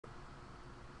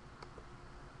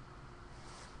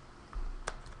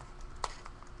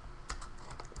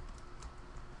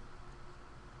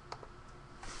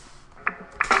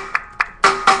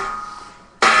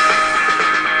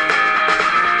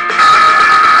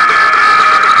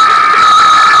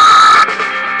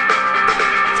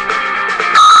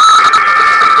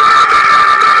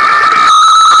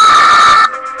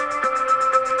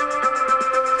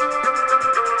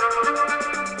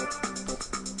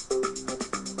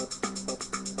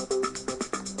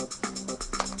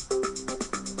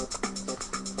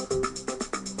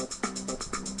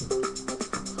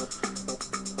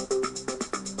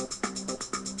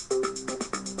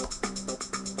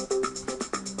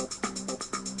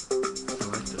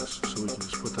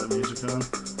music on?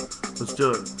 Let's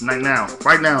do it. Right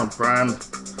now, Brian.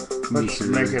 Let's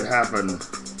make it happen.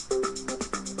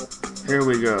 Here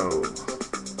we go.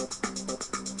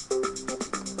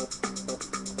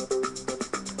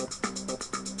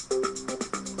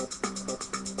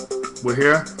 We're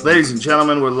here. Ladies and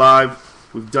gentlemen, we're live.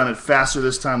 We've done it faster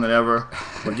this time than ever.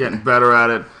 We're getting better at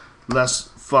it. Less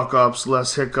fuck-ups,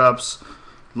 less hiccups.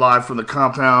 Live from the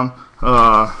compound.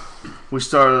 We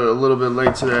started a little bit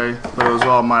late today, but it was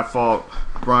all my fault.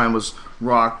 Brian was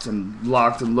rocked and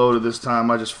locked and loaded this time.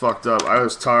 I just fucked up. I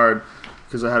was tired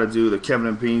because I had to do the Kevin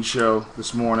and Bean show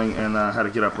this morning, and I had to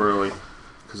get up early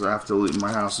because I have to leave.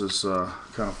 My house is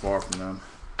kind of far from them.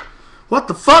 What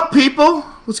the fuck, people?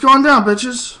 What's going down,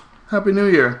 bitches? Happy New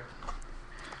Year.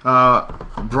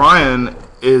 Brian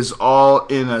is all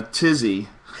in a tizzy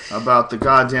about the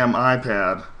goddamn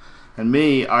iPad. And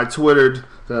me, I twittered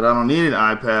that I don't need an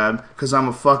iPad because I'm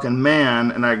a fucking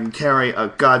man and I can carry a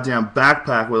goddamn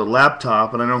backpack with a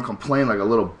laptop and I don't complain like a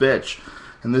little bitch.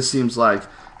 And this seems like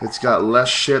it's got less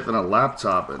shit than a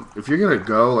laptop. And if you're going to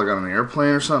go like on an airplane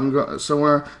or something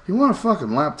somewhere, you want a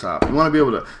fucking laptop. You want to be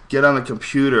able to get on the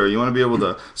computer. You want to be able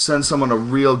to send someone a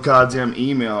real goddamn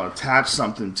email, attach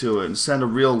something to it, and send a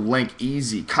real link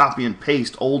easy, copy and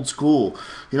paste, old school.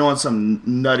 You don't want some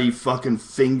nutty fucking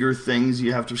finger things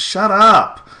you have to... Shut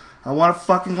up! I want a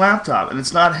fucking laptop, and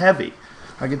it's not heavy.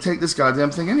 I can take this goddamn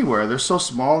thing anywhere. They're so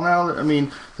small now. I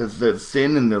mean, they're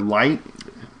thin and they're light.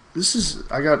 This is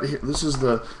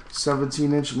the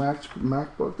 17-inch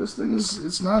MacBook. This thing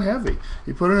it's not heavy.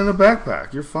 You put it in a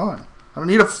backpack, you're fine. I don't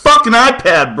need a fucking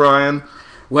iPad, Brian.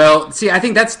 Well, see, I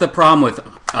think that's the problem with.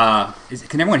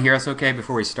 Can everyone hear us okay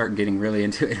before we start getting really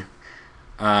into it?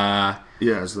 Yeah,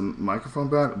 is the microphone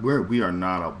bad? We are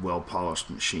not a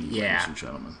well-polished machine, ladies and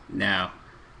gentlemen. No.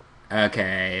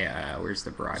 Okay, where's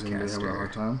the broadcaster? Is anybody having a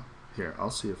hard time? Here, I'll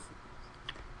see if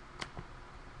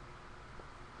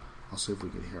we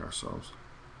can hear ourselves.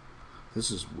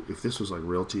 If this was like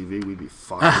real TV, we'd be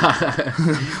fucked.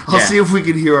 I'll see if we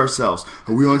can hear ourselves.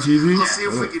 Are we on TV? I'll see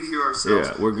if we can hear ourselves.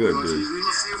 Yeah, we're good,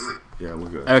 dude. Yeah, we're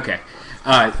good. Okay.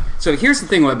 So here's the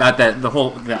thing about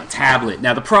the tablet.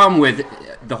 Now the problem with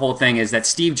the whole thing is that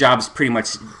Steve Jobs pretty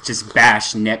much just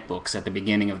bashed netbooks at the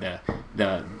beginning of the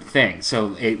thing.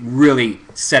 So it really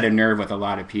set a nerve with a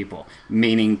lot of people.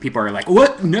 Meaning people are like,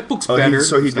 "What? Netbook's better."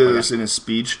 So he did this in his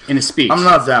speech. In his speech. I'm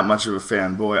not that much of a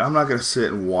fanboy. I'm not gonna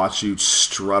sit and watch you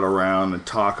strut around and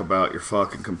talk about your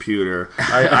fucking computer.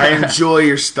 I enjoy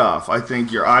your stuff. I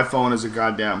think your iPhone is a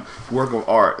goddamn work of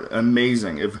art.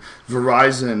 Amazing. If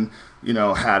Verizon,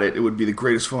 had it would be the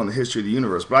greatest phone in the history of the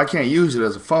universe. But I can't use it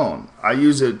as a phone. I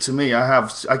use it, to me, I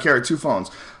carry two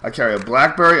phones. I carry a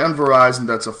BlackBerry and Verizon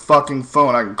that's a fucking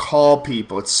phone. I can call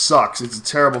people. It sucks. It's a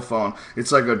terrible phone.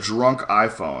 It's like a drunk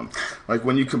iPhone. Like,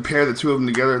 when you compare the two of them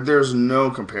together, there's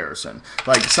no comparison.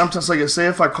 Like, sometimes, like, say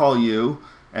if I call you,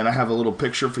 and I have a little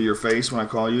picture for your face when I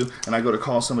call you, and I go to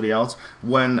call somebody else.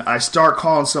 When I start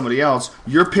calling somebody else,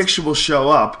 your picture will show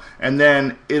up, and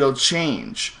then it'll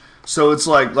change. So it's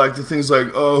like the things like,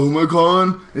 oh, who am I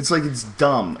calling? It's like it's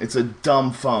dumb. It's a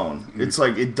dumb phone. Mm-hmm. It's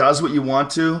like it does what you want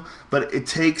to, but it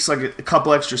takes like a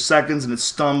couple extra seconds and it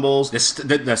stumbles.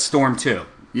 The Storm 2.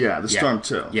 Yeah, the Storm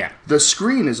 2. Yeah. The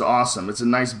screen is awesome. It's a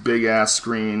nice big-ass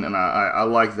screen, and I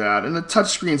like that. And the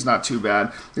touch screen's not too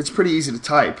bad. It's pretty easy to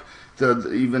type.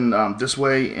 Even this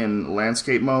way in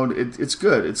landscape mode, it's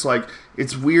good. It's like,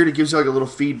 it's weird. It gives you like a little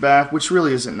feedback, which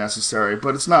really isn't necessary,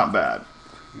 but it's not bad.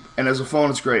 And as a phone,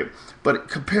 it's great. But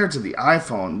compared to the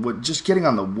iPhone, just getting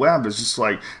on the web is just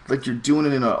like you're doing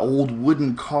it in an old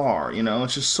wooden car,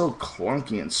 It's just so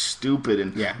clunky and stupid.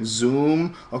 And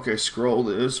zoom, okay, scroll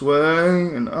this way,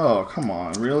 and oh, come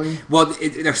on, really? Well,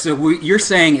 so what you're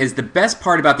saying is the best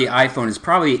part about the iPhone is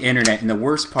probably internet, and the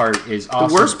worst part is also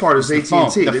the worst part is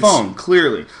AT&T. The phone,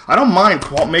 clearly. I don't mind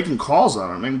making calls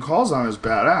on it. Making calls on it is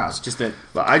badass. Just the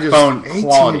phone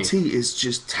quality. AT&T is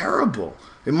just terrible.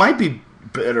 It might be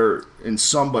better in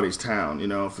somebody's town,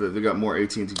 if they got more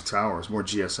AT&T towers, more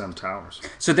GSM towers.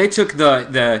 So they took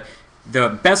the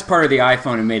best part of the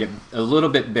iPhone and made it a little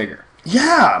bit bigger.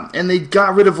 Yeah, and they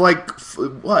got rid of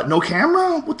no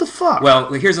camera? What the fuck?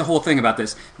 Well, here's the whole thing about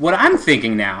this. What I'm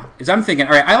thinking now is all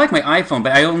right, I like my iPhone,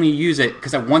 but I only use it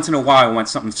because once in a while I want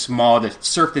something small to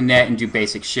surf the net and do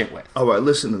basic shit with. All right,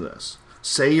 listen to this.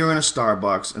 Say you're in a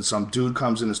Starbucks and some dude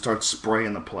comes in and starts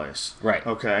spraying the place. Right.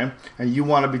 Okay? And you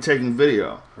want to be taking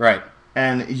video. Right.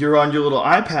 And you're on your little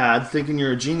iPad thinking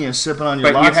you're a genius sipping on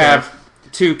your latte. But you have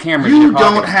two cameras You in your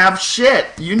pocket. don't have shit.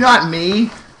 You're not me.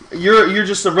 You're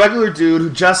just a regular dude who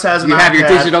just has an iPad. You have your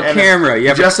digital camera. He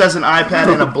just has an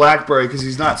iPad and a BlackBerry because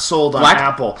he's not sold on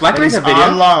Apple. BlackBerry's and a video.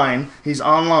 online. He's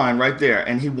online right there,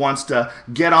 and he wants to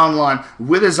get online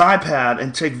with his iPad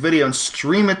and take video and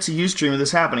stream it to Ustream of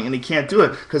this happening, and he can't do it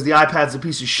because the iPad's a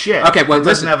piece of shit. Okay, well, it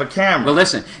doesn't have a camera. Well,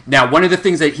 listen. Now, one of the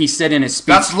things that he said in his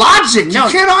speech... That's logic. You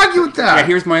can't argue with that. Yeah,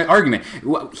 here's my argument.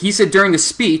 He said during the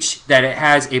speech that it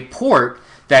has a port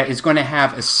that is going to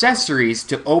have accessories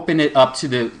to open it up to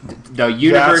the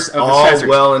universe of accessories.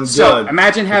 Well and good. So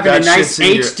imagine having a nice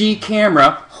HD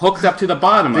camera hooked up to the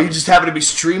bottom of it. You just happen to be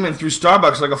streaming through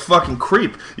Starbucks like a fucking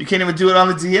creep. You can't even do it on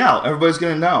the DL. Everybody's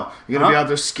going to know. You're going to be out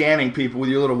there scanning people with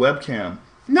your little webcam.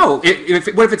 No, what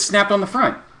if it's snapped on the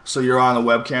front? So you're on the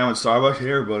webcam at Starbucks?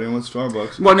 Hey, everybody, I'm at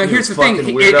Starbucks. Well, no, here's the thing.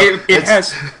 It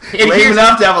has... lame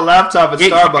enough to have a laptop at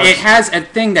Starbucks. It has a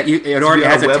thing that it already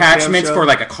has attachments for,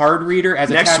 like a card reader.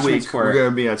 Next week, we're going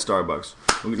to be at Starbucks.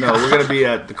 No, we're going to be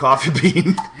at the Coffee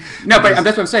Bean. No, but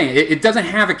that's what I'm saying. It doesn't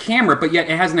have a camera, but yet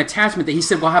it has an attachment that he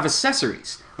said will have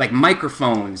accessories, like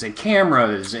microphones and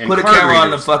cameras and Put a card camera readers.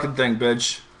 on the fucking thing,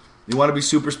 bitch. You want to be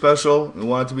super special? You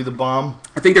want it to be the bomb?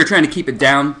 I think they're trying to keep it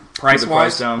down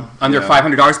price-wise, under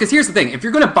 $500. Because here's the thing. If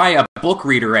you're going to buy a book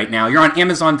reader right now, you're on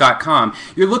Amazon.com,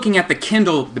 you're looking at the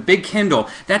Kindle, the big Kindle,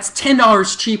 that's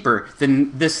 $10 cheaper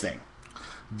than this thing.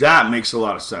 That makes a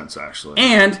lot of sense, actually.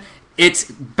 And it's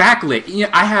backlit. You know,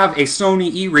 I have a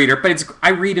Sony e-reader, but I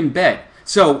read in bed.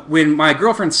 So when my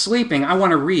girlfriend's sleeping, I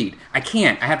want to read. I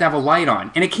can't. I have to have a light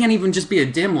on. And it can't even just be a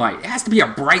dim light. It has to be a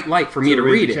bright light for me to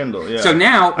read it. Kindle, yeah. So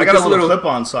now... I got a little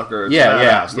clip-on sucker. It's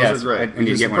badass. Those are great.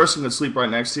 Because the person can sleep right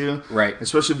next to you. Right.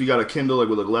 Especially if you got a Kindle like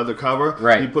with a leather cover.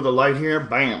 Right. You put the light here,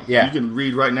 bam. Yeah. You can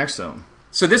read right next to them.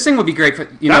 So this thing would be great for,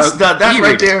 that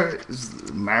right there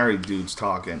is married dudes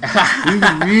talking. You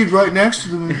can read right next to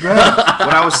them in bed.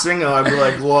 When I was single, I'd be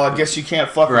like, well, I guess you can't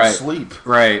fucking sleep.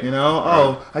 Right. You know?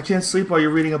 Oh, I can't sleep while you're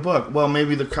reading a book. Well,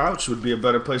 maybe the couch would be a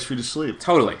better place for you to sleep.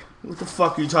 Totally. What the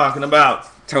fuck are you talking about?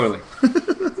 Totally.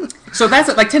 So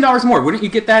that's like $10 more. Wouldn't you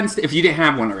get that if you didn't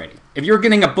have one already? If you were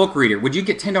getting a book reader, would you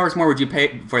get $10 more? Would you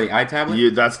pay for the iTablet? Yeah,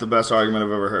 that's the best argument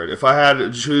I've ever heard. If I had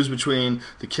to choose between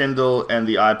the Kindle and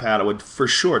the iPad, I would for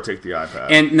sure take the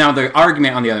iPad. And now the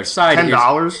argument on the other side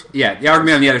 $10? Yeah, the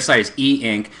argument on the other side is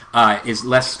e-ink is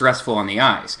less stressful on the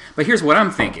eyes. But here's what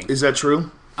I'm thinking. Is that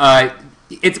true?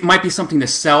 It might be something to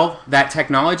sell that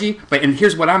technology, and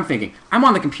here's what I'm thinking. I'm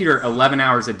on the computer 11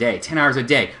 hours a day, 10 hours a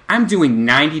day. I'm doing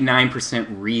 99%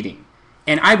 reading.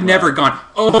 And I've never gone,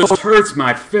 oh, this hurts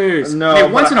my face. No,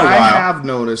 once in a while. I have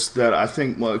noticed that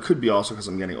it could be also because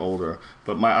I'm getting older,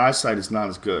 but my eyesight is not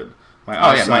as good. My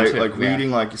eyesight,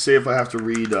 reading, say if I have to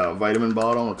read a vitamin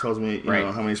bottle, it tells me you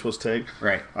know how many you're supposed to take.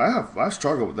 Right. I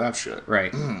struggle with that shit.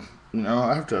 Right.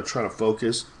 I have to try to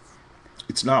focus.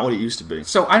 It's not what it used to be.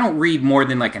 So I don't read more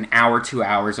than like an hour, 2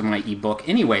 hours of my ebook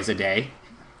anyways a day.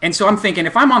 And so I'm thinking,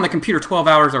 if I'm on the computer 12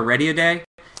 hours already a day,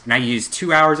 and I use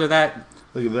 2 hours of that,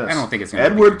 look at this. I don't think it's going to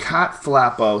Edward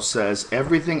Cotflappo says,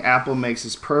 everything Apple makes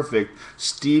is perfect.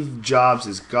 Steve Jobs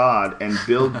is God, and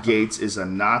Bill Gates is a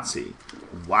Nazi.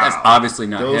 Wow. That's obviously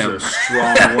not him. Those are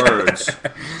strong words.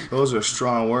 Those are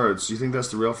strong words. Do you think that's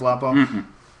the real Flappo? Mm-mm.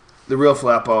 The real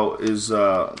Flappo is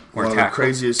one of the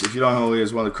craziest, if you don't know who he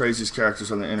is, one of the craziest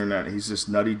characters on the internet. He's this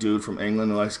nutty dude from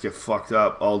England who likes to get fucked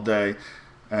up all day.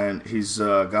 And he's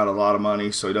got a lot of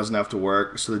money, so he doesn't have to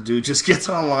work. So the dude just gets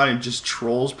online and just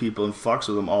trolls people and fucks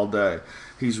with them all day.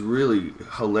 He's really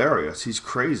hilarious. He's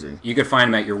crazy. You could find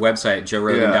him at your website,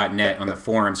 joerogan.net, on the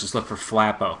forums. Just look for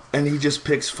Flappo. And he just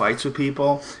picks fights with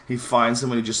people. He finds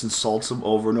them and he just insults them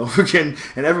over and over again.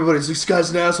 And everybody's like, this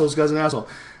guy's an asshole, this guy's an asshole.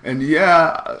 And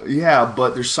yeah,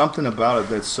 but there's something about it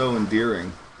that's so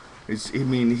endearing.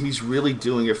 He's really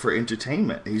doing it for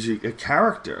entertainment. He's a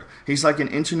character. He's like an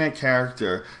internet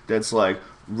character that's like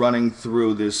running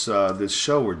through this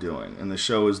show we're doing. And the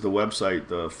show is the website,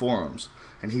 the forums.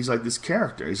 And he's like this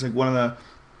character. He's like one of the...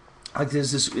 Like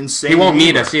there's this insane... He won't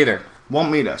meet us either.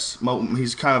 Won't meet us.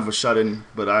 He's kind of a shut-in,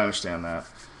 but I understand that.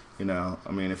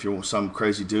 If you're some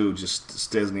crazy dude just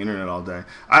stays on the internet all day,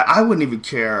 I wouldn't even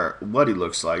care what he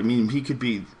looks like. He could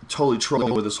be totally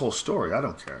trolling with his whole story. I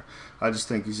don't care. I just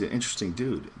think he's an interesting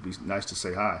dude. It'd be nice to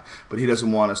say hi. But he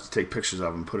doesn't want us to take pictures of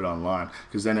him and put it online,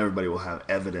 because then everybody will have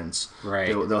evidence. Right.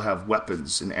 They'll have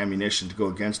weapons and ammunition to go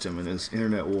against him in his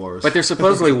internet wars. But there's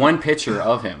supposedly one picture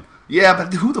of him. Yeah,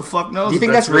 but who the fuck knows? Do you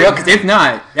think that's real? Because if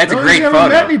not, that's a great photo.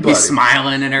 Met anybody. He's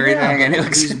smiling and everything. Yeah, and it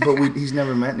looks... he's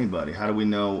never met anybody. How do we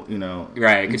know,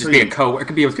 Right, it could just be a it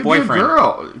could be his boyfriend. Be a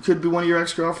girl. It could be one of your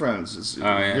ex-girlfriends. It's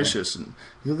vicious. And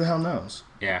who the hell knows?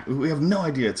 Yeah. We have no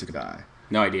idea it's a guy.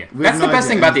 No idea. We That's have the no best idea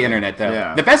thing about the anything. internet, though.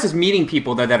 Yeah. The best is meeting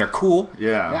people that are cool.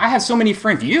 Yeah. I have so many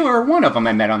friends. You are one of them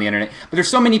I met on the internet. But there's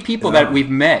so many people that we've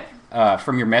met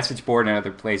from your message board and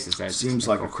other places. That Seems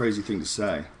like a crazy thing to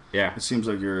say. Yeah. It seems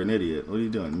like you're an idiot. What are you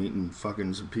doing? Meeting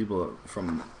fucking some people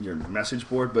from your message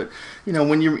board? But, you know,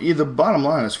 when the bottom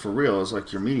line is for real, is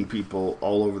like you're meeting people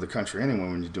all over the country anyway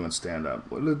when you're doing stand-up.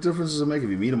 What difference does it make if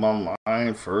you meet them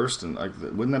online first? And, like,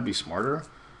 wouldn't that be smarter?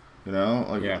 You know?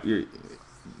 Like,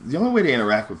 the only way to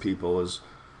interact with people is,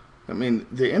 I mean,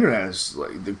 the internet is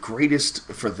like the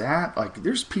greatest for that. Like,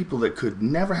 there's people that could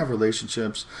never have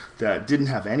relationships, that didn't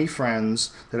have any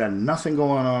friends, that had nothing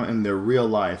going on in their real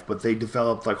life, but they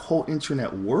developed like whole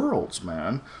internet worlds,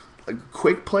 man. Like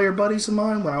Quake player buddies of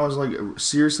mine, when I was like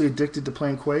seriously addicted to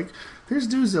playing Quake, there's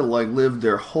dudes that like lived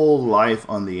their whole life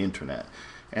on the internet.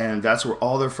 And that's where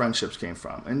all their friendships came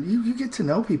from. And you get to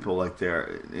know people like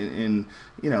there. And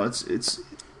you know, it's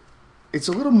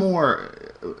a little more.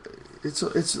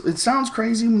 It sounds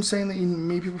crazy when saying that you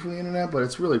meet people from the internet, but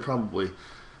it's really probably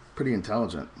pretty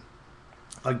intelligent.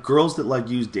 Like girls that like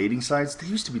use dating sites, they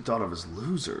used to be thought of as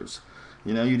losers.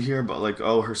 You know, you'd hear about like,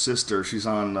 oh, her sister, she's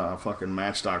on fucking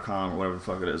Match.com or whatever the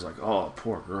fuck it is. Like, oh,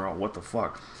 poor girl, what the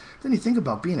fuck? Then you think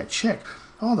about being a chick.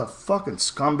 All the fucking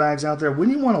scumbags out there.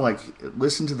 Wouldn't you want to like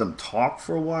listen to them talk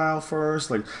for a while first?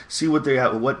 Like see what they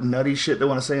have, what nutty shit they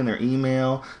want to say in their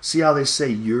email. See how they say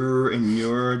 "your" and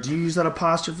 "your." Do you use that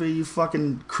apostrophe? You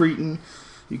fucking cretin,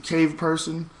 you cave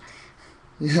person.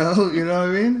 You know what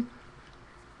I mean?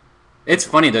 It's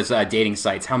funny, those dating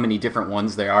sites, how many different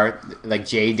ones there are. Like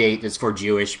JDate is for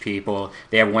Jewish people.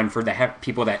 They have one for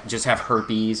people that just have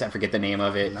herpes. I forget the name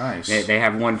of it. Nice. They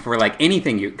have one for like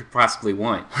anything you could possibly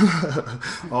want.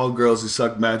 All girls who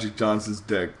suck Magic Johnson's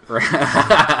dick. That's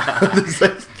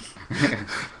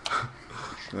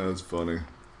funny.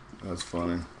 That's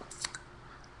funny.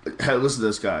 Hey, listen to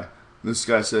this guy. This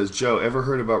guy says, Joe, ever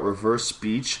heard about reverse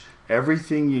speech?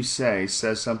 Everything you say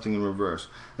says something in reverse.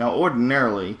 Now,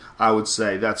 ordinarily, I would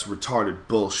say that's retarded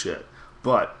bullshit.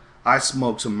 But I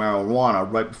smoked some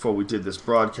marijuana right before we did this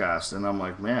broadcast, and I'm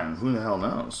like, man, who the hell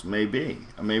knows? Maybe.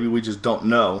 Maybe we just don't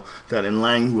know that in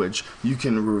language you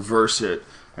can reverse it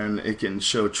and it can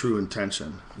show true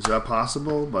intention. Is that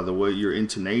possible? By the way, your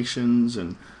intonations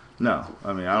and... No,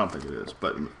 I mean, I don't think it is,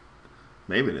 but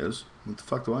maybe it is. What the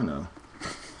fuck do I know?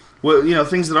 Well, you know,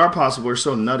 things that are possible are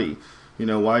so nutty. You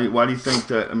know, why do you think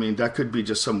that? I mean, that could be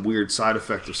just some weird side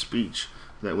effect of speech,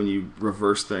 that when you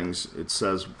reverse things, it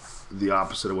says the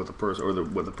opposite of what the person, or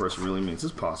what the person really means.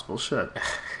 It's possible. Shit.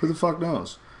 Who the fuck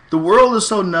knows? The world is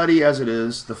so nutty as it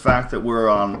is. The fact that we're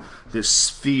on this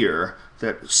sphere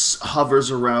that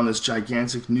hovers around this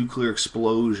gigantic nuclear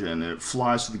explosion and it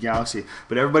flies through the galaxy,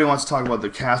 but everybody wants to talk about the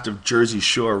cast of Jersey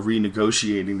Shore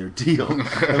renegotiating their deal.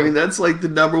 I mean, that's like the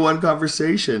number one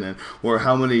conversation, or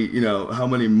how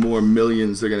many more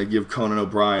millions they're going to give Conan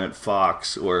O'Brien at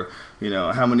Fox, or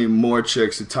how many more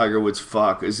chicks did Tiger Woods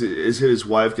fuck? Is his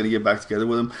wife going to get back together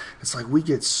with him? It's like we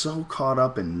get so caught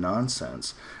up in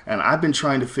nonsense. And I've been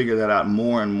trying to figure that out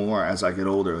more and more as I get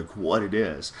older, like what it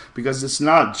is. Because it's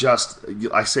not just,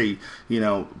 I say,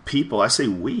 people, I say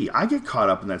we. I get caught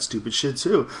up in that stupid shit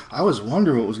too. I was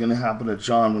wondering what was going to happen to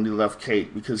John when he left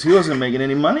Kate, because he wasn't making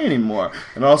any money anymore.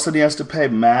 And all of a sudden he has to pay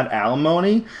mad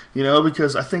alimony,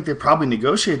 because I think they probably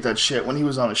negotiate that shit when he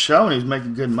was on the show and he was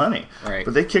making good money. Right.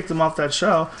 But they kicked him off that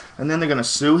show, and then they're going to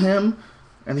sue him.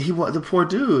 And the poor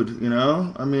dude,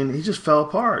 I mean, he just fell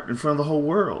apart in front of the whole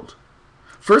world.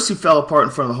 First, he fell apart in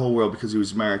front of the whole world because he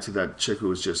was married to that chick who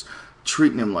was just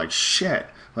treating him like shit.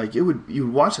 Like, you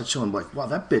would watch that show and be like, wow,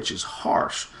 that bitch is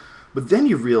harsh. But then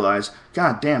you realize,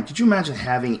 god damn, could you imagine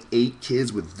having 8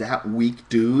 kids with that weak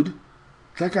dude?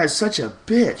 That guy's such a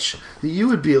bitch that you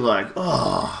would be like,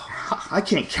 oh, I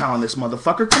can't count on this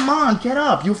motherfucker. Come on, get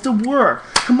up. You have to work.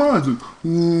 Come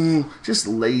on. Just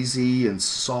lazy and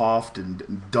soft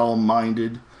and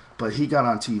dull-minded. But he got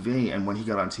on TV, and when he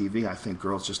got on TV, I think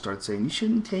girls just started saying, you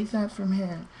shouldn't take that from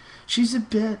him. She's a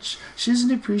bitch. She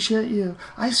doesn't appreciate you.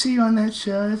 I see you on that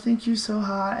show. I think you're so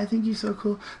hot. I think you're so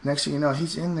cool. Next thing you know,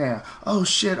 he's in there. Oh,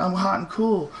 shit, I'm hot and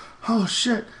cool. Oh,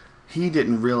 shit. He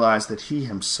didn't realize that he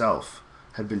himself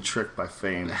had been tricked by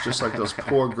fame, just like those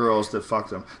poor girls that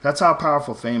fucked him. That's how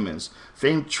powerful fame is.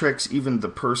 Fame tricks even the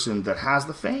person that has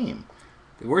the fame.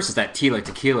 The worst is that Tila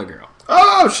Tequila girl.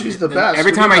 Oh, she's the best.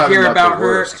 Every time I hear about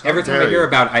her,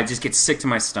 I just get sick to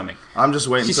my stomach. I'm just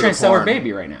waiting. She's trying to sell her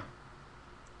baby right now.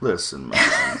 Listen,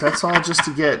 man, that's all just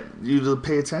to get you to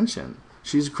pay attention.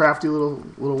 She's a crafty little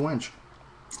wench.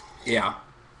 Yeah.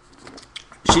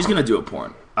 She's gonna do a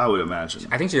porn, I would imagine.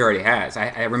 I think she already has.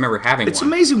 I remember having one. It's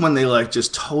amazing when they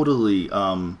just totally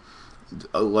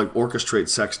orchestrate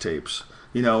sex tapes.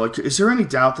 You know, like, is there any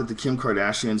doubt that the Kim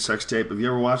Kardashian sex tape? Have you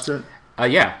ever watched it?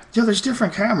 Yeah. Yeah, there's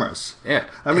different cameras. Yeah.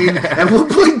 I mean, at one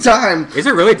point in time... Is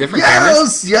it really different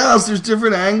cameras? Yes, there's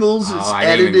different angles. It's I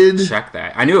edited. didn't even check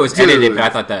that. I knew it was edited, but I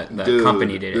thought the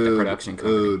company did it, the production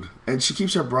company. Dude. And she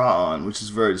keeps her bra on, which is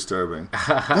very disturbing.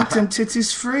 Let them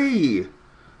titties free.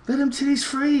 Let them titties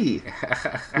free.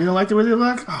 You don't like the way they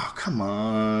look? Oh, come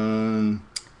on.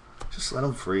 Just let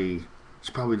them free.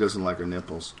 She probably doesn't like her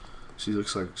nipples. She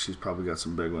looks like she's probably got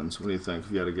some big ones. What do you think?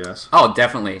 If you had a guess? Oh,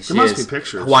 definitely. There must be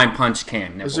pictures. Hawaiian punch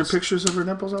can nipples. Is there pictures of her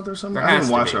nipples out there somewhere? There I has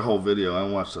didn't to watch be. her whole video. I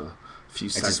watched a few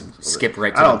seconds. Just skip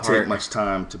right to I the don't part. take much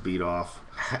time to beat off.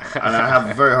 And I have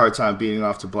a very hard time beating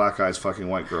off to black eyes fucking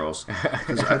white girls.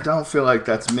 Because I don't feel like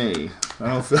that's me.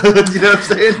 I don't feel... You know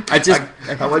what I'm saying?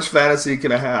 How much fantasy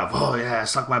can I have? Oh, yeah,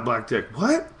 suck my black dick.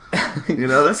 What? You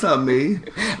know, that's not me.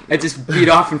 I just beat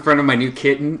off in front of my new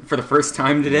kitten for the first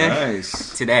time today.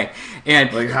 Nice. Today.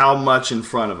 And like, how much in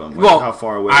front of him? Like, well, how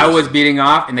far away? I was beating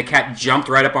off, and the cat jumped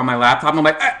right up on my laptop, and I'm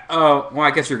like, oh, well,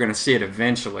 I guess you're going to see it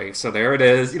eventually. So there it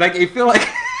is. Like, you feel like...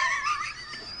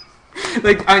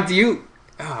 like, do you...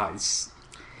 Oh,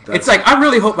 it's like, I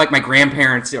really hope, like, my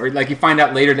grandparents, or, like, you find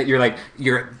out later that you're, like,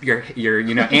 your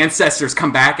you know, ancestors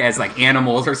come back as, like,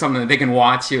 animals or something that they can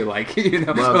watch you, like, you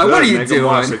know. Well, like, what are you doing?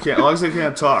 As long as they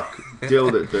can't talk, deal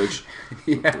with it, bitch.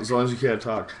 Yeah. As long as you can't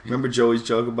talk. Remember Joey's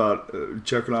joke about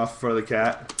jerking off in front of the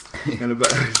cat? And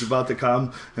he's about to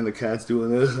come, and the cat's doing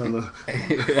this on the...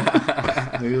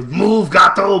 And he goes, move,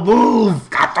 gato, move!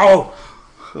 Gato!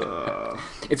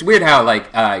 It's weird how,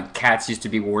 like, cats used to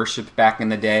be worshipped back in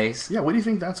the days. Yeah, what do you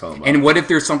think that's all about? And what if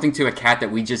there's something to a cat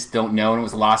that we just don't know and it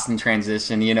was lost in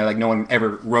transition? You know, like no one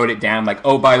ever wrote it down. Like,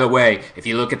 oh, by the way, if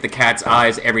you look at the cat's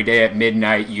eyes every day at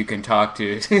midnight, you can talk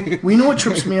to... Well, you know what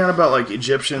trips me out about, like,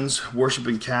 Egyptians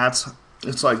worshipping cats?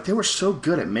 It's like they were so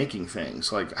good at making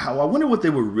things. Like, I wonder what they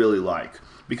were really like.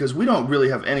 Because we don't really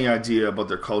have any idea about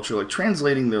their culture. Like,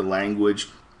 translating their language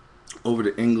over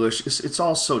to English, it's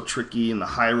all so tricky, and the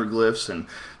hieroglyphs, and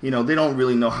you know, they don't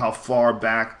really know how far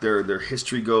back their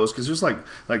history goes, because there's like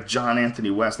John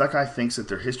Anthony West, that guy thinks that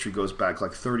their history goes back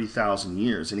like 30,000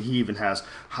 years, and he even has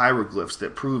hieroglyphs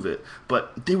that prove it.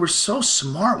 But they were so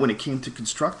smart when it came to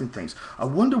constructing things. I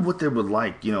wonder what they were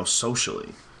like, you know,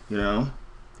 socially, you know?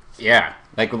 Yeah,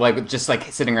 like just like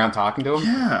sitting around talking to them.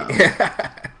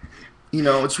 Yeah. You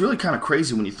know, it's really kind of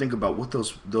crazy when you think about what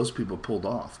those people pulled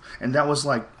off, and that was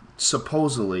like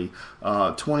supposedly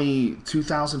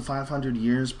 2,500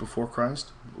 years before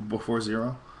Christ, before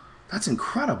zero. That's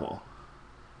incredible.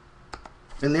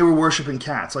 And they were worshiping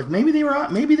cats. Like, maybe they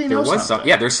know something.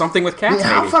 Yeah, there's something with cats. I mean,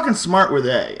 how fucking smart were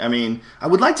they? I mean, I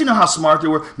would like to know how smart they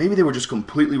were. Maybe they were just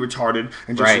completely retarded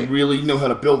and just really know how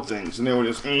to build things, and they were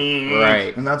just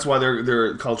right. And that's why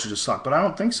their culture just sucked. But I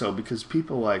don't think so, because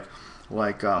people like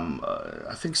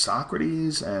I think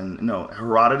Socrates and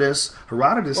Herodotus.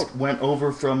 Herodotus went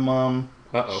over from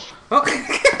What?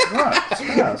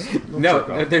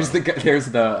 No, there's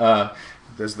the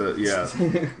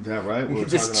yeah, right. You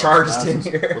just charged in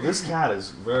here. Well, this cat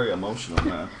is very emotional,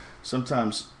 man.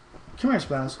 Sometimes, come here,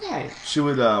 Spaz. Yeah. She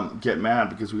would get mad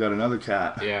because we got another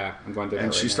cat. Yeah, I'm going to.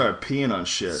 And she started peeing on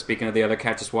shit. Speaking of, the other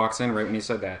cat just walks in right when you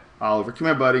said that. Oliver, come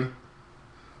here, buddy.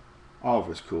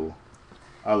 Oliver's cool.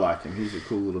 I like him. He's a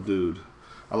cool little dude.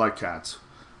 I like cats.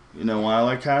 You know why I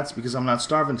like cats? Because I'm not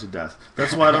starving to death.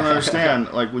 That's why I don't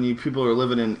understand. Like, when people are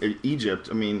living in Egypt,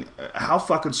 I mean, how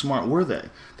fucking smart were they?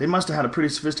 They must have had a pretty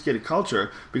sophisticated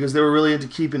culture, because they were really into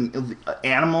keeping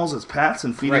animals as pets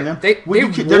and feeding them. They're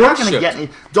not going to get any.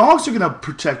 Dogs are going to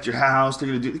protect your house. They're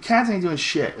going to do. The cats ain't doing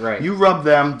shit. Right. You rub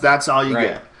them. That's all you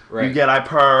get. Right. You get, I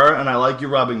purr, and I like you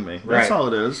rubbing me. That's all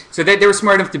it is. So they were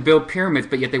smart enough to build pyramids,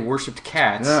 but yet they worshipped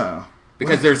cats. Yeah.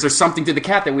 Because there's something to the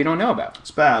cat that we don't know about.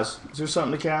 Spaz, is there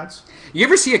something to cats? You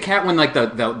ever see a cat when like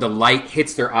the light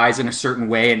hits their eyes in a certain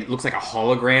way and it looks like a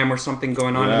hologram or something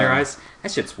going on in their eyes?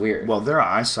 That shit's weird. Well, their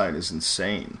eyesight is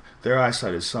insane. Their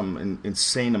eyesight is some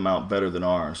insane amount better than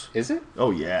ours. Is it?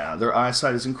 Oh, yeah. Their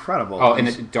eyesight is incredible. Oh, and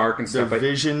it's dark and stuff. Their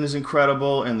vision is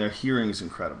incredible, and their hearing is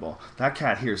incredible. That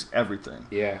cat hears everything.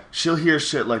 Yeah. She'll hear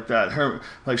shit like that.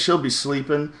 She'll be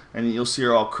sleeping, and you'll see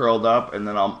her all curled up, and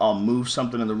then I'll move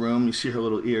something in the room. You see her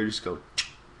little ear just go...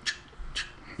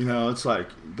 You know, it's like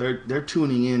they're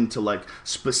tuning in to like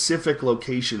specific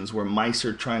locations where mice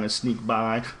are trying to sneak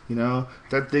by. You know,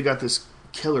 that they got this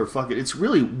killer fucking. It's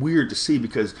really weird to see,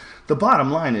 because the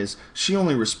bottom line is she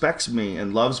only respects me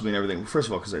and loves me and everything. First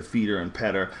of all, because I feed her and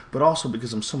pet her, but also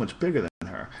because I'm so much bigger than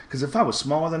her. her. Because if I was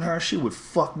smaller than her, she would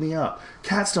fuck me up.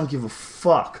 Cats don't give a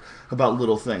fuck about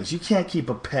little things. You can't keep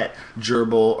a pet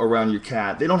gerbil around your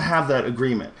cat. They don't have that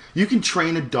agreement. You can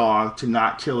train a dog to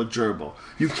not kill a gerbil.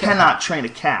 You cannot train a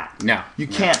cat. No. You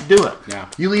can't do it. No.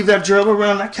 You leave that gerbil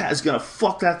around, that cat is going to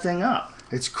fuck that thing up.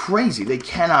 It's crazy. They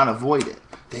cannot avoid it.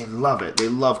 They love it. They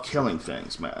love killing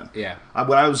things, man. Yeah.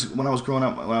 When I was growing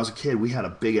up, when I was a kid, we had a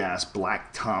big-ass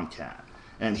black tomcat.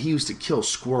 And he used to kill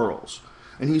squirrels.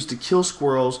 We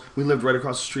lived right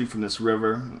across the street from this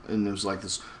river, and there was like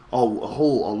this a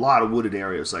lot of wooded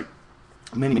areas, like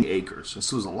many acres. And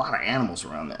so there's a lot of animals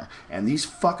around there. And these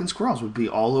fucking squirrels would be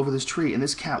all over this tree, and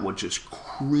this cat would just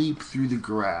creep through the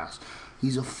grass.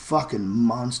 He's a fucking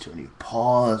monster, and he'd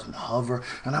pause and hover,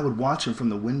 and I would watch him from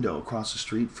the window across the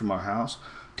street from our house.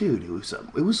 Dude, it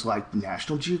was like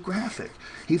National Geographic.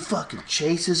 He fucking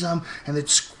chases them, and the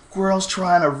squirrels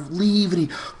trying to leave, and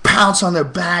he pounce on their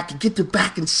back and get their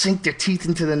back and sink their teeth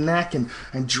into the neck and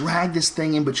drag this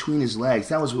thing in between his legs.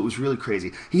 That was what was really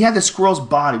crazy. He had the squirrel's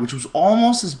body, which was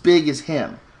almost as big as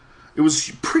him. It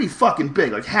was pretty fucking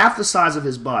big, like half the size of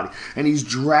his body. And he's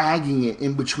dragging it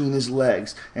in between his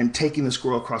legs and taking the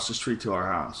squirrel across the street to our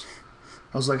house.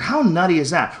 I was like, how nutty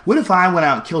is that? What if I went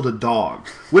out and killed a dog?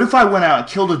 What if I went out and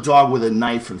killed a dog with a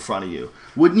knife in front of you?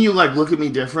 Wouldn't you, like, look at me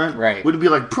different? Right. Would it be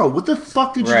like, bro, what the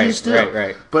fuck did you just do?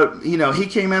 Right. But, you know, he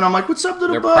came in, I'm like, what's up,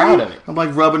 little They're buddy? proud of it. I'm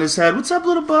like rubbing his head. What's up,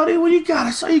 little buddy? What do you got?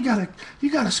 I saw you got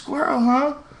a squirrel,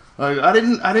 huh? Like, I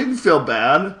didn't feel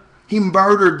bad. He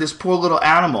murdered this poor little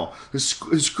animal. This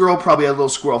squirrel probably had a little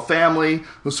squirrel family,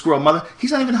 little squirrel mother.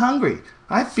 He's not even hungry.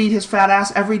 I feed his fat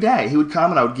ass every day. He would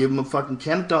come and I would give him a fucking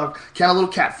can of little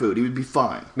cat food. He would be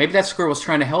fine. Maybe that squirrel was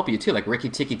trying to help you too, like Ricky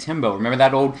Tikki Timbo. Remember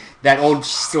that old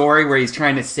story where he's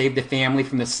trying to save the family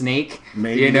from the snake?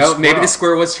 Maybe maybe the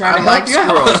squirrel was trying to help you.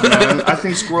 Squirrels, man. I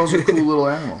think squirrels are cool little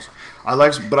animals.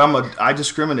 I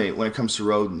discriminate when it comes to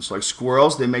rodents. Like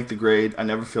squirrels, they make the grade. I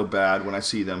never feel bad when I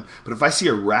see them. But if I see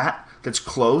a rat that's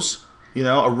close, you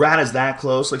know, a rat is that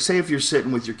close. Like say if you're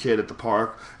sitting with your kid at the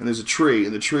park and there's a tree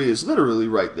and the tree is literally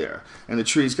right there. And the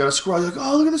tree's got a squirrel. You're like,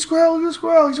 oh, look at the squirrel.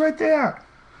 He's right there.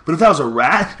 But if that was a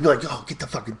rat, you'd be like, oh, get the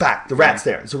fucking back. The rat's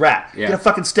there. It's a rat. Yeah. Get a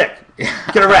fucking stick.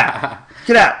 Get a rat.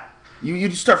 Get out. You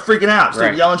just start freaking out,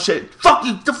 start yelling shit. Fuck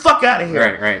you, get the fuck out of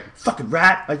here. Right. Fucking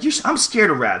rat. Like I'm scared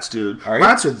of rats, dude. Are you?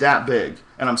 Rats are that big,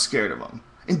 and I'm scared of them.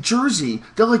 In Jersey,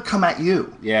 they'll like come at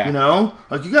you. Yeah. You know,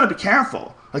 like you got to be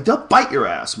careful. Like they'll bite your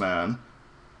ass, man.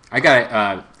 I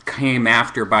got came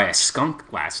after by a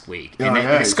skunk last week, and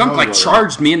the skunk like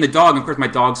charged me and the dog. And of course, my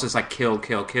dog's just like kill,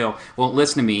 won't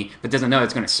listen to me, but doesn't know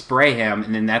it's going to spray him,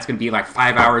 and then that's going to be like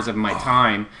 5 hours of my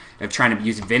time of trying to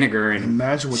use vinegar and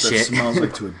imagine what shit. that smells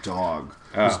like to a dog.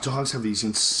 Because dogs have these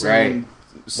insane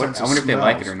sense of I wonder if they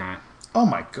like it smells. or not. Oh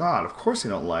my god! Of course they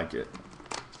don't like it.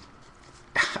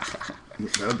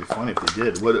 That would be funny if they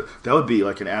did. That would be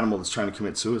like an animal that's trying to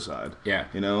commit suicide. Yeah.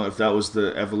 You know, if that was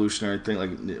the evolutionary thing,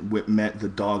 like it meant the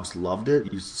dogs loved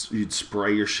it. You'd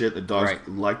spray your shit. The dogs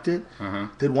liked it.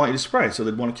 They'd want you to spray, so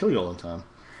they'd want to kill you all the time.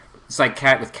 It's like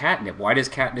cat with catnip. Why does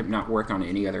catnip not work on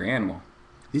any other animal?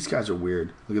 These guys are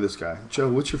weird. Look at this guy. Joe,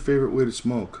 what's your favorite way to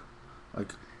smoke?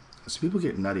 Like, so people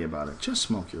get nutty about it. Just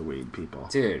smoke your weed, people.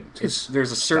 Dude,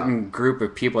 there's a certain group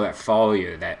of people that follow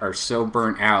you that are so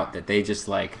burnt out that they just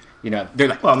like, you know, they're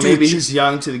like, well, maybe he's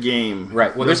young to the game.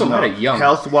 Right. Well, there's a lot of young.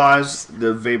 Health-wise,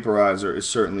 the vaporizer is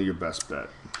certainly your best bet.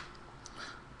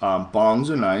 Bongs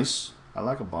are nice. I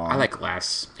like a bong. I like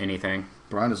glass anything.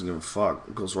 Brian doesn't give a fuck.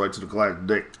 It goes right to the glass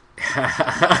dick.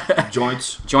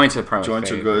 Joints are probably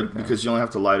are good because you only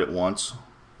have to light it once,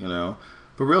 you know.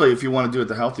 But really, if you want to do it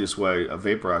the healthiest way, a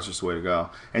vaporizer is the way to go.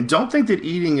 And don't think that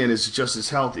eating it is just as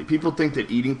healthy. People think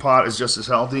that eating pot is just as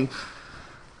healthy.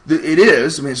 It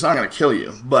is. I mean, it's not going to kill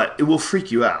you, but it will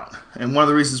freak you out. And one of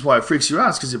the reasons why it freaks you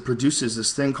out is because it produces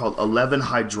this thing called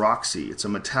 11-hydroxy. It's a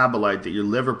metabolite that your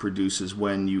liver produces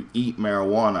when you eat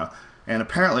marijuana. And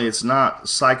apparently it's not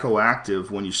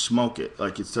psychoactive when you smoke it.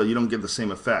 Like you don't get the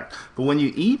same effect. But when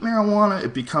you eat marijuana,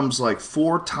 it becomes like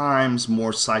 4 times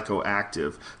more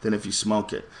psychoactive than if you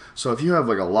smoke it. So if you have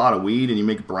like a lot of weed and you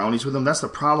make brownies with them, that's the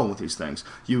problem with these things.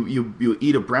 You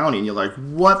eat a brownie and you're like,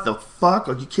 what the fuck?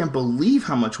 Like you can't believe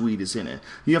how much weed is in it.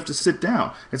 You have to sit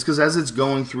down. It's because as it's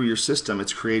going through your system,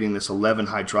 it's creating this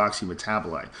 11-hydroxy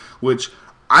metabolite, which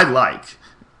I like.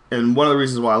 And one of the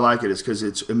reasons why I like it is because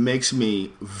it makes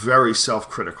me very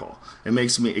self-critical. It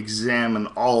makes me examine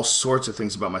all sorts of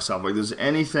things about myself. Like, if there's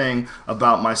anything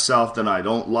about myself that I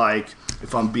don't like,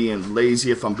 if I'm being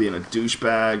lazy, if I'm being a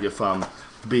douchebag, if I'm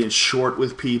being short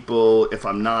with people, if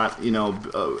I'm not,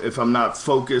 if I'm not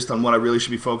focused on what I really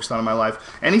should be focused on in my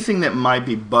life, anything that might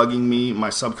be bugging me, my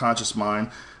subconscious mind,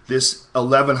 this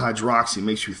 11-hydroxy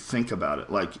makes you think about it,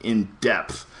 like, in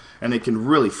depth. And it can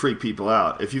really freak people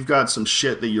out. If you've got some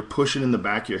shit that you're pushing in the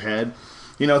back of your head,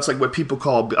 you know, it's like what people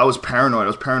call, I was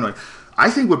paranoid. I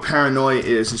think what paranoia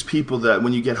is people that,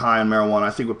 when you get high on marijuana, I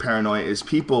think what paranoia is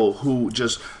people who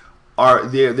just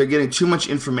they're getting too much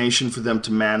information for them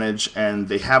to manage, and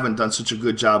they haven't done such a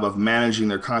good job of managing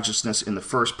their consciousness in the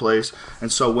first place.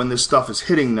 And so when this stuff is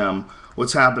hitting them,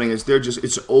 what's happening is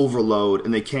it's overload,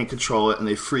 and they can't control it, and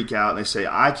they freak out, and they say,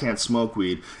 I can't smoke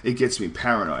weed. It gets me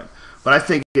paranoid. But I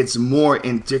think it's more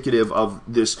indicative of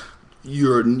this.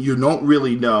 You don't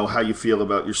really know how you feel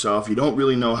about yourself. You don't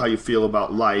really know how you feel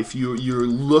about life. You're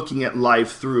looking at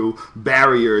life through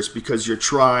barriers because you're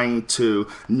trying to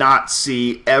not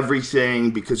see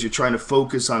everything, because you're trying to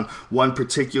focus on one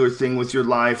particular thing with your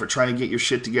life, or trying to get your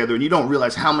shit together, and you don't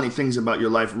realize how many things about your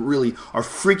life really are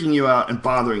freaking you out and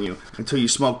bothering you until you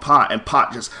smoke pot, and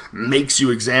pot just makes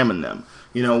you examine them.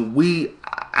 You know, we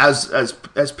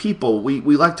as people, we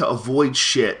like to avoid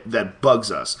shit that bugs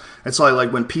us. It's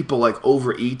like when people like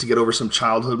overeat to get over some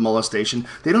childhood molestation,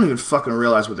 they don't even fucking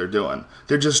realize what they're doing.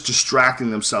 They're just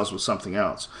distracting themselves with something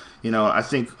else. You know, I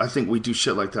think we do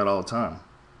shit like that all the time.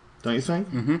 Don't you think?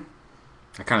 Mm-hmm.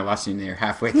 I kind of lost you there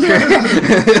halfway through.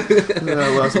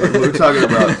 I lost me. We're talking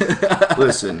about,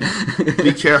 listen,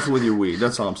 be careful with your weed.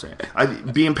 That's all I'm saying.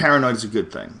 Being paranoid is a good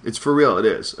thing. It's for real. It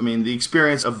is. I mean, the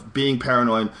experience of being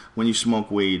paranoid when you smoke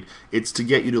weed, it's to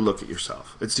get you to look at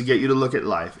yourself. It's to get you to look at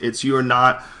life. It's you're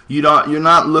not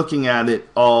looking at it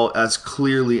all as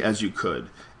clearly as you could.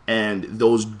 And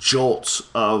those jolts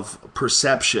of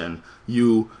perception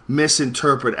you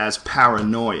misinterpret as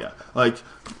paranoia. Like,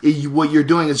 what you're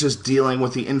doing is just dealing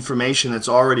with the information that's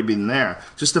already been there.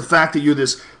 Just the fact that you're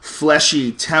this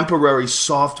fleshy, temporary,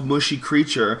 soft, mushy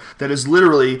creature that is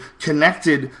literally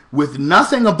connected with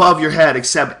nothing above your head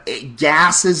except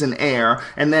gases and air,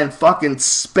 and then fucking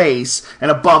space,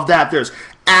 and above that there's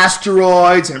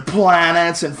asteroids and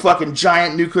planets and fucking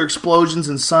giant nuclear explosions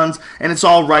and suns, and it's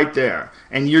all right there.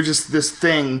 And you're just this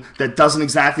thing that doesn't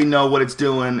exactly know what it's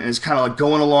doing, and is kind of like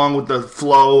going along with the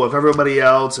flow of everybody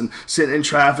else and sitting in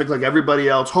traffic like everybody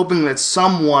else, hoping that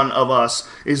someone of us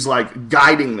is like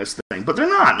guiding this thing. But they're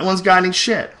not. No one's guiding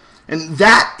shit. And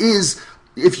that is,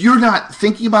 if you're not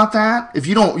thinking about that, if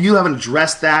you haven't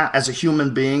addressed that as a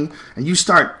human being, and you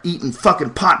start eating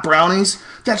fucking pot brownies,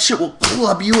 that shit will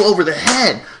club you over the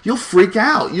head. You'll freak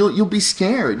out. You'll be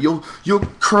scared. You'll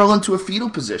curl into a fetal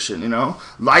position. You know,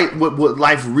 what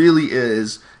life really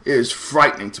is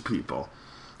frightening to people,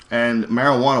 and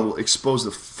marijuana will expose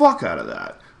the fuck out of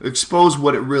that. Expose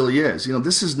what it really is. You know,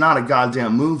 this is not a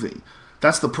goddamn movie.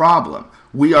 That's the problem.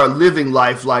 We are living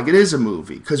life like it is a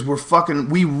movie, because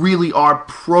we really are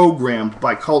programmed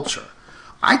by culture.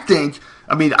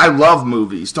 I mean, I love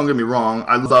movies, don't get me wrong.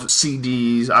 I love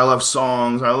CDs, I love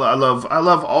songs, I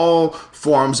love all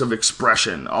forms of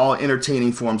expression, all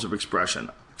entertaining forms of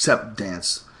expression, except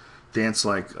dance. Dance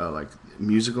like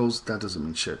musicals, that doesn't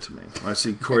mean shit to me. When I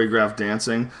see choreographed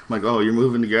dancing, I'm like, oh, you're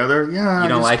moving together? Yeah, you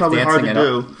don't it's like probably hard to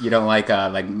do. You don't like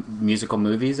musical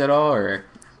movies at all, or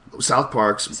South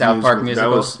Park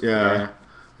musicals? That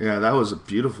was a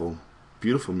beautiful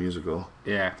musical.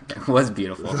 Yeah, it was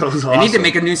beautiful. That was awesome. They need to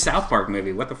make a new South Park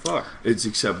movie. What the fuck?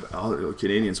 Except all the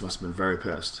Canadians must have been very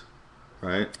pissed,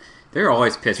 right? They're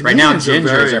always pissed. Right now,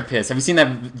 gingers are pissed. Have you seen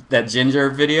that ginger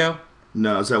video?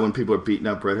 No, is that when people are beating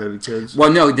up redheaded kids?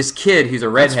 Well, no, this kid who's a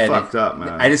redheaded. That's fucked up,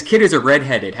 man. This kid who's a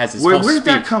redheaded has his whole Where did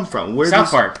that come from?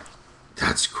 South Park.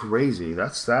 That's crazy.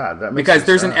 That's sad. That makes because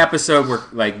there's sad. an episode where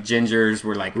like gingers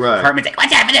were like, Cartman's like,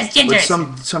 "What's happening to this ginger?"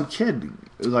 But some kid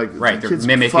like they're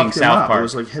mimicking South Park. It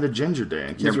was like hit a ginger day,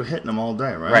 and kids were hitting them all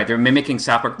day, right? Right, they're mimicking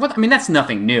South Park. Well, I mean that's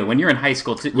nothing new. When you're in high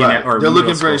school, you know, or they're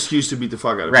looking for an excuse to beat the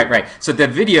fuck out of people. Right. So the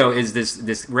video is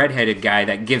this redheaded guy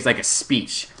that gives like a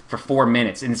speech for 4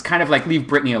 minutes, and it's kind of like Leave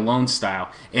Britney Alone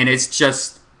style, and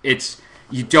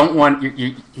you don't want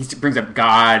he brings up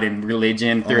God and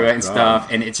religion through it and stuff,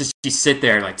 and it's just you sit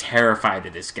there like terrified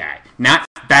of this guy. Not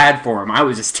bad for him. I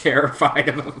was just terrified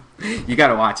of him. You got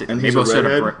to watch it. And maybe we'll shoot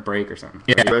a break or something.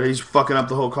 Yeah, he's fucking up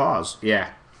the whole cause.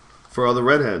 Yeah, for other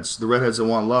redheads, the redheads that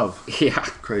want love. Yeah,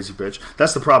 crazy bitch.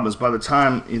 That's the problem. Is by the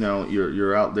time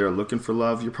you're out there looking for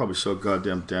love, you're probably so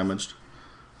goddamn damaged.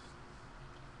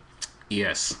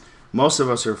 Yes. Most of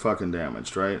us are fucking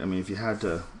damaged, right? I mean, if you had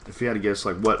to guess,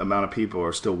 like, what amount of people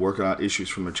are still working on issues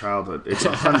from their childhood, it's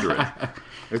 100.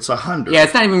 It's 100. Yeah,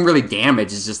 it's not even really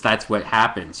damage. It's just that's what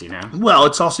happens, you know? Well,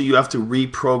 it's also you have to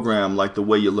reprogram, like, the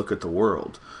way you look at the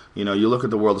world. You know, you look at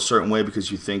the world a certain way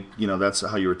because you think, you know, that's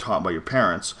how you were taught by your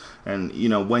parents. And, you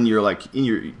know, when you're like in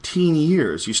your teen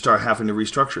years, you start having to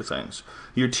restructure things.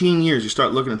 Your teen years, you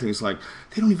start looking at things like,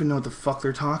 they don't even know what the fuck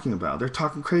they're talking about. They're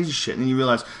talking crazy shit. And you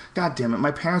realize, God damn it,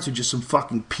 my parents are just some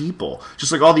fucking people.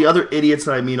 Just like all the other idiots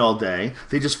that I meet all day.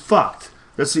 They just fucked.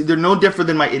 They're no different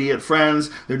than my idiot friends.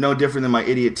 They're no different than my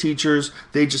idiot teachers.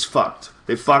 They just fucked.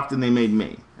 They fucked and they made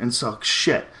me. And so,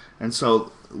 shit. And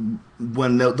so,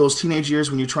 when those teenage years,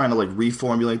 when you're trying to like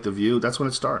reformulate the view, that's when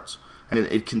it starts. And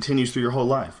it continues through your whole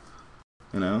life.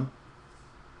 You know?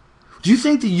 Do you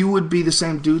think that you would be the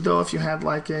same dude, though, if you had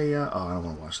like a... oh, I don't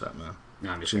want to watch that, man.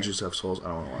 No, I'm just Gingers Have Souls. I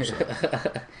don't want to watch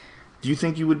that. Do you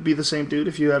think you would be the same dude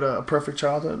if you had a perfect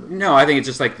childhood? No, I think it's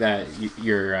just like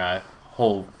your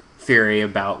whole theory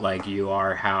about like you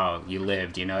are how you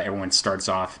lived. You know, everyone starts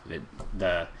off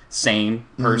the same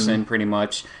person pretty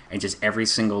much, and just every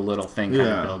single little thing kind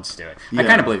of builds to it. I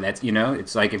kind of believe that. You know,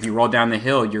 it's like if you roll down the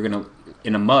hill, you're gonna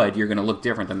in a mud, you're gonna look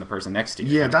different than the person next to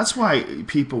you. Yeah, that's why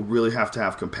people really have to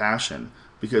have compassion,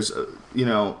 because you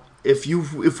know, if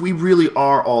we really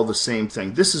are all the same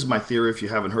thing. This is my theory if you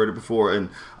haven't heard it before, and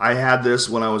I had this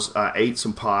when I was ate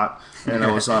some pot and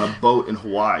I was on a boat in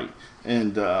Hawaii,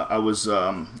 and I was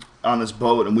on this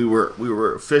boat, and we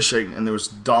were fishing, and there was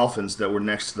dolphins that were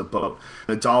next to the boat.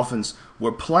 The dolphins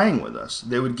were playing with us.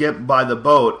 They would get by the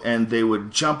boat, and they would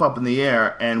jump up in the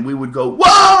air, and we would go,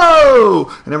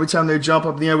 whoa! And every time they jump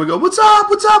up in the air, we'd go, what's up,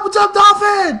 what's up, what's up,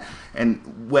 dolphin?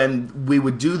 And when we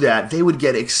would do that, they would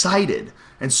get excited.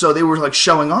 And so they were like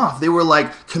showing off. They were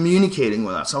like communicating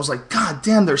with us. I was like, God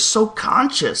damn, they're so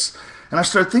conscious. And I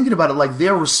started thinking about it, like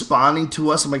they're responding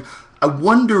to us. I'm like, I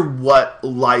wonder what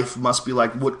life must be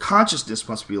like, what consciousness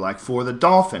must be like for the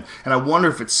dolphin. And I wonder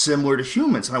if it's similar to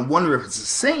humans. And I wonder if it's the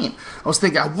same. I was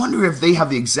thinking, I wonder if they have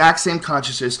the exact same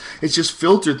consciousness. It's just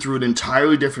filtered through an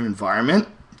entirely different environment,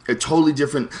 a totally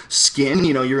different skin.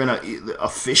 You know, you're in a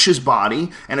fish's body,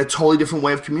 and a totally different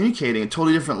way of communicating, a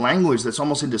totally different language that's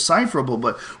almost indecipherable.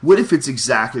 But what if it's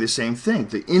exactly the same thing?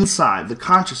 The inside, the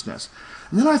consciousness.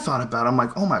 And then I thought about it. I'm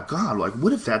like, oh my God, like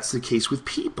what if that's the case with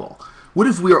people? What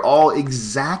if we are all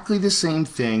exactly the same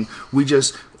thing? We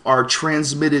just are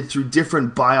transmitted through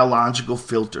different biological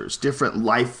filters, different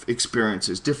life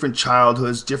experiences, different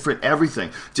childhoods, different everything,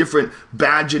 different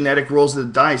bad genetic rolls of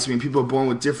the dice. I mean, people are born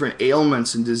with different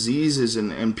ailments and diseases,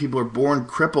 and people are born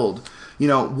crippled. You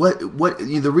know,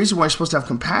 the reason why you're supposed to have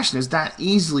compassion is that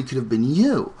easily could have been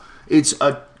you.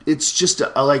 It's just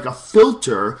like a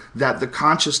filter that the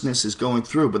consciousness is going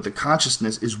through, but the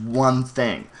consciousness is one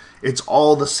thing. It's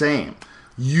all the same.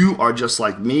 You are just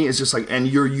like me. It's just like, and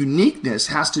your uniqueness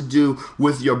has to do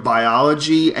with your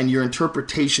biology and your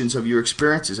interpretations of your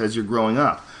experiences as you're growing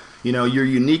up. You know, your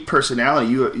unique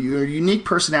personality, your unique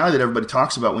personality that everybody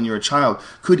talks about when you're a child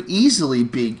could easily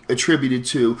be attributed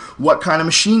to what kind of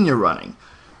machine you're running.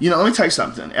 You know, let me tell you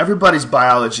something. Everybody's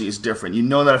biology is different. You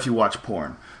know that if you watch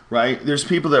porn. Right? There's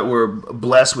people that were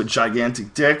blessed with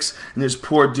gigantic dicks, and there's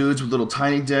poor dudes with little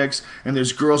tiny dicks, and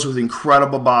there's girls with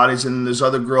incredible bodies, and then there's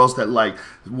other girls that like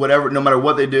whatever, no matter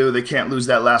what they do, they can't lose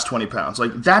that last 20 pounds.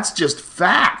 Like that's just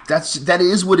fact. That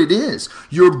is what it is.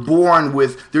 You're born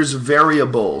with, there's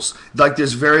variables. Like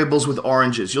there's variables with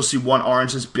oranges. You'll see one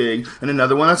orange that's big and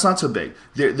another one that's not so big.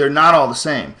 They're not all the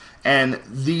same. And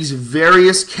these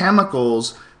various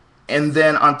chemicals. And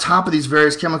then on top of these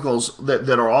various chemicals that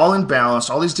are all in balance,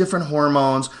 all these different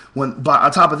hormones, but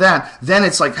on top of that, then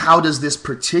it's like, how does this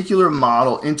particular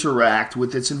model interact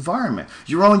with its environment?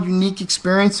 Your own unique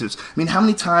experiences. I mean, how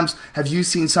many times have you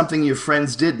seen something your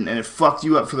friends didn't and it fucked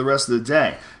you up for the rest of the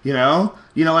day? You know,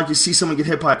 like you see someone get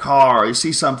hit by a car, or you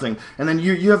see something, and then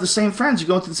you have the same friends, you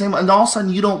go through the same, and all of a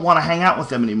sudden you don't want to hang out with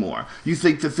them anymore. You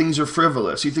think that things are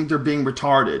frivolous. You think they're being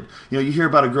retarded. You know, you hear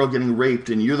about a girl getting raped,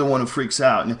 and you're the one who freaks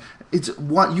out. And it's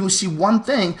one, you see one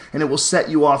thing, and it will set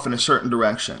you off in a certain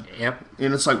direction. Yep.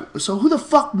 And it's like, so who the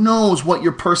fuck knows what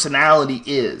your personality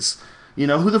is? You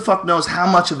know, who the fuck knows how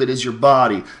much of it is your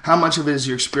body, how much of it is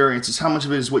your experiences, how much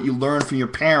of it is what you learned from your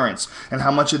parents, and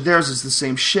how much of theirs is the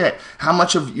same shit. How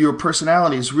much of your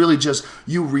personality is really just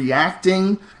you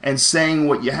reacting and saying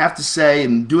what you have to say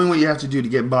and doing what you have to do to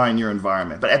get by in your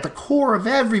environment. But at the core of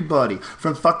everybody,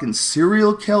 from fucking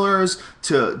serial killers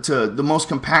to the most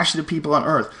compassionate people on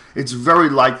earth, it's very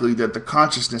likely that the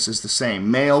consciousness is the same.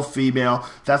 Male, female,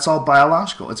 that's all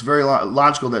biological. It's very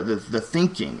logical that the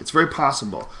thinking, it's very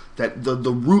possible that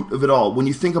the root of it all, when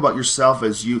you think about yourself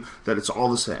as you, that it's all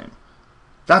the same.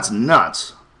 That's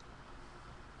nuts.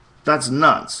 That's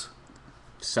nuts.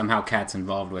 Somehow cats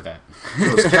involved with that.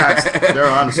 Those cats, they're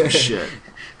on some shit.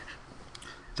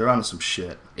 They're onto some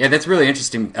shit. Yeah, that's really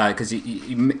interesting because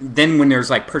then when there's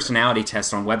like personality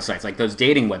tests on websites, like those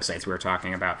dating websites we were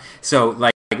talking about, so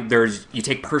like you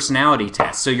take personality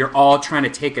tests, so you're all trying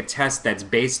to take a test that's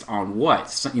based on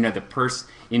what? So, the person,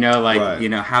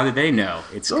 right. How do they know?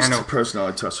 It's those kind of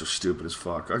personality tests are stupid as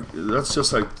fuck. That's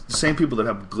just like the same people that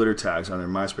have glitter tags on their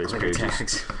MySpace pages.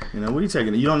 Tags. What are you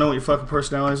taking? You don't know what your fucking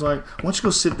personality is like? Why don't you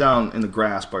go sit down in the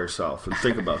grass by yourself and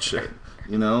think about shit?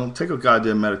 Take a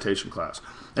goddamn meditation class.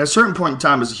 At a certain point in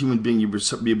time, as a human being, you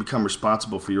become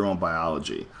responsible for your own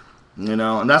biology.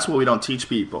 And that's what we don't teach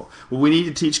people. What we need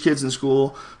to teach kids in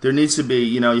school, there needs to be,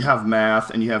 you have math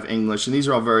and you have English, and these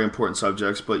are all very important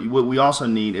subjects, but what we also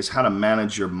need is how to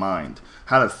manage your mind,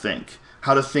 how to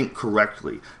think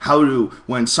correctly, how to,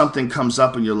 when something comes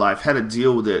up in your life, how to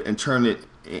deal with it and turn it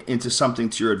into something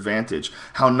to your advantage,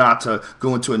 how not to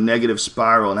go into a negative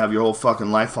spiral and have your whole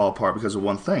fucking life fall apart because of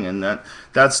one thing. And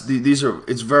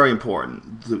it's very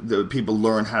important that people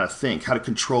learn how to think, how to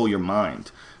control your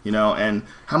mind. And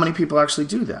how many people actually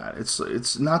do that?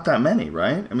 It's not that many,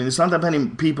 right? I mean, it's not that many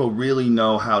people really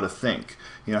know how to think.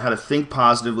 How to think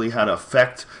positively, how to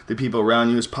affect the people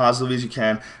around you as positively as you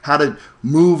can, how to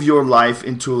move your life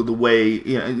into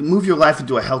move your life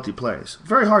into a healthy place.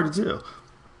 Very hard to do.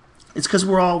 It's because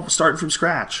we're all starting from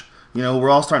scratch. We're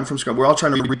all starting from scratch. We're all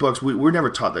trying to read books. We're never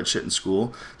taught that shit in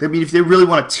school. I mean, if they really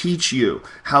want to teach you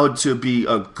how to be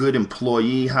a good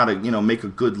employee, how to, make a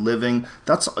good living,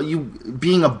 that's you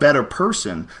being a better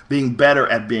person, being better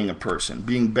at being a person,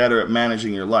 being better at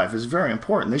managing your life is very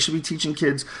important. They should be teaching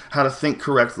kids how to think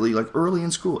correctly, like early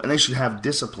in school, and they should have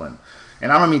discipline.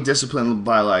 And I don't mean discipline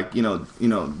by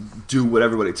do what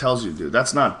everybody tells you to do.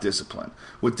 That's not discipline.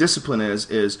 What discipline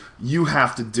is you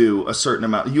have to do a certain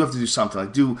amount. You have to do something,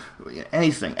 like do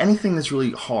anything that's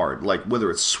really hard, like whether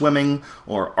it's swimming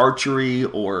or archery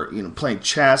or playing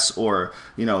chess or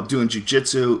doing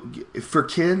jiu-jitsu. For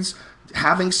kids,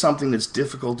 having something that's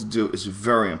difficult to do is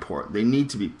very important. They need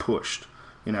to be pushed.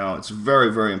 It's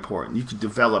very, very important. You can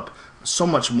develop so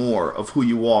much more of who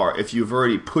you are if you've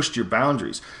already pushed your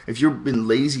boundaries. If you've been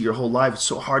lazy your whole life, it's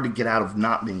so hard to get out of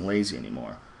not being lazy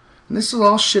anymore. And this is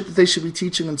all shit that they should be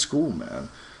teaching in school, man.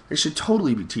 They should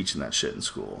totally be teaching that shit in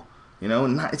school.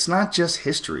 And it's not just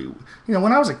history.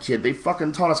 When I was a kid, they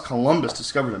fucking taught us Columbus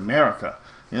discovered America.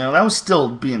 That was still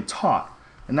being taught.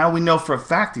 And now we know for a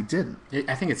fact he didn't.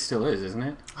 I think it still is, isn't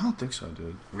it? I don't think so,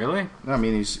 dude. Really? I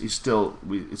mean,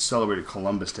 it's celebrated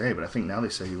Columbus Day, but I think now they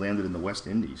say he landed in the West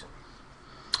Indies.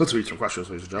 Let's read some questions,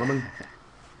 ladies and gentlemen.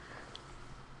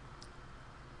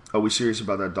 Are we serious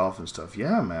about that dolphin stuff?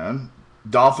 Yeah, man.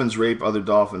 Dolphins rape other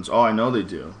dolphins. Oh, I know they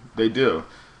do. They do.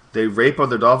 They rape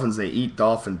other dolphins. They eat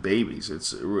dolphin babies.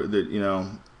 It's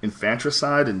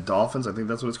infanticide in dolphins. I think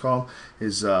that's what it's called.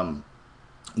 Is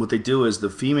what they do is the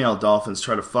female dolphins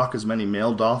try to fuck as many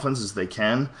male dolphins as they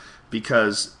can,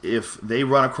 because if they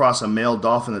run across a male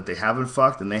dolphin that they haven't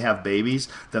fucked and they have babies,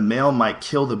 the male might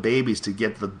kill the babies to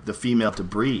get the female to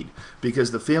breed,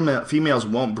 because the females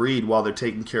won't breed while they're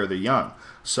taking care of their young.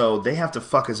 So they have to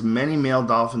fuck as many male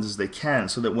dolphins as they can,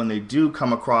 so that when they do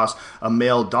come across a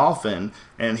male dolphin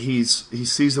and he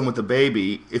sees them with the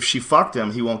baby, if she fucked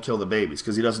him, he won't kill the babies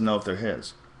because he doesn't know if they're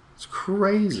his. It's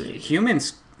crazy.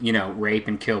 Humans, rape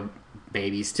and kill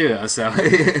babies too, so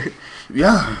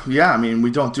yeah. I mean,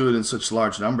 we don't do it in such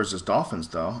large numbers as dolphins,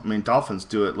 though. I mean, dolphins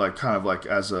do it kind of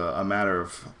as a matter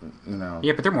of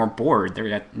Yeah, but they're more bored. They're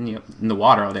in the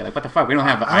water all day. Like, what the fuck? We don't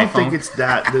have an iPhone. I don't think it's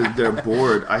that they're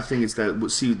bored. I think it's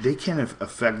that they can't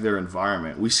affect their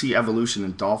environment. We see evolution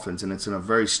in dolphins, and it's in a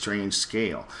very strange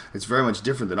scale. It's very much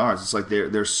different than ours. It's like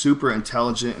they're super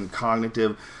intelligent and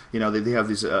cognitive. They have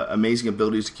these amazing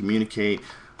abilities to communicate.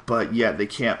 But yet they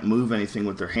can't move anything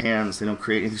with their hands. They don't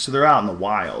create anything. So they're out in the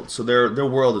wild. So their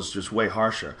world is just way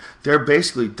harsher.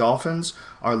 Dolphins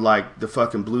are like the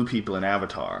fucking blue people in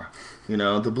Avatar.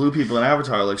 The blue people in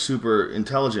Avatar are like super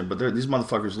intelligent, but these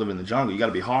motherfuckers live in the jungle. You got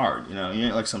to be hard. You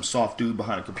ain't like some soft dude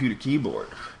behind a computer keyboard.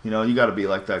 You got to be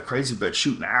like that crazy bitch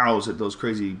shooting arrows at those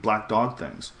crazy black dog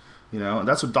things. And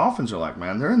that's what dolphins are like,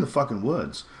 man. They're in the fucking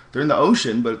woods. They're in the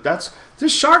ocean, but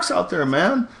there's sharks out there,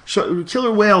 man.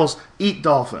 Killer whales eat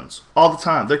dolphins all the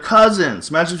time. They're cousins.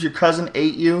 Imagine if your cousin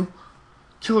ate you.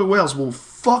 Killer whales will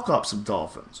fuck up some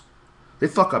dolphins. They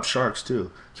fuck up sharks,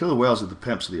 too. Killer whales are the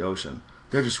pimps of the ocean.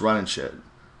 They're just running shit,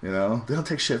 They don't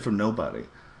take shit from nobody.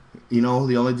 The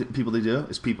only people they do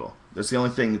is people. That's the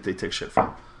only thing that they take shit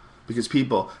from. Because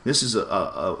people, this is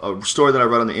a story that I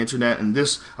read on the internet, and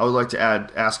this I would like to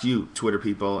ask you, Twitter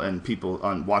people and people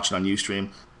watching on Ustream.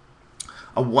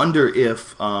 I wonder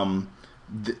if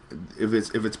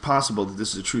it's possible that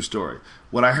this is a true story.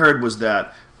 What I heard was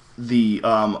that the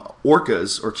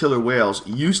orcas or killer whales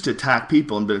used to attack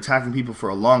people and been attacking people for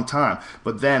a long time.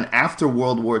 But then after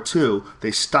World War II,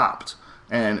 they stopped.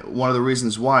 And one of the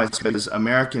reasons why is because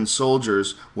American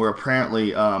soldiers were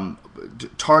apparently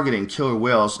targeting killer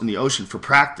whales in the ocean for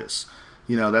practice.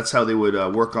 You know, that's how they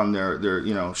would work on their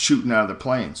you know, shooting out of their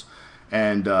planes.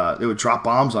 And they would drop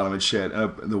bombs on them and shit.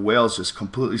 And the whales just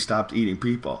completely stopped eating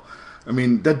people. I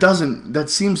mean, that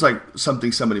seems like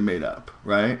something somebody made up,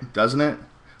 right? Doesn't it?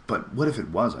 But what if it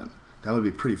wasn't? That would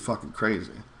be pretty fucking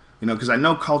crazy. You know, because I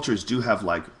know cultures do have,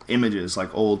 like, images,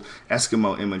 like old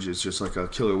Eskimo images, just like a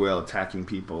killer whale attacking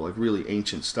people, like really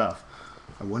ancient stuff.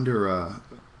 I wonder,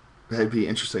 that'd be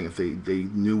interesting if they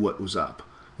knew what was up.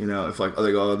 You know, if, like,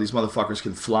 they go, oh, these motherfuckers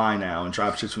can fly now, and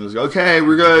drop ships from this, okay,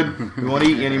 we're good, we won't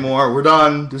eat you anymore, we're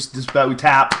done, this bet we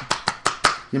tap.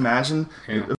 Can you imagine?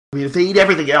 Yeah. I mean, if they eat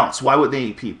everything else, why would they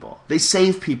eat people? They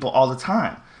save people all the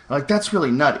time. Like, that's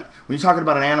really nutty. When you're talking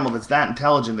about an animal that's that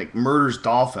intelligent that murders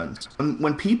dolphins,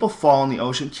 when people fall in the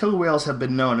ocean, killer whales have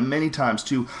been known many times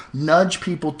to nudge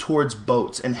people towards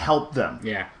boats and help them.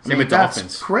 Yeah, same with dolphins.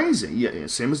 That's crazy. Yeah,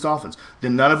 same as dolphins.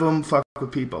 Then none of them fuck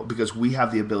with people because we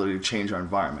have the ability to change our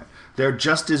environment. They're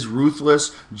just as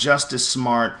ruthless, just as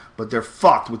smart, but they're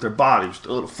fucked with their bodies.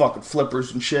 The little fucking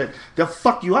flippers and shit. They'll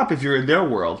fuck you up if you're in their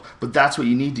world, but that's what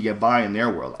you need to get by in their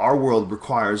world. Our world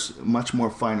requires much more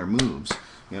finer moves.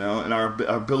 You know, and our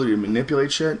ability to manipulate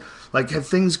shit. Like, have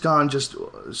things gone just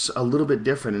a little bit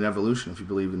different in evolution, if you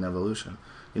believe in evolution?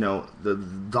 You know, the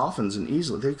dolphins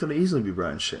they could easily be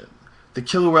bred shit. The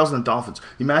killer whales and the dolphins.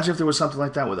 Imagine if there was something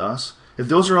like that with us. If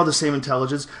those are all the same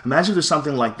intelligence, imagine if there's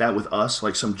something like that with us,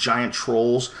 like some giant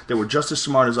trolls that were just as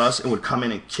smart as us and would come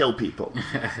in and kill people.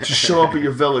 Just show up at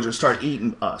your village and start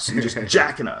eating us and just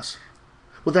jacking us.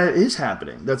 Well, that is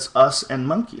happening. That's us and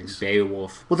monkeys.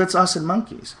 Beowulf. Well, that's us and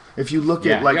monkeys. If you look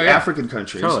at, like, African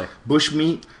countries, totally. Bush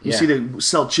meat, you see they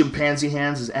sell chimpanzee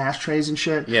hands as ashtrays and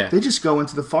shit. Yeah. They just go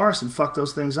into the forest and fuck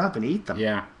those things up and eat them.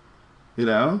 Yeah. You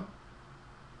know?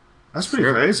 That's pretty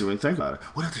crazy when you think about it.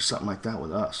 What if there's something like that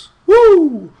with us?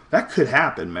 Woo! That could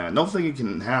happen, man. Don't think it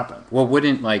can happen. Well,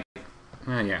 wouldn't, like...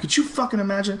 yeah. Could you fucking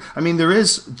imagine? I mean, there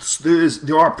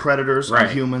are predators on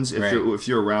humans if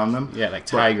you're around them. Yeah, like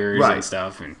tigers and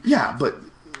stuff. And... Yeah, but,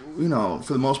 you know,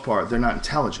 for the most part, they're not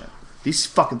intelligent. These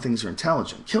fucking things are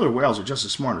intelligent. Killer whales are just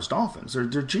as smart as dolphins. They're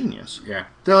genius. Yeah.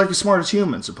 They're like as smart as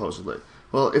humans, supposedly.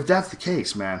 Well, if that's the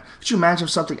case, man, could you imagine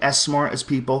something as smart as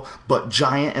people, but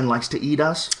giant and likes to eat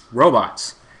us?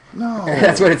 Robots. No.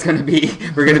 That's what it's going to be.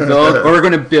 We're going to build, or we're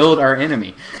going to build our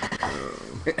enemy.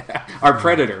 Our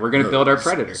predator. We're going to build our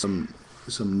predator. Some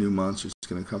new monster's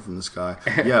going to come from the sky.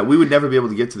 Yeah, we would never be able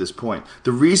to get to this point.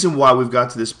 The reason why we've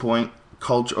got to this point,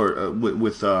 culture or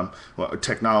with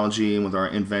technology and with our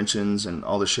inventions and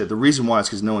all this shit, the reason why is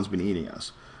because no one's been eating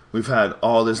us. We've had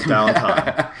all this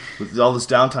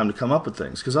downtime, to come up with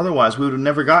things. Because otherwise, we would have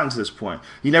never gotten to this point.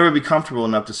 You'd never be comfortable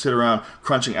enough to sit around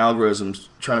crunching algorithms,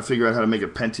 trying to figure out how to make a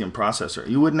Pentium processor.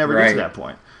 You would never get to that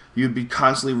point. You'd be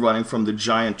constantly running from the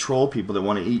giant troll people that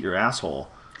want to eat your asshole.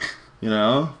 You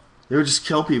know? They would just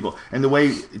kill people. And the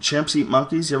way chimps eat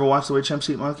monkeys, you ever watch the way chimps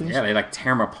eat monkeys? Yeah, they like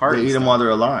tear them apart. They eat them while they're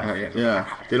alive. Oh,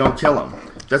 yeah. They don't kill them.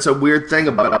 That's a weird thing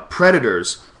about it.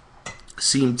 Predators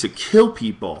seem to kill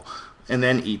people and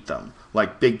then eat them.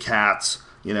 Like big cats,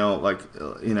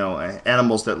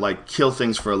 animals that like kill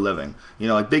things for a living. You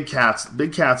know, like big cats,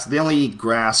 they only eat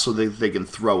grass so they can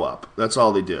throw up. That's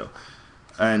all they do.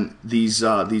 And these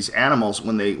animals,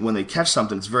 when they catch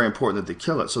something, it's very important that they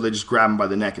kill it. So they just grab them by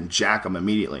the neck and jack them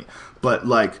immediately. But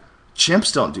like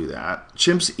chimps don't do that.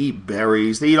 Chimps eat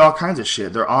berries. They eat all kinds of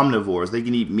shit. They're omnivores. They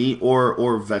can eat meat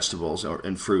or vegetables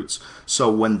and fruits. So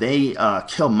when they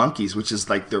kill monkeys, which is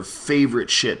like their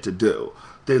favorite shit to do,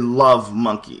 they love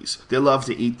monkeys. They love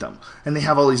to eat them, and they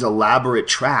have all these elaborate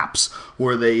traps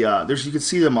where they you can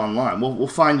see them online. We'll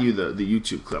find you the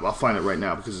YouTube clip. I'll find it right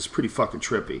now because it's pretty fucking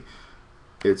trippy.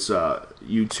 It's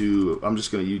YouTube. I'm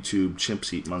just going to YouTube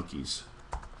chimps eat monkeys.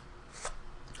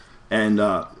 And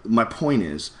my point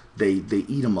is, they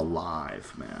eat them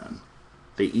alive, man.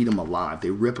 They eat them alive. They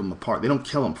rip them apart. They don't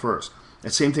kill them first.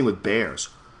 And same thing with bears.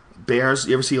 Bears,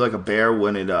 you ever see like a bear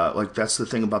when it, like that's the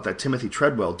thing about that Timothy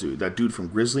Treadwell dude, that dude from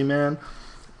Grizzly Man?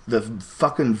 The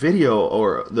fucking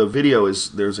video is,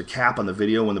 there's a cap on the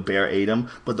video when the bear ate him,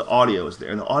 but the audio is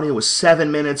there. And the audio was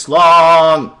 7 minutes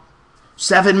long!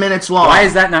 7 minutes long. Why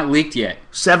is that not leaked yet?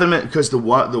 7 minutes, because the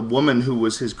woman who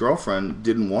was his girlfriend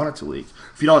didn't want it to leak.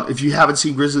 If you haven't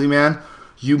seen Grizzly Man,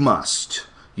 you must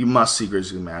see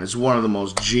Grizzly Man. It's one of the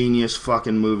most genius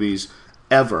fucking movies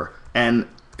ever, and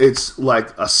it's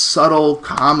like a subtle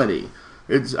comedy.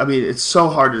 It's so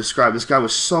hard to describe. This guy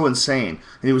was so insane,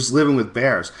 and he was living with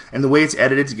bears. And the way it's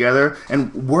edited together,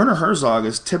 and Werner Herzog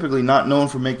is typically not known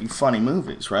for making funny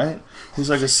movies, right? He's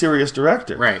like a serious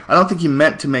director. Right. I don't think he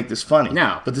meant to make this funny.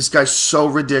 No. But this guy's so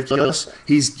ridiculous.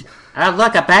 He's...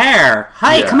 look, a bear.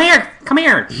 Hey, Yeah. come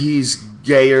here. He's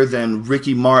gayer than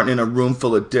Ricky Martin in a room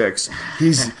full of dicks.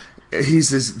 He's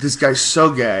this guy's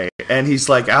so gay, and he's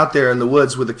like out there in the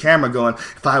woods with a camera going,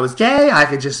 if I was gay, I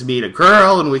could just meet a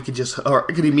girl, and or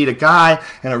could he meet a guy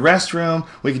in a restroom,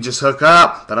 we could just hook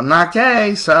up, but I'm not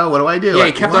gay, so what do I do? Yeah,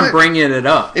 he kept on bringing it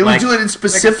up. It would do it in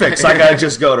specifics, like I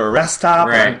just go to a rest stop.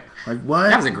 Right. Like, what?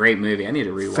 That was a great movie. I need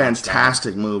to rewatch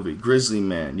Fantastic movie. Grizzly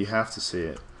Man. You have to see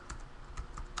it.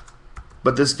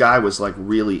 But this guy was like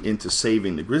really into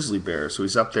saving the grizzly bear, so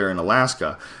he's up there in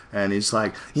Alaska, and he's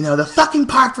like, the fucking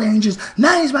park rangers,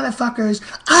 none of these motherfuckers,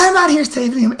 I'm out here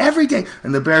saving him every day.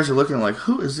 And the bears are looking like,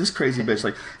 who is this crazy bitch?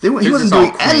 Like, he wasn't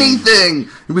doing anything.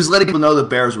 He was letting people know the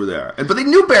bears were there, but they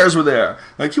knew bears were there.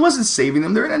 Like, he wasn't saving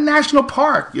them. They're in a national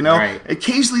park, Right.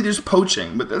 Occasionally there's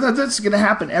poaching, but that's going to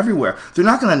happen everywhere. They're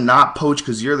not going to not poach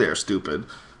because you're there, stupid.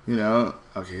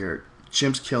 Okay, here,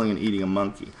 chimps killing and eating a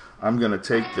monkey. I'm going to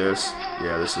take this.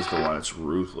 Yeah, this is the one. It's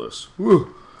ruthless.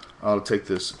 Woo. I'll take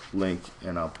this link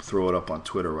and I'll throw it up on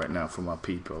Twitter right now for my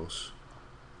peepos.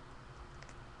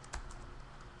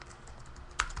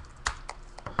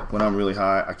 When I'm really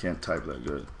high, I can't type that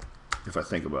good if I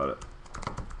think about it.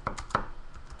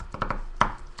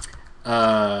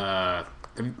 Have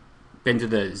you been to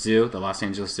the zoo, the Los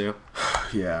Angeles Zoo?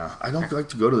 Yeah, I don't like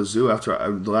to go to the zoo.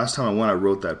 The last time I went, I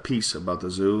wrote that piece about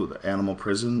the zoo, the animal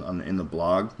prison, in the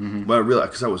blog. Mm-hmm. But I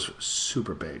realized, because I was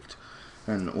super baked,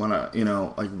 and when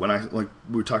like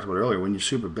we talked about earlier, when you're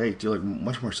super baked, you're like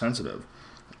much more sensitive.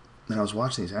 And I was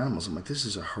watching these animals. I'm like, this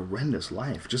is a horrendous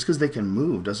life. Just because they can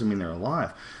move doesn't mean they're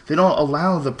alive. They don't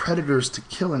allow the predators to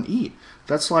kill and eat.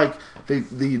 That's like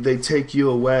they take you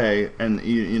away, and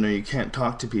you can't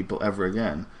talk to people ever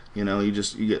again. You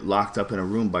get locked up in a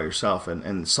room by yourself,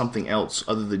 and something else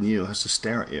other than you has to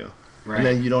stare at you. Right. And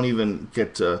then you don't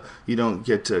get to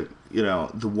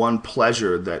the one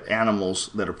pleasure that animals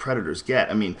that are predators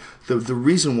get. I mean, the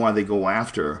reason why they go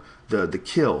after the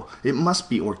kill, it must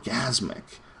be orgasmic.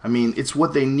 I mean, it's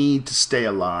what they need to stay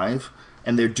alive,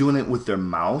 and they're doing it with their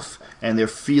mouth, and they're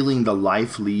feeling the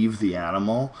life leave the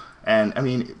animal. And, I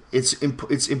mean, it's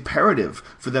imperative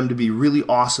for them to be really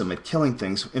awesome at killing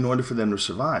things in order for them to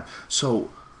survive. So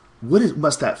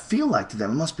must that feel like to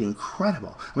them? It must be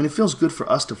incredible. I mean, it feels good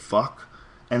for us to fuck,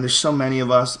 and there's so many of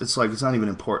us, it's like it's not even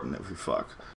important if we fuck.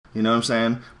 You know what I'm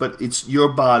saying? But your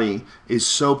body is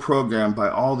so programmed by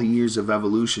all the years of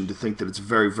evolution to think that it's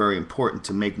very, very important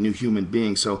to make new human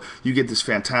beings. So you get this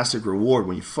fantastic reward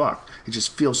when you fuck. It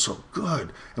just feels so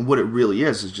good. And what it really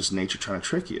is just nature trying to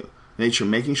trick you. Nature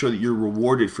making sure that you're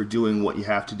rewarded for doing what you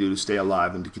have to do to stay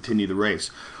alive and to continue the race.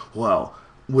 Well,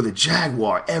 with a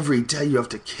jaguar, every day you have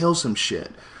to kill some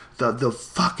shit. The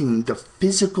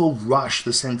physical rush,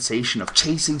 the sensation of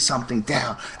chasing something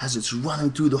down as it's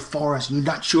running through the forest, and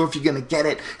you're not sure if you're going to get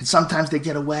it, and sometimes they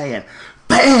get away, and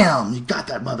bam! You got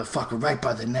that motherfucker right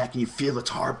by the neck, and you feel its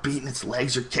heart beating, its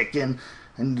legs are kicking,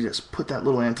 and you just put that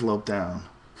little antelope down.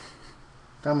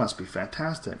 That must be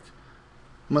fantastic.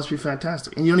 It must be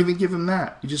fantastic. And you don't even give him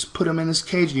that. You just put him in this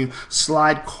cage, and you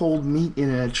slide cold meat in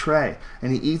a tray,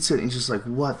 and he eats it, and he's just like,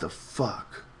 what the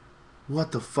fuck?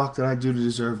 What the fuck did I do to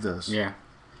deserve this? Yeah.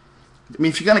 I mean,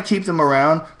 if you're going to keep them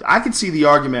around, I could see the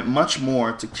argument much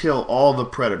more to kill all the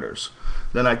predators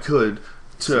than I could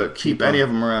to keep any of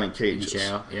them around in cages.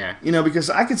 Jail, yeah. Because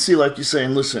I could see, like you're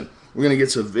saying, listen, we're going to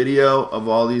get some video of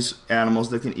all these animals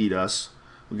that can eat us.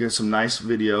 We'll get some nice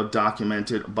video,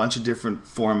 documented, a bunch of different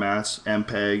formats,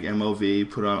 MPEG,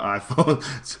 MOV, put on iPhone,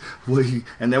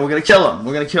 and then we're going to kill them.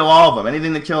 We're going to kill all of them,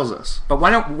 anything that kills us. But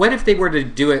what if they were to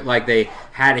do it like they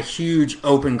had a huge,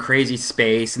 open, crazy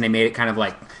space, and they made it kind of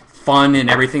like fun and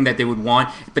everything that they would want,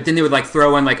 but then they would like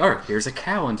throw in like, oh, here's a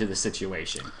cow into the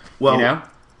situation. Well,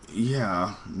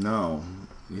 Yeah, no.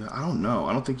 Yeah, I don't know.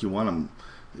 I don't think you want them.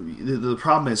 The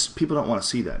problem is people don't want to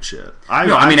see that shit.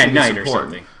 I mean at night or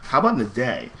something. How about in the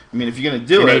day? I mean, if you're going to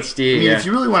do in it, HD, if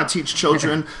you really want to teach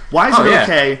children, why is it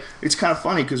okay? It's kind of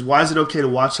funny because why is it okay to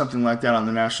watch something like that on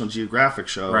the National Geographic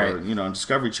show or on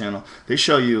Discovery Channel? They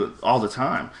show you all the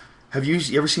time. Have you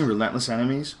ever seen Relentless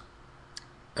Enemies?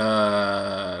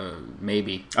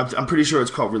 Maybe. I'm pretty sure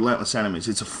it's called Relentless Enemies.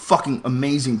 It's a fucking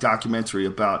amazing documentary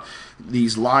about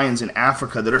these lions in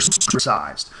Africa that are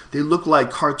sized. They look like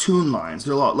cartoon lions.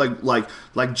 They're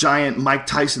like giant Mike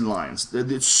Tyson lions.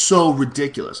 It's so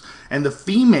ridiculous. And the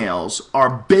females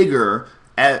are bigger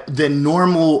than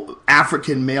normal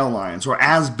African male lions, or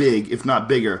as big, if not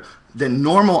bigger, than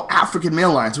normal African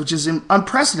male lions, which is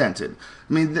unprecedented.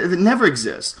 I mean, it never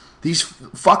exists. These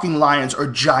fucking lions are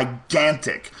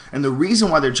gigantic. And the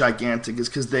reason why they're gigantic is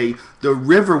because the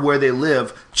river where they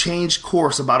live changed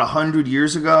course about 100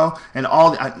 years ago. And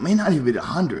it may not even be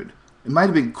 100. It might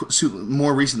have been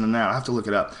more recent than that. I'll have to look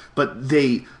it up. But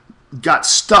they got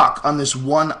stuck on this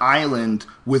one island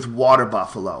with water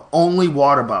buffalo. Only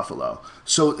water buffalo.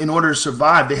 So in order to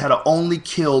survive, they had to only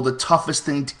kill the toughest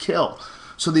thing to kill.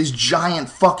 So these giant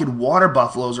fucking water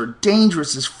buffaloes are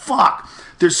dangerous as fuck.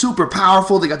 They're super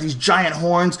powerful. They got these giant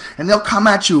horns, and they'll come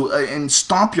at you and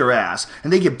stomp your ass.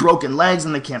 And they get broken legs,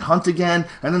 and they can't hunt again.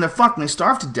 And then they're fucked, and they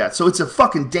starve to death. So it's a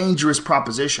fucking dangerous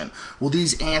proposition. Well,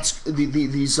 these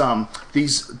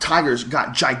tigers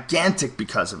got gigantic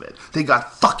because of it. They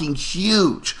got fucking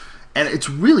huge. And it's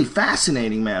really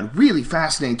fascinating, man. Really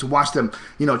fascinating to watch them,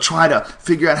 try to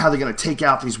figure out how they're going to take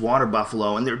out these water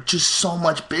buffalo. And they're just so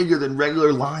much bigger than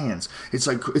regular lions.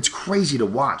 It's crazy to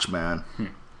watch, man.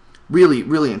 Really,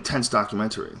 really intense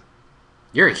documentary.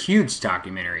 You're a huge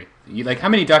documentary. How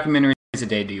many documentaries a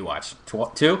day do you watch?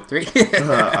 2, 3?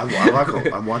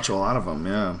 I watch a lot of them,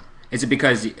 yeah. Is it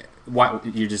because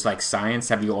you're just like science?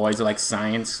 Have you always liked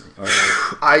science? Or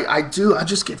I do. I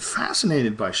just get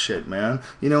fascinated by shit, man.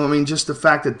 Just the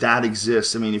fact that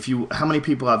exists. I mean, how many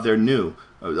people out there knew?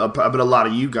 I bet a lot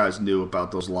of you guys knew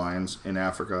about those lions in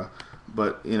Africa.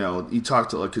 But, you talk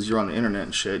to, because you're on the internet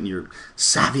and shit, and you're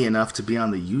savvy enough to be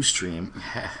on the Ustream.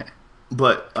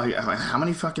 But how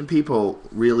many fucking people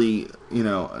really,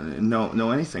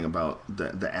 know anything about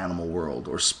the animal world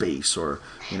or space or,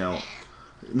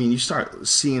 you start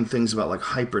seeing things about, like,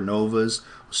 hypernovas.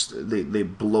 They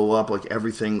blow up, like,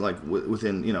 everything, like,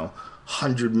 within,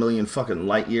 100 million fucking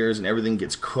light years, and everything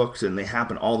gets cooked, and they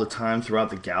happen all the time throughout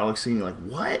the galaxy, and you're like,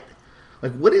 what?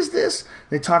 Like, what is this?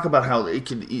 They talk about how it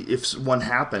could, if one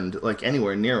happened, like,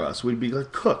 anywhere near us, we'd be,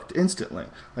 like, cooked instantly.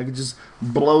 Like, it just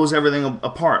blows everything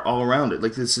apart all around it.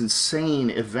 Like, this insane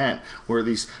event where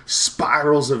these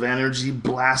spirals of energy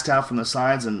blast out from the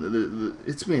sides, and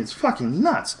it's fucking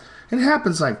nuts. And it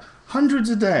happens, like, hundreds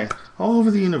a day, all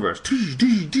over the universe.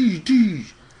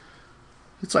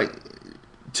 It's like,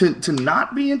 to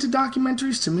not be into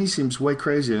documentaries, to me, seems way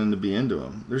crazier than to be into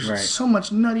them. There's so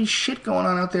much nutty shit going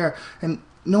on out there, and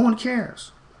no one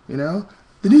cares, The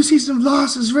new season of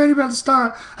Lost is ready about to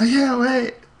start. I can't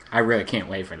wait. I really can't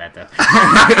wait for that, though.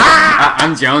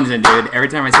 I'm jonesing, dude. Every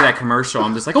time I see that commercial,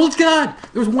 I'm just like, oh, God,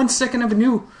 there was 1 second of a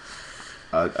new.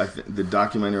 The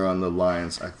documentary on the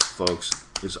lions, folks,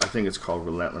 I think it's called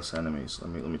Relentless Enemies.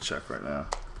 Let me check right now.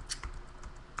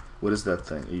 What is that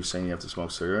thing? Are you saying you have to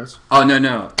smoke cigarettes? Oh,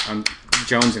 no. I'm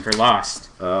jonesing for Lost.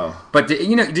 Oh. But,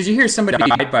 did you hear somebody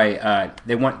died by,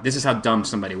 this is how dumb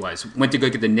somebody was. Went to go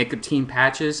get the nicotine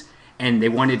patches, and they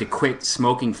wanted to quit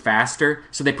smoking faster,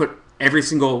 so they put every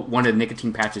single one of the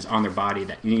nicotine patches on their body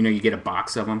that, you get a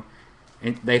box of them.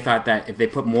 And they thought that if they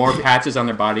put more patches on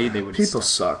their body, they would People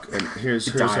suck. And here's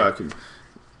how I can...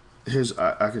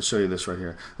 I can show you this right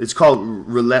here. It's called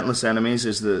Relentless Enemies,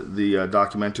 is the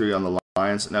documentary on the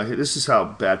lions. Now, this is how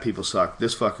bad people suck.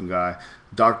 This fucking guy,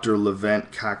 Dr.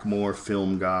 Levent Cackmore,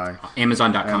 film guy.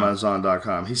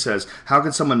 Amazon.com. He says, how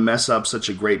can someone mess up such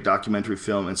a great documentary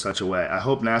film in such a way? I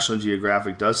hope National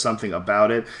Geographic does something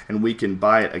about it and we can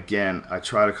buy it again. I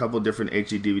tried a couple different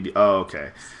HD DVD. Oh, okay.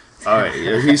 All right.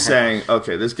 He's saying,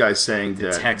 this guy's saying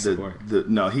that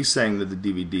no, he's saying that the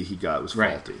DVD he got was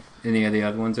faulty. Any of the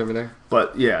other ones over there?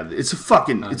 But yeah, it's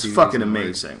fucking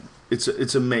amazing.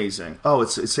 It's amazing. Oh,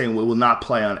 it's saying we will not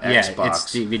play on Xbox. Yeah,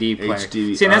 it's DVD player.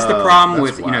 See, and that's the problem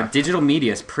with digital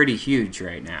media is pretty huge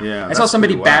right now. Yeah, I saw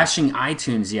somebody bashing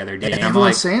iTunes the other day. And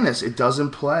everyone's saying this. It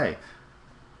doesn't play.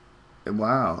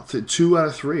 Wow, 2 out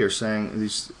of 3 are saying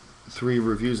these 3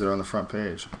 reviews that are on the front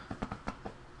page.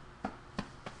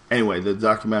 Anyway, the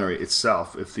documentary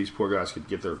itself, if these poor guys could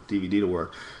get their DVD to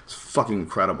work, it's fucking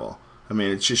incredible. I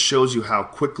mean, it just shows you how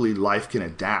quickly life can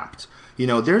adapt.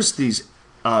 There's these,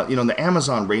 the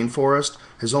Amazon rainforest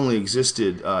has only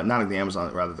existed, not in the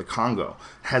Amazon, rather the Congo,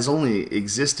 has only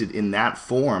existed in that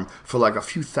form for like a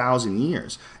few thousand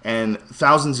years. And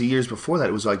thousands of years before that,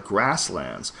 it was like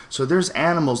grasslands. So there's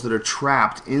animals that are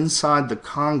trapped inside the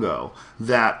Congo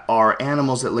that are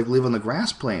animals that like live on the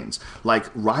grass plains. Like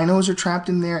rhinos are trapped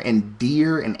in there, and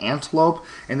deer and antelope.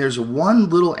 And there's one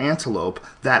little antelope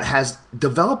that has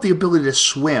developed the ability to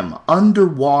swim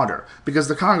underwater because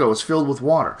the Congo is filled with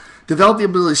water. Developed the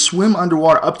ability to swim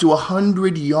underwater up to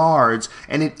 100 yards,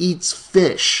 and it eats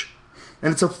fish.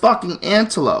 And it's a fucking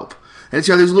antelope. And it's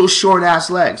got these little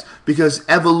short-ass legs because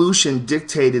evolution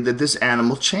dictated that this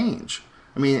animal change.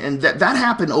 I mean, and that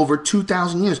happened over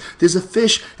 2,000 years. There's a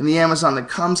fish in the Amazon that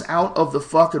comes out of the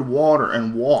fucking water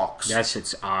and walks. That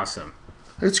shit's awesome.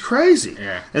 It's crazy.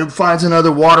 Yeah. And it finds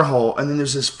another water hole, and then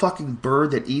there's this fucking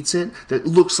bird that eats it that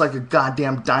looks like a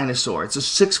goddamn dinosaur. It's a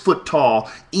 6 foot tall,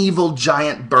 evil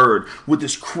giant bird with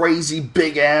this crazy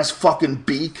big ass fucking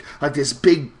beak, like this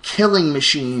big killing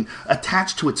machine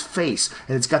attached to its face,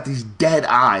 and it's got these dead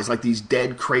eyes, like these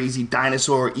dead crazy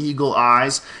dinosaur eagle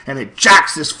eyes, and it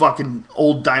jacks this fucking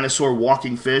old dinosaur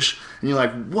walking fish, and you're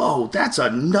like, whoa, that's a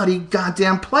nutty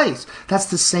goddamn place. That's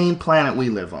the same planet we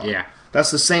live on. Yeah. That's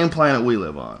the same planet we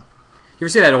live on. You ever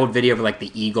see that old video of like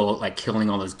the eagle like killing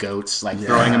all those goats, like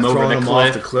throwing them over the cliff?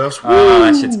 Off the cliffs. Oh,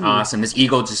 that shit's awesome. This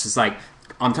eagle just is like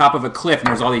on top of a cliff, and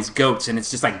there's all these goats, and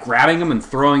it's just like grabbing them and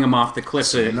throwing them off the cliff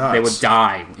so that they would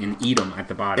die and eat them at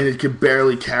the bottom. And it could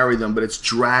barely carry them, but it's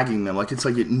dragging them. Like it's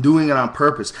like it doing it on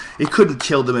purpose. It couldn't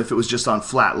kill them if it was just on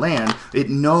flat land. It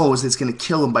knows it's going to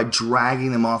kill them by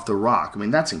dragging them off the rock. I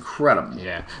mean, that's incredible.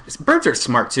 Yeah, birds are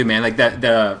smart too, man. Like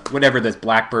the whatever those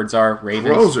blackbirds are,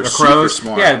 ravens, Crows are super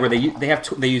smart. Yeah, where they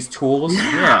use tools.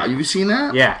 Yeah, have you seen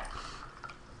that? Yeah.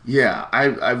 Yeah,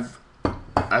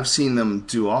 I've seen them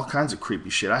do all kinds of creepy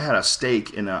shit. I had a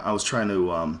steak and I was trying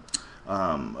to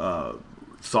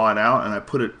thaw it out, and I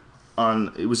put it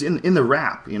on. It was in the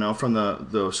wrap, from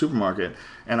the supermarket,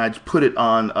 and I put it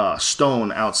on a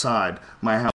stone outside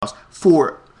my house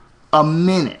for a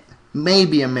minute,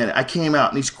 maybe a minute. I came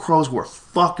out, and these crows were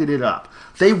fucking it up.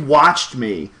 They watched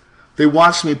me. They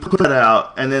watched me put it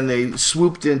out, and then they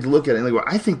swooped in to look at it, and they go,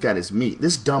 I think that is meat.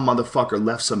 This dumb motherfucker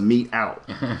left some meat out.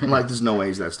 I'm like, there's no way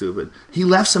he's that stupid. He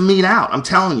left some meat out. I'm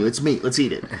telling you, it's meat. Let's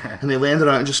eat it. And they landed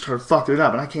on it and just started fucking it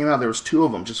up. And I came out, there was 2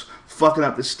 of them just fucking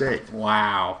up the steak.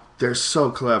 Wow. They're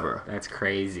so clever. That's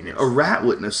craziness. A rat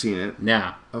wouldn't have seen it.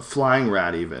 No. A flying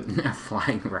rat even. A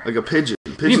flying rat. Like a pigeon.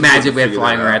 Can you imagine if we had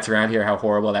flying rats around here, how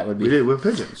horrible that would be? We did with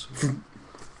pigeons.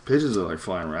 Pigeons are like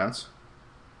flying rats.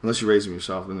 Unless you raise them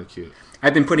yourself, then they're cute.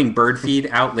 I've been putting bird feed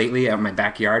out lately out in my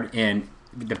backyard, and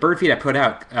the bird feed I put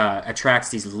out attracts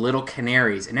these little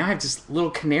canaries, and now I have just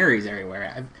little canaries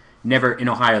everywhere. I've never, in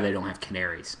Ohio, they don't have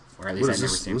canaries, or at least I've never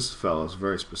seen them. This fellow is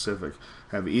very specific.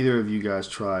 Have either of you guys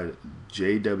tried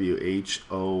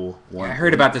JWHO1? Yeah, I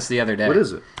heard about this the other day. What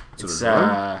is it? There's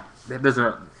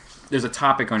a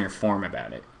topic on your form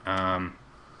about it. I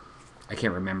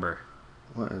can't remember.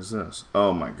 What is this?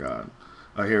 Oh my god.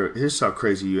 Here's how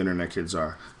crazy you internet kids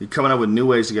are. You're coming up with new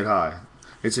ways to get high.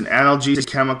 It's an analgesic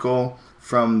chemical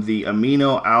from the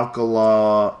amino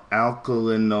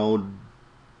alkalinode.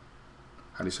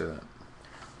 How do you say that?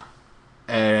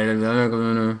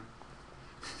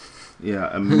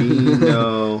 Yeah,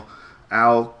 amino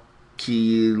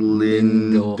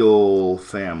alkylindole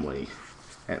family,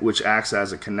 which acts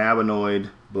as a cannabinoid.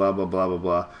 Blah blah blah blah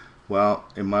blah. Well,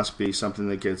 it must be something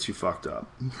that gets you fucked up.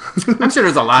 I'm sure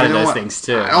there's a lot of those things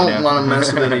too. I don't want to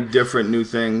mess with any different new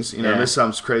things. This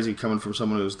sounds crazy coming from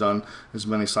someone who's done as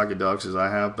many psychedelics as I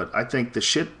have, but I think the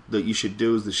shit that you should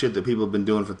do is the shit that people have been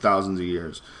doing for thousands of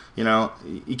years. You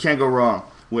can't go wrong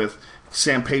with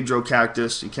San Pedro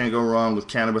cactus. You can't go wrong with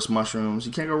cannabis mushrooms.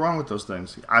 You can't go wrong with those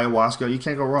things. Ayahuasca, you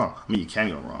can't go wrong. I mean, you can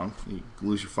go wrong. You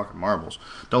lose your fucking marbles.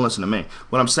 Don't listen to me.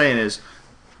 What I'm saying is,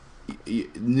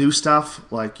 new stuff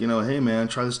like hey man,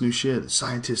 try this new shit.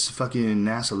 Scientists fucking in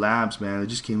NASA labs, man, they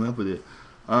just came up with it.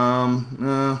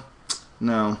 No,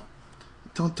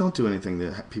 don't do anything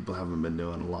that people haven't been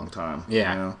doing in a long time.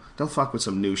 Don't fuck with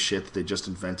some new shit that they just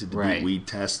invented to do weed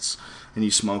tests, and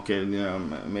you smoke it,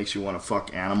 and it makes you want to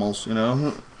fuck animals.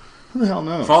 Who the hell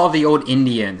knows? Follow the old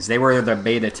Indians. They were the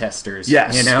beta testers.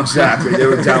 Yes, exactly. They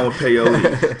were down with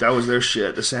peyote. That was their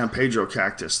shit. The San Pedro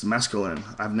cactus, the mescaline.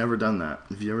 I've never done that.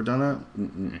 Have you ever done that?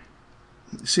 Mm-mm.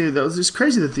 See, it's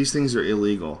crazy that these things are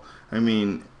illegal. I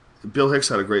mean, Bill Hicks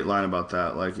had a great line about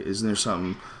that. Like, isn't there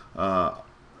something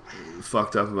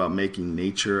fucked up about making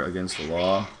nature against the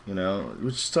law?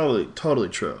 Which is totally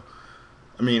true.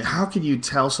 I mean, how can you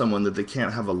tell someone that they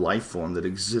can't have a life form that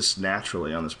exists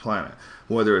naturally on this planet?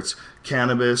 Whether it's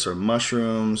cannabis or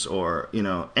mushrooms or,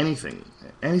 anything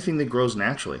that grows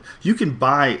naturally. You can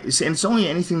buy, and it's only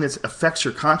anything that affects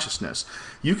your consciousness.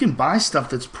 You can buy stuff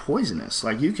that's poisonous.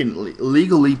 Like, you can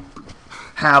legally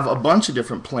have a bunch of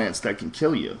different plants that can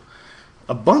kill you.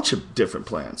 A bunch of different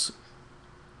plants.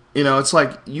 It's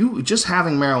like you just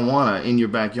having marijuana in your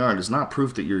backyard is not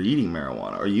proof that you're eating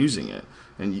marijuana or using it.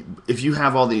 And if you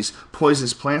have all these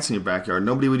poisonous plants in your backyard,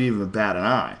 nobody would even bat an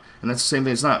eye. And that's the same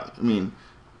thing. It's not. I mean,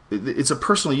 it's a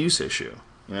personal use issue.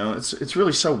 It's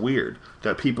really so weird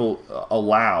that people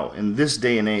allow, in this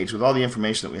day and age, with all the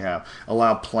information that we have,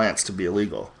 allow plants to be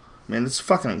illegal. Man, it's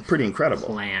fucking pretty incredible.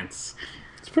 Plants.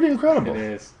 It's pretty incredible. It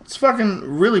is. It's fucking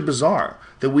really bizarre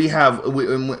that we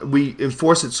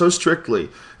enforce it so strictly.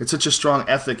 It's such a strong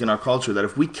ethic in our culture that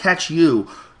if we catch you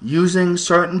using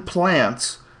certain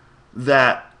plants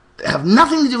that have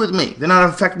nothing to do with me, they're not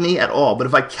affect me at all. But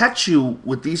if I catch you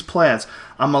with these plants,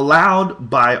 I'm allowed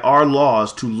by our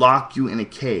laws to lock you in a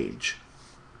cage.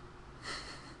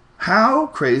 How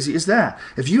crazy is that?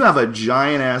 If you have a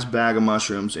giant-ass bag of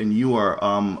mushrooms and you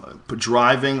are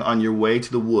driving on your way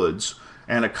to the woods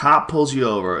and a cop pulls you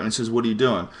over and says, what are you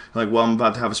doing? You're like, well, I'm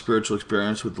about to have a spiritual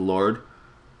experience with the Lord.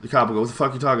 The cop will go, what the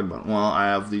fuck are you talking about? Well, I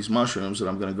have these mushrooms that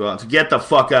I'm going to go out to. Get the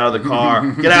fuck out of the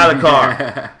car. Get out of the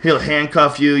car. He'll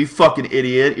handcuff you, you fucking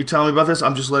idiot. You're telling me about this?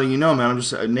 I'm just letting you know, man.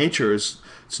 Nature is...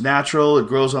 It's natural. It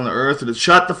grows on the earth.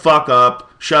 Shut the fuck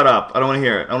up. Shut up. I don't want to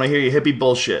hear it. I don't want to hear your hippie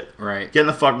bullshit. Right. Get in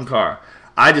the fucking car.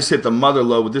 I just hit the mother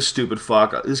load with this stupid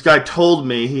fuck. This guy told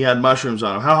me he had mushrooms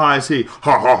on him. How high is he?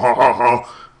 Ha ha ha ha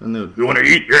ha. And then, you want to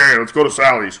eat? Yeah, let's go to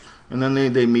Sally's. And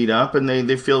then they meet up and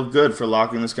they feel good for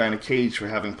locking this guy in a cage for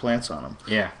having plants on him.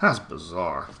 Yeah. That's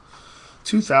bizarre.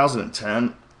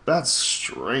 2010. That's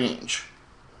strange.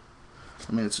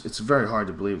 I mean, it's very hard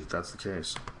to believe that that's the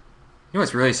case. You know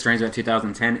what's really strange about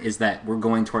 2010 is that we're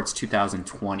going towards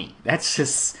 2020. That's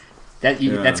just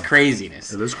that's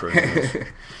craziness. It is crazy.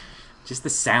 Just the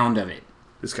sound of it.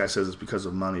 This guy says it's because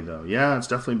of money, though. Yeah, it's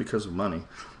definitely because of money.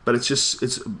 But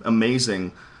it's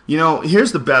amazing. You know,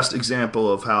 here's the best example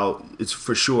of how it's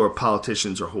for sure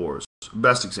politicians are whores.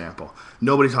 Best example.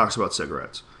 Nobody talks about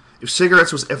cigarettes.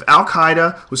 If Al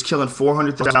Qaeda was killing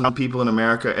 400,000 people in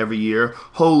America every year,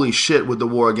 holy shit, would the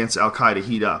war against Al Qaeda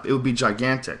heat up? It would be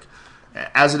gigantic.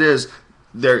 As it is,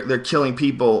 they're killing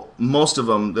people. Most of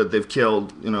them that they've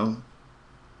killed, you know,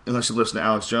 unless you listen to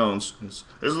Alex Jones, is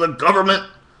the government.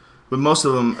 But most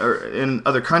of them are in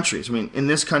other countries. I mean, in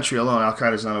this country alone, Al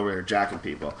Qaeda's not over here jacking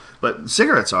people. But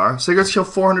cigarettes are. Cigarettes kill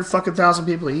 400,000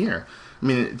 people a year. I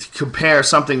mean, to compare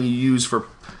something you use for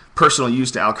personal use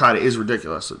to Al Qaeda is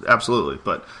ridiculous, absolutely.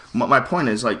 But my point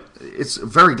is, like, it's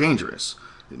very dangerous.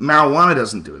 Marijuana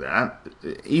doesn't do that.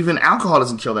 Even alcohol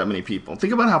doesn't kill that many people.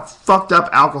 Think about how fucked up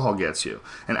alcohol gets you.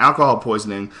 And alcohol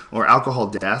poisoning or alcohol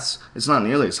deaths, it's not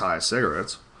nearly as high as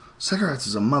cigarettes. Cigarettes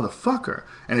is a motherfucker.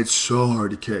 And it's so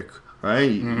hard to kick, right?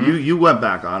 Mm-hmm. You went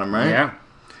back on him, right? Yeah.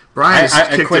 Brian has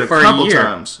kicked it a couple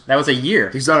times. That was a year.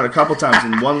 He's done it a couple times,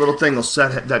 and one little thing will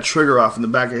set that trigger off in the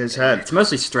back of his head. It's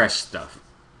mostly stress stuff.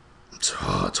 It's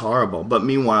horrible. But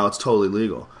meanwhile, it's totally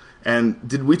legal. And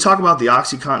did we talk about the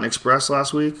OxyContin Express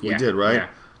last week? Yeah, we did, right? Yeah.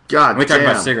 God we damn. talked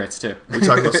about cigarettes, too. We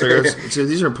talked about cigarettes. So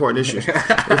these are important issues.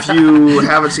 If you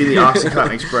haven't seen the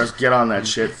OxyContin Express, get on that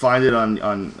shit. Find it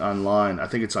online. I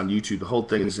think it's on YouTube. The whole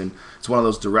thing is it's one of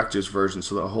those director's versions,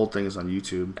 so the whole thing is on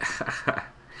YouTube.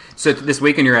 So this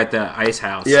weekend you're at the Ice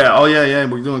House. Yeah,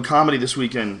 We're doing comedy this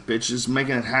weekend. Bitch is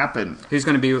making it happen. Who's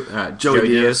going to be Joey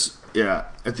Diaz? Yeah,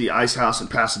 at the Ice House in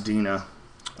Pasadena.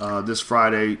 This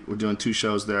Friday, we're doing 2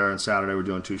 shows there, and Saturday, we're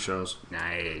doing 2 shows.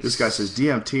 Nice. This guy says,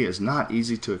 DMT is not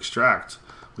easy to extract.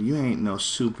 Well, you ain't no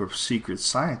super secret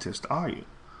scientist, are you?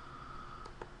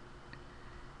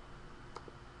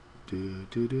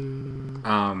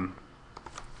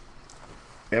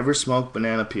 Ever smoked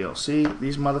banana peel? See,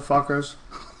 these motherfuckers?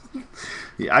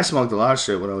 Yeah, I smoked a lot of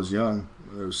shit when I was young.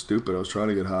 It was stupid. I was trying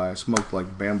to get high. I smoked,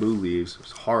 like, bamboo leaves. It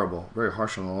was horrible. Very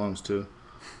harsh on the lungs, too.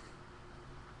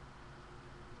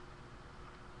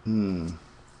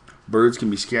 Birds can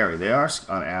be scary. They are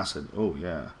on acid. Oh,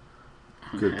 yeah.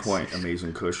 Good point.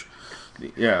 Amazing Kush.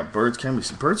 Yeah, birds can be.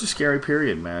 Birds are scary,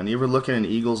 period, man. You ever look at an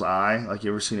eagle's eye? Like,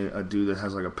 you ever seen a dude that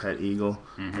has, like, a pet eagle?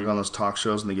 Like on those talk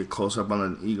shows, and they get close up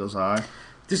on the eagle's eye?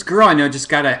 This girl I know just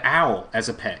got an owl as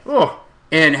a pet. Oh.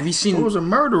 And have you seen... Those are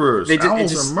murderers.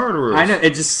 Owls are murderers. I know.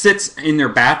 It just sits in their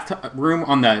bathroom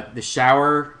on the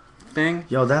shower thing.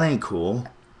 Yo, that ain't cool.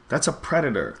 That's a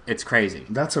predator. It's crazy.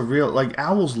 That's a real... Like,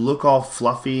 owls look all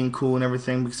fluffy and cool and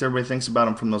everything because everybody thinks about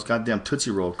them from those goddamn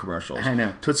Tootsie Roll commercials. I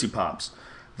know. Tootsie Pops.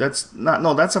 That's not...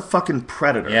 No, that's a fucking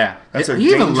predator. Yeah. That's Are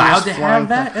you even allowed to have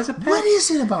that as a pet? What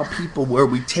is it about people where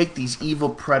we take these evil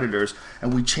predators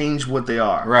and we change what they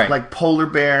are? Right. Like polar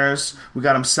bears. We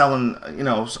got them selling,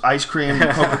 ice cream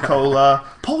and Coca-Cola.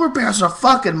 Polar bears are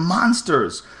fucking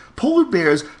monsters. Polar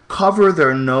bears cover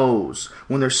their nose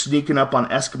when they're sneaking up on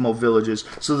Eskimo villages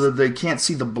so that they can't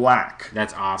see the black.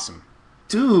 That's awesome.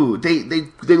 Dude,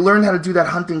 they learn how to do that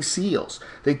hunting seals.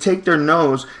 They take their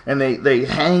nose and they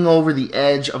hang over the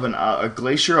edge of a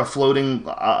glacier, a floating,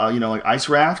 like ice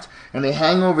raft, and they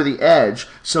hang over the edge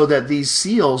so that these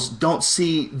seals don't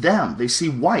see them. They see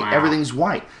white. Wow. Everything's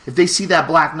white. If they see that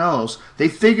black nose, they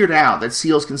figured out that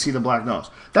seals can see the black nose.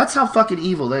 That's how fucking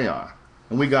evil they are.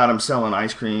 And we got them selling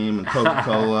ice cream and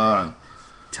Coca-Cola.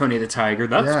 Tony the Tiger.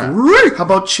 That's Yeah. great. How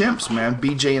about chimps, man?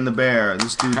 BJ and the bear.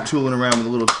 This dude tooling around with a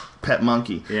little pet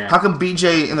monkey. Yeah. How come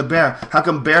BJ and the bear? How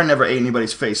come bear never ate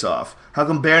anybody's face off? How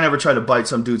come bear never tried to bite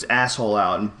some dude's asshole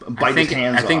out and bite his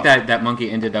hands off? I think that monkey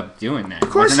ended up doing that. Of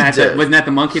course wasn't he did. Wasn't that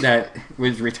the monkey that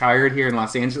was retired here in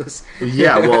Los Angeles?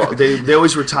 Yeah, well, they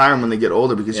always retire them when they get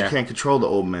older because you Yeah. can't control the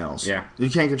old males. Yeah. You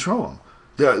can't control them.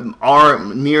 Our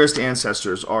nearest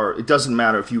ancestors are, it doesn't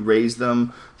matter if you raise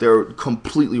them, they're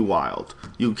completely wild.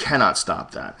 You cannot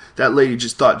stop that. That lady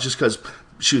just thought just because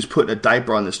she was putting a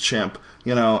diaper on this chimp,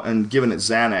 you know, and giving it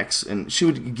Xanax, and she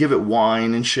would give it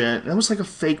wine and shit. That was like a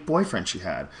fake boyfriend she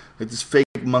had, like this fake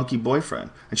monkey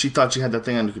boyfriend, and she thought she had that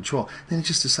thing under control. Then he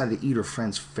just decided to eat her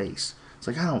friend's face. It's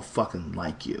like, I don't fucking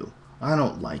like you. I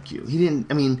don't like you. He didn't,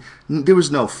 I mean, there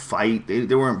was no fight.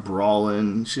 They weren't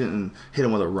brawling. She didn't hit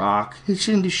him with a rock. She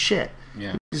didn't do shit.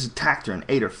 Yeah. He just attacked her and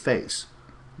ate her face.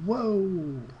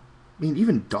 Whoa. I mean,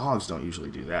 even dogs don't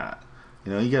usually do that.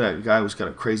 You know, you get a guy who's got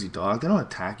a crazy dog, they don't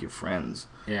attack your friends.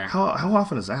 Yeah. How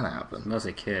often does that happen?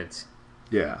 Mostly kids.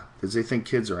 Yeah, because they think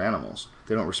kids are animals.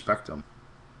 They don't respect them.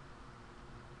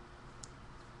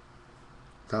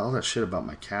 All that shit about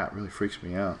my cat really freaks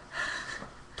me out.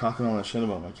 Talking all that shit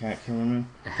about my cat killing me.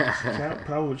 Cat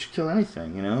probably would kill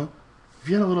anything, you know? If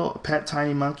you had a little pet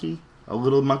tiny monkey, a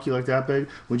little monkey like that big,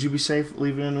 would you be safe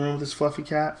leaving it in the room with this fluffy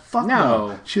cat? Fuck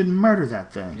no. She'd murder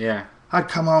that thing. Yeah. I'd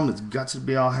come home, its guts would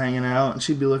be all hanging out, and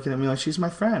she'd be looking at me like she's my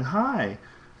friend. Hi.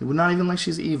 It would not even like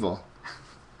she's evil.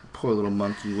 Poor little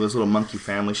monkey. With his little monkey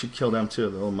family. She'd kill them too,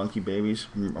 the little monkey babies.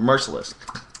 Merciless.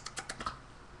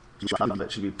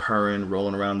 She'd be purring,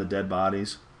 rolling around the dead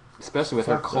bodies. Especially with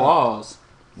her claws.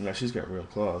 Yeah, she's got real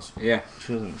claws. Yeah.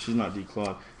 She's not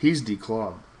declawed. He's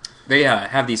declawed. They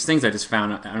have these things I just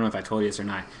found. I don't know if I told you this or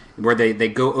not. Where they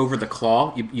go over the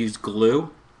claw. You use glue,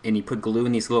 and you put glue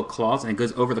in these little claws, and it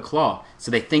goes over the claw.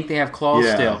 So they think they have claws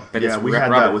still. But it's we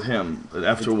had rubber. that with him.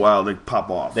 After a while, they pop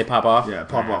off. They pop off? Yeah,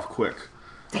 pop off quick.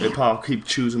 Damn. They keep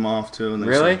chews them off, too, and they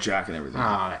Really? start jacking everything.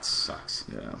 Oh, that sucks.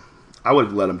 Yeah. I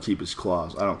would let him keep his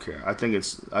claws. I don't care. I think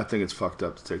it's fucked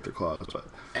up to take their claws. But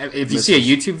if you see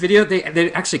a YouTube video,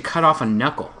 they actually cut off a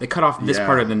knuckle. They cut off this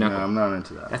part of the knuckle. No, I'm not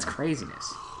into that. That's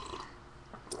craziness.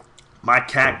 My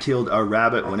cat killed a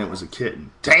rabbit when it was a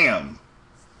kitten. Damn.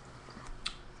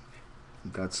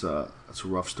 That's a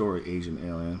rough story, Asian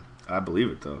alien. I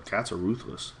believe it though. Cats are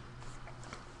ruthless.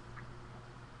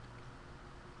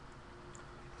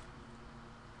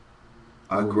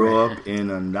 I grew up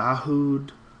in a nahud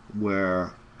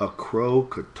where a crow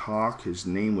could talk. His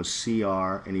name was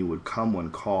CR, and he would come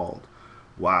when called.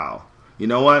 Wow. You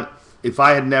know what? If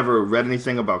I had never read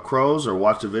anything about crows or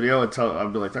watched a video,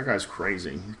 I'd be like, that guy's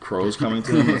crazy. Crows coming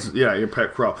to him. Yeah, your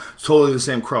pet crow. It's totally the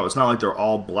same crow. It's not like they're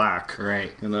all black.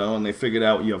 Right. You know, and they figured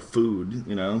out you have food,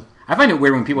 you know. I find it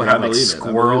weird when people have like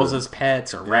squirrels as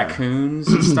pets or raccoons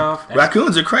and stuff.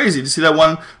 Raccoons are crazy. Did you see that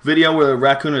one video where a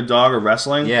raccoon and a dog are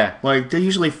wrestling? Yeah. Like, they're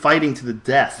usually fighting to the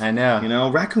death. I know. You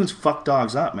know, raccoons fuck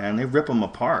dogs up, man. They rip them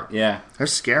apart. Yeah. They're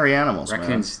scary animals,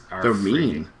 Raccoons man. are They're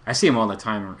freaky. mean. I see them all the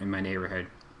time in my neighborhood.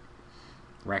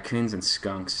 Raccoons and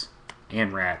skunks.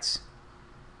 And rats.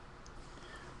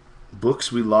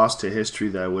 Books we lost to history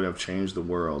that would have changed the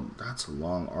world. That's a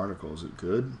long article. Is it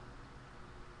good?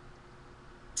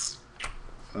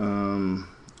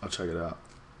 I'll check it out.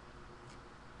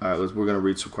 All right, we're going to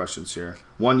read some questions here.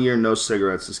 1 year, no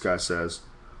cigarettes, this guy says.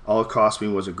 All it cost me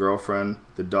was a girlfriend,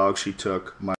 the dog she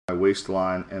took, my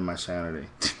waistline, and my sanity.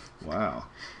 Wow.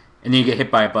 And then you get hit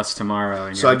by a bus tomorrow,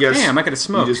 and so I guess damn, I'm not going to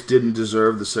smoke. You just didn't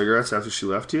deserve the cigarettes after she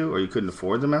left you, or you couldn't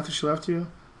afford them after she left you?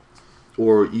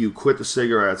 Or you quit the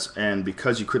cigarettes, and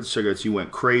because you quit the cigarettes, you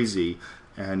went crazy,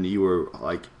 and you were,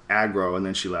 like, aggro, and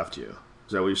then she left you.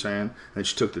 Is that what you're saying? And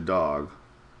she took the dog.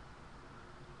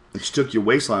 And she took your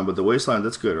waistline, but the waistline,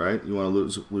 that's good, right? You want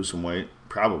to lose some weight?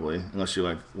 Probably. Unless you're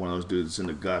like one of those dudes that's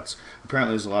into guts.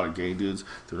 Apparently there's a lot of gay dudes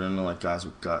that are into like guys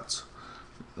with guts.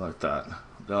 Like that.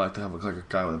 They like to have like a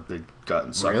guy with a big gut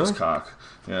and suck his cock.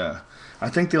 Yeah. I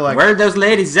think they like... Where are those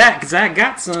ladies at? Because I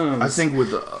got some. I think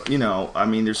with, I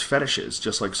mean, there's fetishes.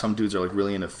 Just like some dudes are like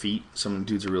really into feet. Some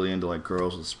dudes are really into like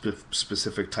girls with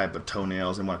specific type of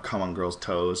toenails. They want to come on girls'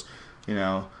 toes. You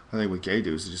know, I think with gay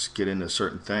dudes, they just get into a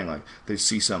certain thing. Like, they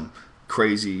see some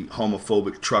crazy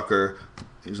homophobic trucker,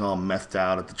 he's all methed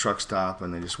out at the truck stop,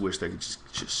 and they just wish they could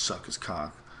just suck his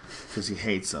cock. Because he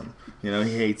hates them. You know,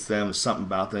 he hates them. There's something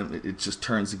about them. It just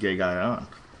turns the gay guy on.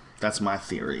 That's my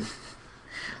theory.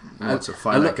 He wants to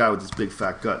find that guy with his big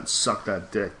fat gut and suck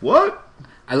that dick. What?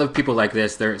 I love people like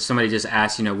this. Somebody just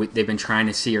asked, they've been trying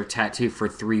to see your tattoo for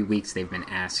 3 weeks. They've been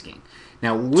asking.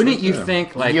 Now, wouldn't you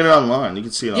think, like... You can get it online. You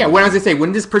can see it online. Yeah, what I was going to say,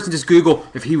 wouldn't this person just Google,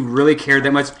 if he really cared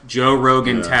that much, Joe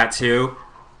Rogan tattoo?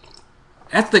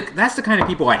 That's the kind of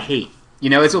people I hate. You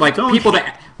know, it's like people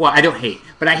that... Well, I don't hate.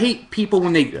 But I hate people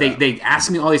when they ask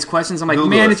me all these questions. I'm like, Google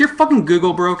man, is your fucking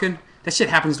Google broken? That shit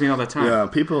happens to me all the time. Yeah,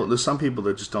 there's some people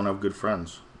that just don't have good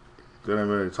friends. They don't have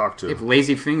anybody to talk to. They have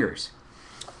lazy fingers.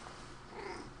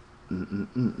 You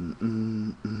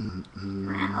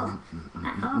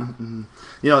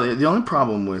know, the only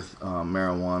problem with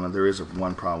marijuana, there is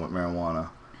one problem with marijuana,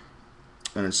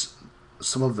 and it's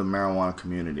some of the marijuana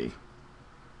community.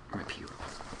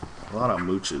 A lot of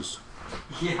mooches.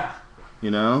 Yeah.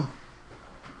 You know?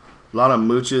 A lot of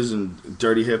mooches and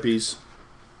dirty hippies.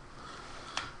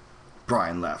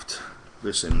 Brian left.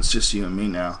 Listen, it's just you and me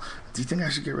now. Do you think I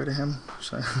should get rid of him?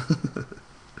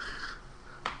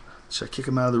 Should I kick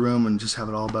him out of the room and just have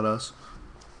it all about us?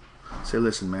 Say,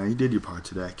 listen, man, you did your part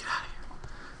today. Get out of here.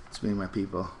 It's me and my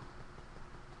people.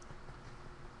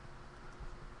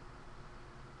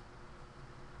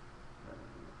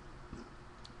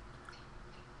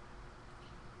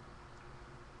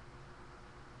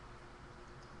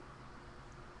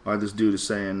 All right, this dude is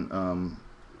saying,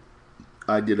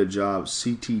 I did a job.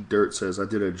 CT Dirt says, I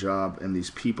did a job, and these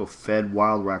people fed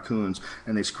wild raccoons,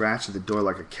 and they scratched at the door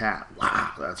like a cat.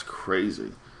 Wow, that's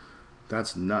crazy.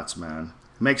 That's nuts, man.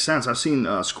 It makes sense. I've seen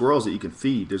squirrels that you can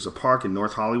feed. There's a park in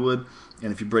North Hollywood,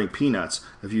 and if you bring peanuts,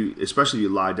 especially if you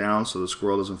lie down so the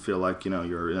squirrel doesn't feel like, you know,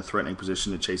 you're in a threatening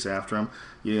position to chase after him,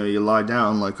 you know, you lie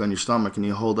down like on your stomach and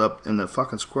you hold up, and the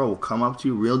fucking squirrel will come up to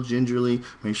you real gingerly,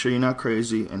 make sure you're not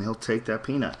crazy, and he'll take that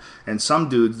peanut. And some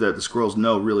dudes that the squirrels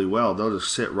know really well, they'll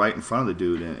just sit right in front of the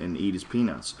dude and eat his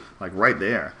peanuts, like right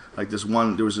there. Like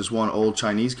there was this one old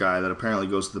Chinese guy that apparently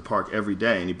goes to the park every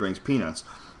day and he brings peanuts.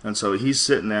 And so he's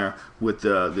sitting there with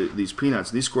these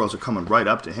peanuts. These squirrels are coming right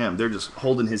up to him. They're just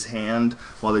holding his hand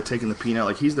while they're taking the peanut.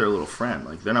 Like he's their little friend.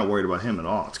 Like they're not worried about him at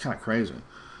all. It's kind of crazy.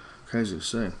 Crazy to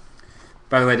see.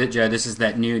 By the way, Joe, this is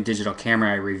that new digital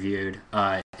camera I reviewed.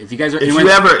 If you guys are... If you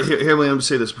ever... Here, let me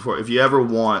say this before. If you ever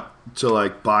want to,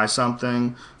 like, buy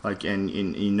something, like, and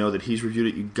you know that he's reviewed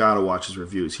it, you gotta watch his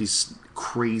reviews. He's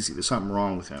crazy. There's something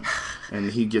wrong with him.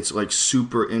 And he gets, like,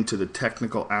 super into the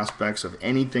technical aspects of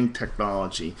anything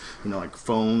technology. You know, like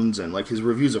phones and, like, his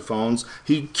reviews of phones.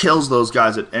 He kills those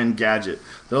guys at Engadget.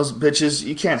 Those bitches,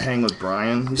 you can't hang with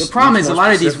Brian. The problem is a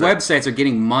lot of these websites are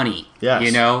getting money. Yes.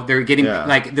 You know? They're getting,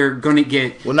 like, they're going to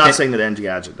get... Well, not saying that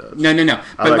Engadget does. No.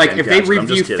 But, like, if they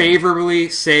review favorably,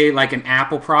 say, like, an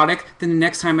Apple product, then the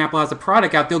next time Apple has a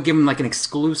product out, they'll give them, like, an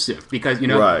exclusive. Because, you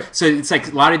know... Right. So it's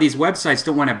like a lot of these websites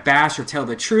don't want to bash or tell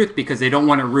the truth because they don't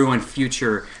want to ruin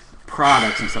future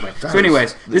products and stuff like that. So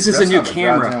anyways, this is a new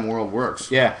camera. That's how the world works.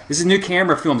 Yeah. This is a new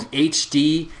camera. Films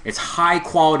HD. It's high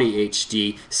quality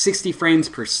HD. 60 frames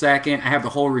per second. I have the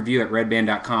whole review at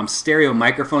redban.com. Stereo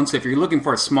microphone. So if you're looking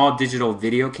for a small digital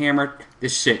video camera,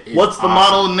 this shit is What's the awesome.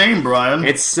 model and name, Brian?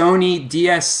 It's Sony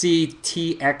DSC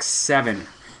TX7.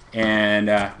 And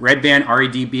Redban,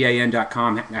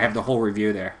 redban.com. I have the whole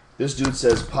review there. This dude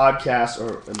says podcast,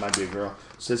 or it might be a girl,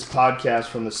 says podcast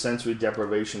from the sensory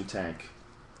deprivation tank.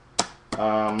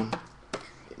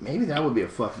 Maybe that would be a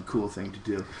fucking cool thing to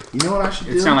do. You know what I should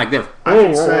do? It sound like this. I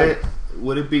would say,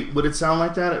 would it sound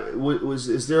like that?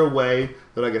 Is there a way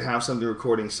that I could have something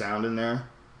recording sound in there?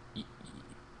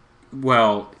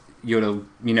 Well, you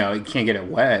can't get it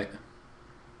wet.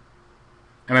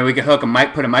 I mean, we could put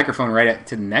a microphone right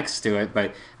to next to it,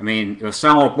 but I mean, it'll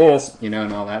sound like this,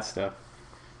 and all that stuff.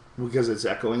 Because it's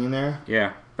echoing in there?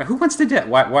 Yeah. But who wants to do it?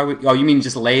 Why would... Oh, you mean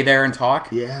just lay there and talk?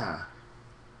 Yeah.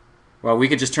 Well, we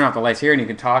could just turn off the lights here and you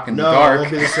can talk in the dark. No, it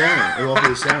won't be the same. It won't be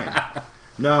the same.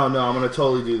 No, I'm going to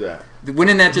totally do that.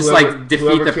 Wouldn't that just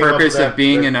defeat the purpose of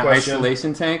being in an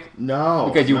isolation tank? No.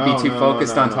 Because you would be too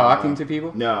focused on talking to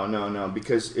people? No.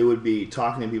 Because it would be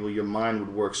talking to people, your mind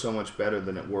would work so much better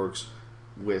than it works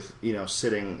with,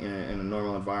 sitting in a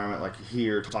normal environment like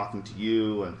here, talking to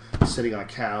you, and sitting on a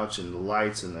couch, and the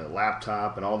lights, and the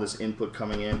laptop, and all this input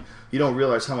coming in. You don't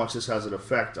realize how much this has an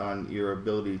effect on your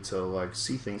ability to,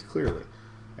 see things clearly.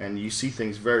 And you see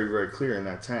things very, very clear in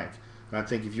that tank. And I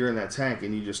think if you're in that tank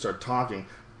and you just start talking,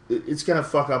 it's going to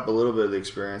fuck up a little bit of the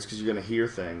experience because you're going to hear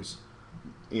things.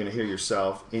 You're going to hear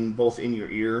yourself both in your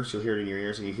ears. You'll hear it in your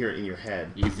ears, and you hear it in your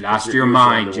head. You've lost your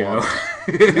mind, Joe.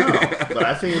 No, but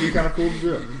I think it'd be kind of cool to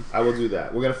do. I will do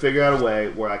that. We're going to figure out a way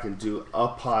where I can do a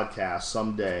podcast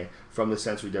someday from the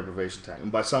sensory deprivation tank. And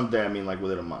by someday, I mean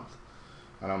within a month.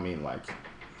 I don't mean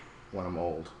when I'm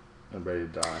old and ready to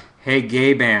die. Hey,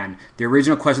 gay band. The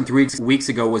original question 3 weeks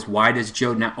ago was, why does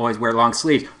Joe not always wear long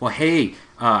sleeves? Well, hey,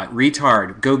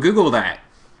 retard, go Google that.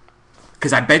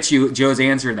 Because I bet you Joe's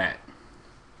answered that.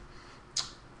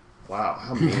 Wow,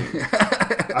 how mean.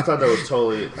 I thought that was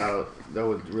totally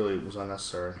really was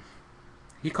unnecessary.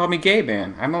 He called me gay,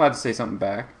 man. I'm allowed to say something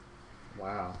back.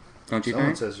 Wow. Don't you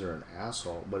Someone think? says you're an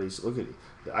asshole, but look at you.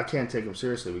 I can't take him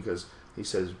seriously because he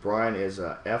says Brian is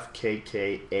a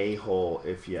FKK a-hole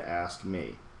if you ask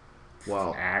me.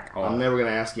 Well, I'm never going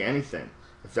to ask you anything.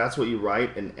 If that's what you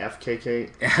write, an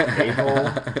FKK a-hole,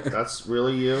 that's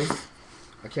really you?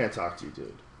 I can't talk to you,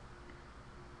 dude.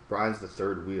 Brian's the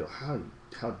third wheel. How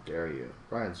dare you?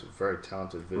 Brian's a very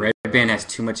talented video. Redban has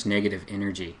too much negative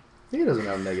energy. He doesn't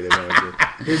have negative energy.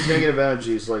 His negative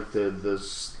energy is like the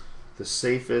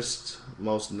safest,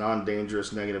 most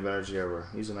non-dangerous negative energy ever.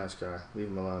 He's a nice guy. Leave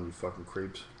him alone, you fucking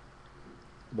creeps.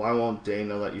 Why won't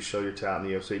Dana let you show your talent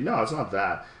in the UFC? No, it's not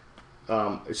that.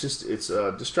 It's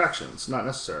a distraction. It's not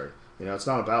necessary. You know, it's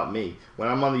not about me. When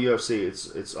I'm on the UFC,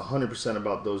 it's 100%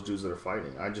 about those dudes that are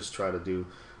fighting. I just try to do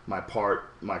my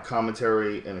part, my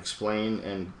commentary, and explain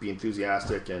and be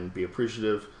enthusiastic and be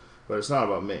appreciative. But it's not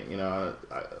about me. You know,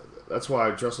 that's why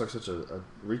I dress like such a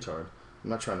retard. I'm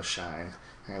not trying to shine.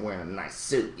 I'm wearing a nice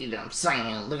suit. You know what I'm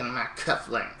saying? Look at my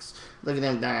cufflinks. Look at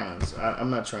them diamonds. I'm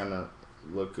not trying to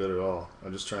look good at all.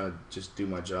 I'm just trying to just do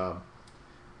my job.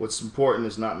 What's important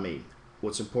is not me.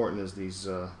 What's important is these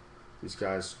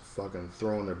guys fucking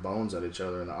throwing their bones at each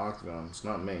other in the octagon. It's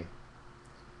not me.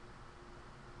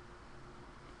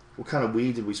 What kind of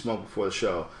weed did we smoke before the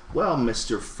show? Well,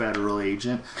 Mr. Federal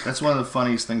Agent. That's one of the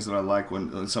funniest things that I like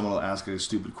when someone will ask a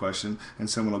stupid question and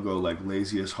someone will go like,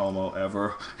 laziest homo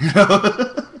ever. You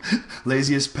know?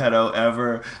 Laziest pedo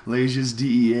ever. Laziest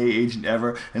DEA agent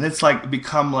ever. And it's like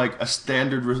become like a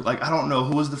standard, like I don't know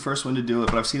who was the first one to do it,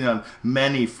 but I've seen it on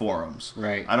many forums.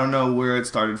 Right. I don't know where it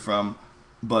started from,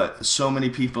 but so many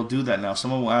people do that now.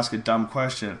 Someone will ask a dumb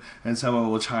question and someone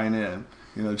will chime in.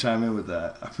 You know, chime in with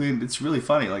that. I mean, it's really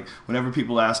funny. Like, whenever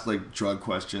people ask, like, drug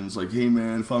questions, like, hey,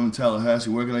 man, if I'm in Tallahassee,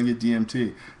 where can I get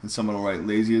DMT? And someone will write,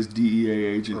 laziest DEA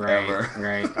agent ever.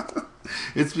 Right.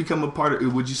 It's become a part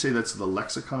of, would you say that's the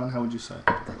lexicon? How would you say?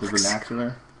 The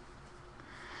vernacular?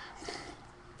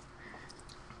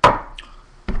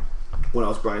 What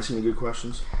else, Brian? See any good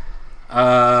questions?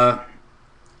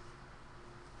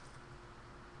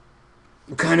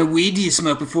 What kind of weed do you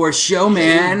smoke before a show,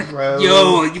 man? Hey,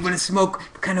 yo, you want to smoke?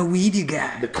 What kind of weed you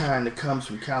got? The kind that comes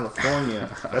from California.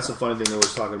 That's the funny thing they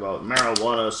was talking about.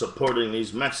 Marijuana supporting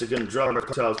these Mexican drug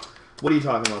cartels. What are you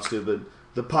talking about, stupid?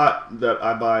 The pot that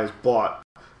I buy is bought.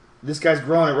 This guy's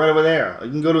growing it right over there. You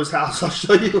can go to his house. I'll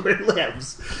show you where he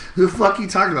lives. Who the fuck are you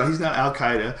talking about? He's not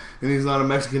Al-Qaeda, and he's not a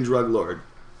Mexican drug lord.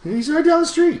 He's right down the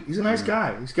street. He's a nice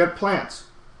guy. He's got plants.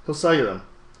 He'll sell you them.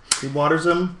 He waters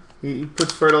them. He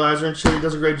puts fertilizer and shit. He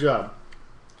does a great job.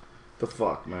 The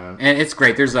fuck, man. And it's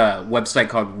great. There's a website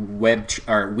called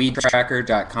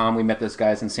weedtracker.com. We met those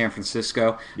guys in San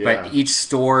Francisco. Yeah. But each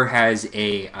store has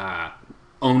a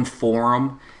own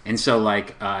forum. And so,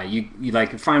 like, you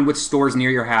like find which stores near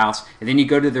your house, and then you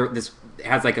go to this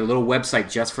has like a little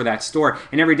website just for that store.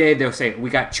 And every day they'll say,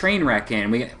 "We got Trainwreck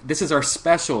in. This is our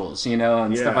specials," you know,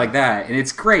 and stuff like that. And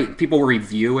it's great. People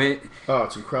review it. Oh,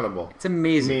 it's incredible. It's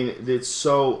amazing. I mean, it's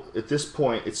so at this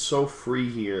point, it's so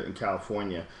free here in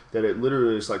California that it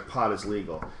literally is like pot is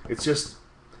legal. It's just.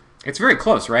 It's very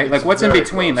close, right? Like, what's in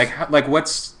between? Close. Like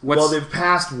what's? Well, they've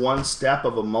passed one step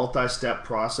of a multi-step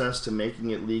process to making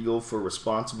it legal for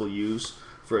responsible use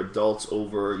for adults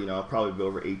over, probably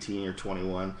over 18 or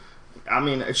 21. I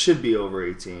mean, it should be over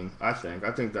 18. I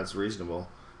think that's reasonable.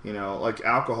 Like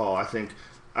alcohol. I think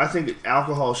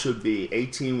alcohol should be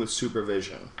 18 with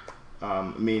supervision.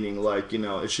 Meaning, like,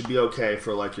 it should be okay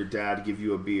for, like, your dad to give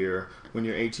you a beer when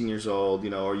you're 18 years old,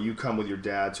 or you come with your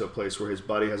dad to a place where his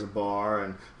buddy has a bar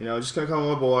and, just going to come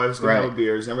with my boy, he's going to have a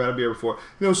beer, he's never had a beer before.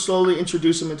 Slowly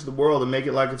introduce him into the world and make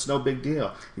it like it's no big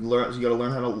deal. You got to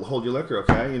learn how to hold your liquor,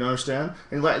 okay? You understand?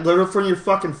 And learn it from your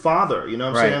fucking father, you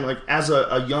know what I'm saying? Like, as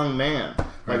a young man.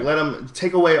 Like, let him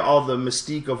take away all the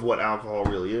mystique of what alcohol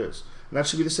really is. And that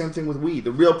should be the same thing with weed.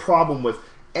 The real problem with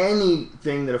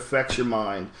anything that affects your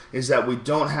mind is that we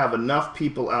don't have enough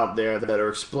people out there that are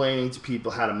explaining to people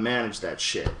how to manage that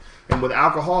shit. And with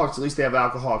alcoholics, at least they have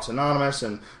Alcoholics Anonymous,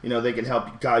 and they can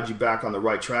help guide you back on the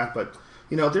right track. But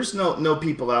there's no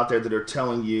people out there that are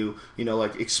telling you,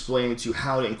 like explaining to you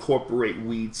how to incorporate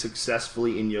weed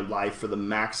successfully in your life for the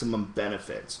maximum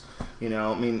benefits.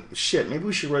 I mean, shit, maybe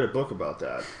we should write a book about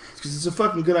that because it's a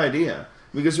fucking good idea.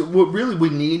 Because what really we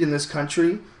need in this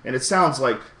country, and it sounds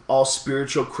like all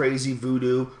spiritual, crazy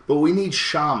voodoo, but we need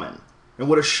shaman. And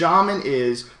what a shaman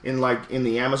is in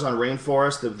the Amazon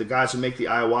rainforest, the guys who make the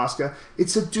ayahuasca,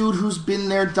 it's a dude who's been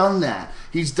there, done that.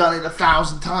 He's done it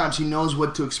 1,000 times. He knows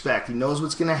what to expect. He knows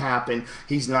what's going to happen.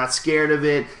 He's not scared of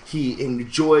it. He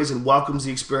enjoys and welcomes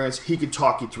the experience. He can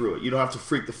talk you through it. You don't have to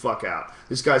freak the fuck out.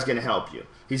 This guy's going to help you.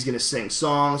 He's going to sing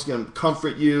songs, going to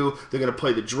comfort you. They're going to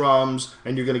play the drums,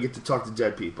 and you're going to get to talk to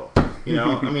dead people. You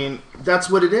know, I mean, that's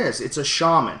what it is. It's a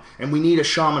shaman. And we need a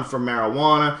shaman for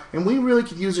marijuana. And we really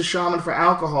could use a shaman for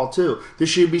alcohol, too. There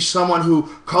should be someone who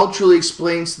culturally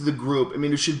explains to the group. I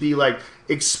mean, it should be, like,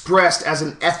 expressed as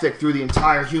an ethic through the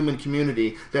entire human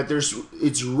community that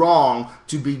it's wrong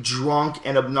to be drunk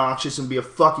and obnoxious and be a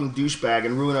fucking douchebag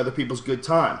and ruin other people's good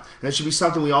time. And it should be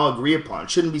something we all agree upon.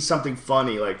 It shouldn't be something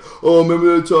funny like, oh,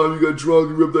 remember that time you got drunk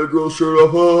and ripped that girl's shirt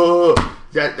off?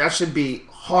 That should be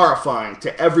horrifying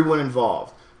to everyone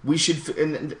involved. We should,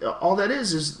 and all that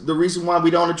is the reason why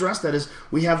we don't address that is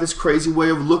we have this crazy way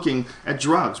of looking at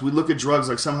drugs. We look at drugs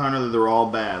like somehow or another they're all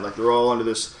bad, like they're all under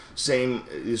this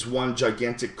one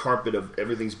gigantic carpet of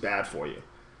everything's bad for you.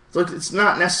 It's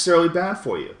not necessarily bad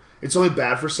for you. It's only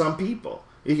bad for some people.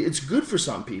 It's good for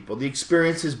some people. The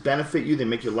experiences benefit you. They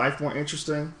make your life more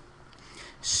interesting.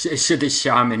 Should the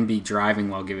shaman be driving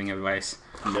while giving advice?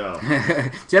 No.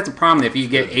 See, that's a problem. If you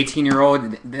get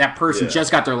 18-year-old, that person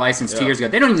just got their license 2 years ago.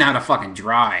 They don't even know how to fucking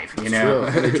drive, you know?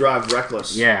 True. They drive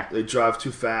reckless. Yeah. They drive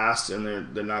too fast, and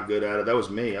they're not good at it. That was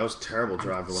me. I was a terrible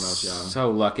driver when I was young. So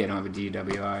lucky I don't have a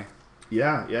DWI.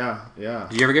 Yeah.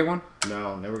 Did you ever get one?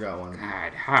 No, never got one.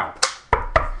 God, how?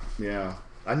 Yeah.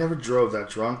 I never drove that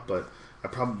drunk, but I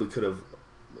probably could have,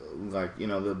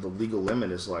 the legal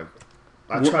limit is like,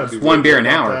 I try to be one beer an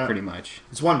hour, pretty much.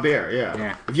 It's one beer,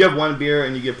 yeah. If you have one beer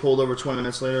and you get pulled over 20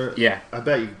 minutes later, I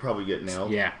bet you could probably get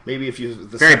nailed. Yeah. Maybe if you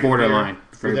very borderline.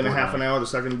 Within a half an hour, the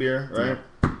second beer, right?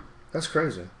 Yeah. That's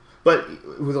crazy. But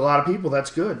with a lot of people,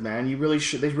 that's good, man. They really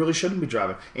shouldn't be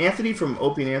driving. Anthony from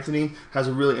Opie and Anthony has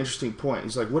a really interesting point.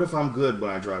 He's like, what if I'm good when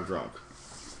I drive drunk?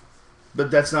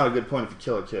 But that's not a good point if you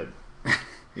kill a kid.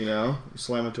 You know? You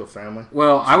slam into a family.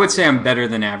 Well, I would say I'm better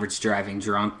than average driving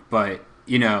drunk, but,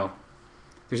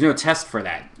 there's no test for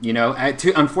that,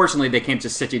 unfortunately, they can't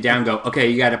just sit you down and go, okay,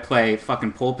 you got to play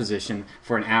fucking pole position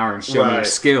for an hour and show me your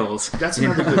skills. That's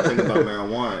another good thing about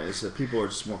marijuana is that people are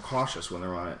just more cautious when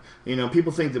they're on it.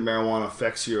 People think that marijuana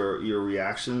affects your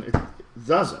reaction. It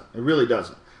doesn't. It really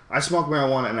doesn't. I smoke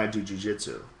marijuana and I do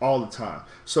jiu-jitsu all the time.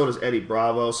 So does Eddie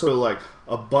Bravo. So do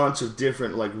a bunch of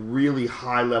different really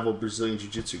high-level Brazilian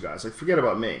jiu-jitsu guys. Forget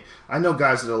about me. I know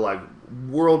guys that are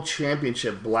world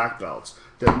championship black belts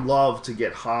that love to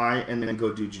get high and then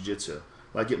go do jiu-jitsu.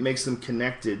 It makes them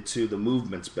connected to the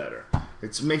movements better.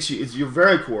 You're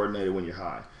very coordinated when you're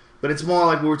high. But it's more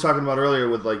like we were talking about earlier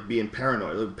with being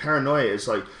paranoid. Paranoia is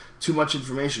too much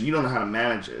information. You don't know how to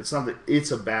manage it. It's not that it's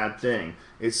a bad thing.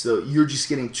 It's you're just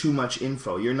getting too much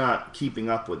info. You're not keeping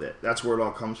up with it. That's where it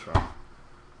all comes from.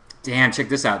 Damn, check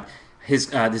this out.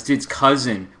 This dude's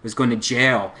cousin was going to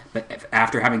jail, but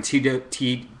after having two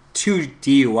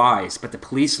DUIs, but the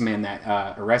policeman that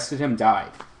arrested him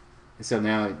died. So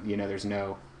now, there's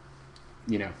no,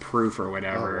 proof or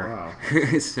whatever. Oh,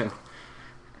 wow. So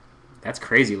that's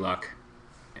crazy luck.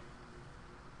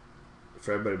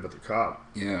 For everybody but the cop.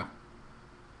 Yeah.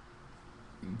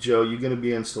 Joe, you going to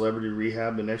be in celebrity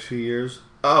rehab the next few years?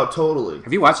 Oh, totally.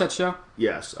 Have you watched that show?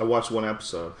 Yes, I watched one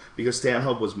episode because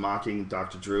Stanhope was mocking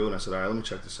Dr. Drew, and I said, all right, let me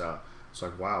check this out. It's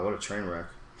like, wow, what a train wreck.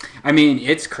 I mean,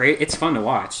 it's great. It's fun to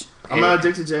watch. I'm not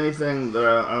addicted to anything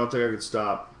that I don't think I could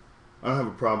stop. I don't have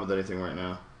a problem with anything right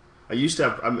now. I used to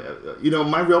have,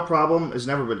 my real problem has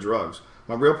never been drugs.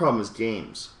 My real problem is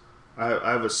games.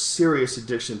 I have a serious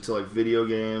addiction to video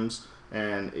games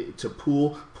and to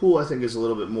pool. Pool, I think, is a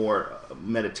little bit more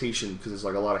meditation because it's a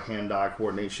lot of hand-eye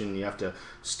coordination. You have to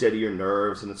steady your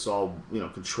nerves, and it's all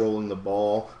controlling the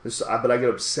ball. But I get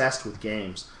obsessed with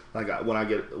games. I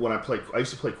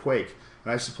used to play Quake.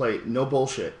 And I used to play, no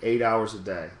bullshit, 8 hours a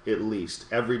day, at least.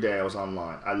 Every day I was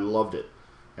online. I loved it.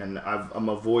 And I'm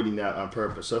avoiding that on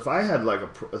purpose. So if I had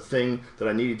a thing that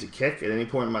I needed to kick at any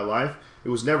point in my life, it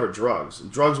was never drugs.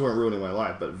 Drugs weren't ruining my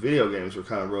life, but video games were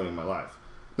kind of ruining my life.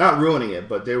 Not ruining it,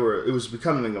 but it was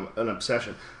becoming an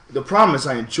obsession. The problem is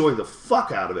I enjoy the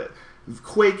fuck out of it.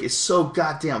 Quake is so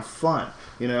goddamn fun,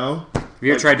 Have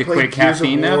you ever tried to quit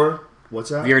caffeine, though? What's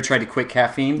that? Have you ever tried to quit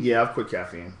caffeine? Yeah, I've quit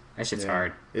caffeine. That shit's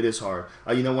hard. It is hard.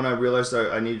 When I realized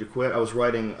I needed to quit, I was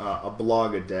writing a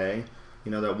blog a day.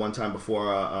 That one time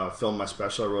before I filmed my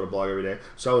special, I wrote a blog every day.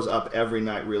 So I was up every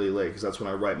night really late because that's when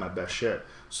I write my best shit.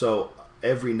 So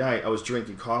every night I was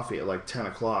drinking coffee at like 10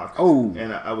 o'clock. Oh.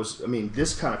 And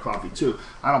this kind of coffee too.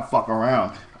 I don't fuck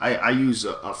around. I use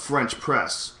a French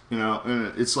press,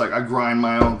 and it's like I grind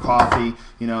my own coffee.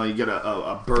 You get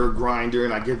a bird grinder,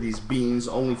 and I get these beans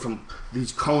only from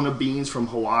these Kona beans from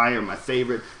Hawaii are my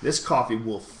favorite. This coffee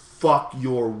will fuck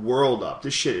your world up.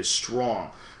 This shit is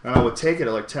strong. And I would take it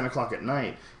at like 10 o'clock at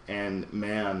night, and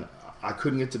man, I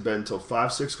couldn't get to bed until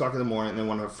 5, 6 o'clock in the morning. And then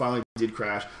when I finally did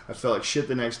crash, I felt like shit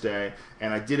the next day.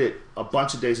 And I did it a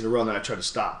bunch of days in a row, and then I tried to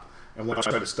stop. And when I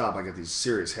tried to stop, I got these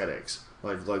serious headaches,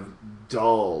 like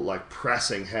dull, like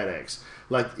pressing headaches.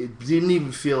 Like it didn't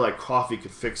even feel like coffee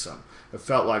could fix them. It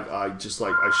felt like I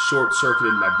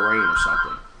short-circuited my brain or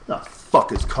something. The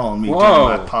fuck is calling me during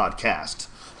my podcast?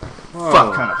 Whoa.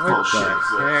 Fuck kind of bullshit.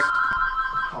 Heck?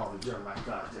 Calling me during my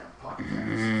goddamn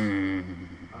podcast.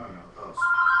 I don't know those.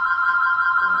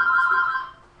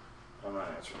 I'm not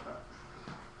answering that.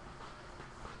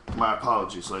 My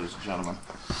apologies, ladies and gentlemen.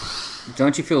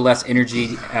 Don't you feel less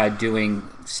energy doing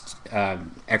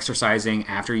exercising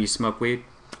after you smoke weed?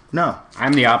 No.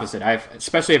 I'm the opposite.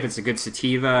 Especially if it's a good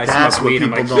sativa. That's smoke what weed,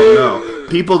 people I'm like, don't know.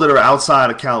 People that are outside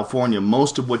of California,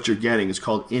 most of what you're getting is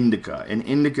called indica. And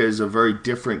indica is a very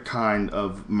different kind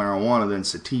of marijuana than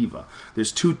sativa.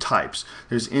 There's two types.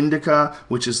 There's indica,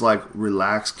 which is like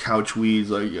relaxed couch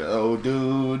weeds, like, yo,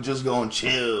 dude, just go and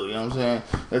chill. You know what I'm saying?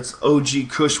 That's OG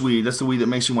Kush weed. That's the weed that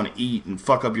makes you want to eat and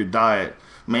fuck up your diet.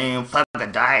 Man, fuck the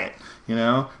diet.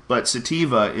 But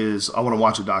sativa is, I want to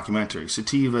watch a documentary.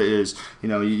 Sativa is,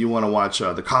 you want to watch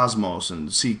The Cosmos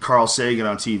and see Carl Sagan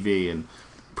on TV. And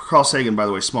Carl Sagan, by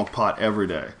the way, smoked pot every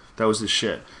day. That was his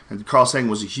shit. And Carl Sagan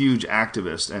was a huge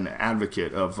activist and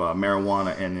advocate of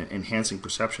marijuana and enhancing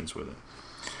perceptions with it.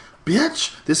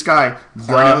 Bitch, this guy,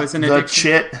 the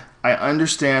chit, I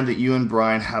understand that you and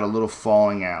Brian had a little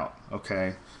falling out,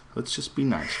 okay? Let's just be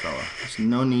nice, fella. There's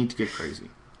no need to get crazy.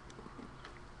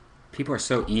 People are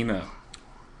so emo.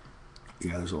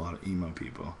 Yeah, there's a lot of emo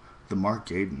people. The Mark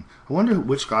Gaydon. I wonder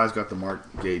which guy's got the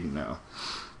Mark Gaydon now.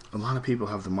 A lot of people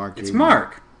have the Mark Gaydon. It's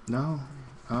Mark. No,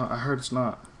 I heard it's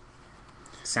not.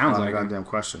 Sounds like goddamn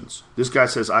questions. This guy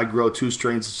says, I grow 2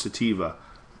 strains of sativa.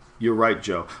 You're right,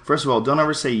 Joe. First of all, don't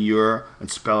ever say you're and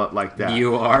spell it like that.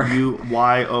 You are.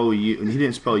 U-Y-O-U. And he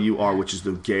didn't spell you-are, which is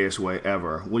the gayest way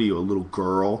ever. What are you, a little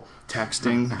girl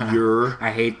texting? You're.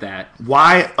 I hate that.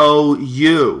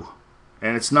 Y-O-U.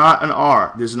 And it's not an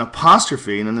R. There's an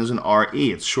apostrophe, and then there's an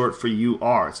R-E. It's short for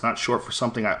you-are. It's not short for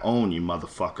something I own, you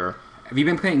motherfucker. Have you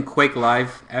been playing Quake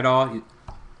Live at all?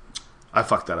 I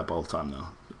fuck that up all the time, though.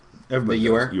 Everybody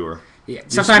does. You are. Yeah.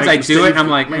 Sometimes I do it, and I'm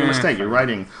like, make a mistake. You're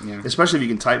writing, yeah. Especially if you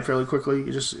can type fairly quickly.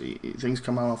 Things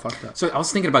come out all fucked up. So I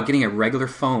was thinking about getting a regular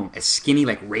phone, a skinny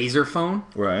like Razr phone,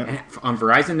 right, and on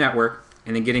Verizon Network,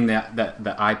 and then getting the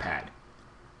iPad.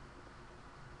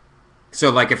 So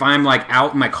like if I'm like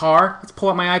out in my car, let's pull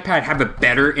out my iPad, have a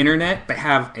better internet, but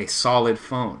have a solid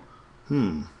phone.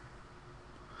 So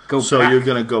back. You're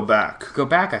gonna go back. Go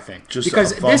back, I think. Just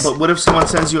because but what if someone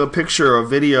sends you a picture or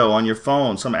video on your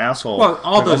phone? Some asshole. Well,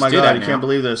 all like, those oh my do God, that you now. can't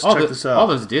believe this. Check this out. All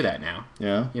those do that now.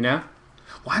 Yeah. You know.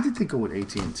 Why did they go with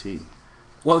AT&T?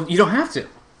 Well, you don't have to.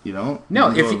 You don't.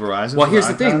 No. You Verizon. Well, here's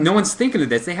the thing. No one's thinking of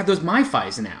this. They have those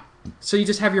MiFis now. So you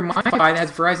just have your MiFi that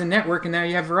has Verizon Network, and now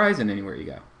you have Verizon anywhere you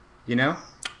go. You know.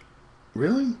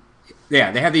 Really?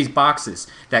 Yeah, they have these boxes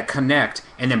that connect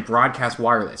and then broadcast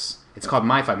wireless. It's called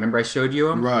MiFi. Remember I showed you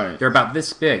them? Right. They're about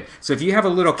this big. So if you have a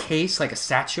little case, like a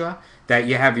Satua, that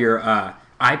you have your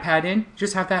iPad in,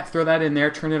 just have that, throw that in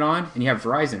there, turn it on, and you have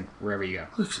Verizon wherever you go.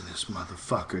 Look at this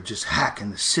motherfucker just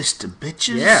hacking the system,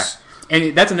 bitches. Yeah.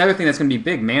 And that's another thing that's going to be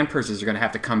big. Man purses are going to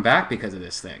have to come back because of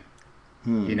this thing.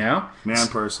 You know? Man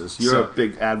purses. You're a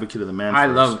big advocate of the man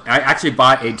purse. I actually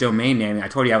bought a domain name. I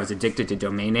told you I was addicted to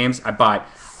domain names. I bought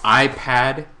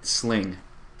iPad Sling.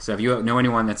 So if you know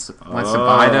anyone that wants to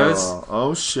buy those.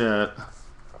 Oh, shit.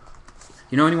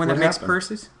 You know anyone that makes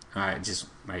purses? Just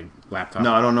my laptop.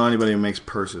 No, I don't know anybody who makes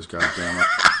purses, goddammit.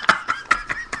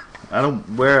 I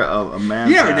don't wear a man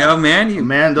You never know,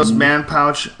 man. Those man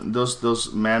pouch,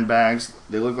 those man bags,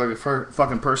 they look like a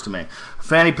fucking purse to me.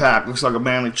 Fanny pack looks like a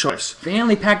manly choice.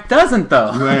 Fanny pack doesn't,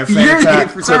 though. You wear a fanny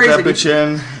pack, put that bitch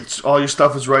in, all your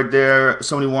stuff is right there.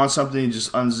 Somebody wants something, you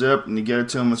just unzip and you get it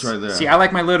to them, it's right there. See, I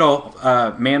like my little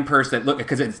man purse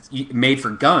because it's made for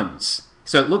guns.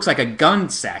 So it looks like a gun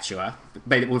Satua,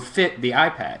 but it would fit the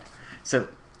iPad. So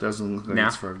doesn't look like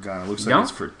it's for a gun. It looks like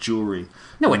it's for jewelry.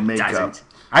 No, it makeup. Doesn't.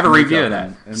 I have a review of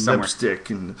that. And lipstick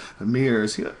and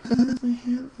mirrors.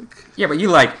 Yeah, but you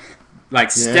like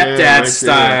stepdad right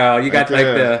style. There. You got like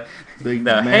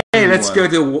the hey, let's go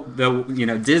to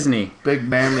the Disney. Big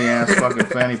manly ass fucking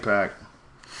fanny pack.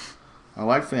 I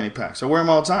like fanny packs. I wear them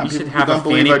all the time. You should People have a don't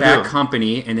believe fanny I pack do.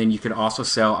 company, and then you could also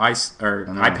sell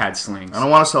iPad slings. I don't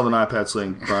want to sell an iPad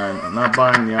sling, Brian. I'm not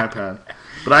buying the iPad.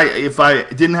 But if I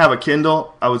didn't have a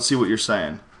Kindle, I would see what you're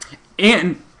saying.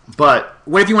 But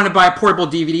what if you want to buy a portable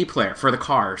DVD player for the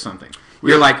car or something?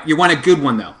 You're like, you want a good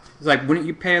one though. It's like, wouldn't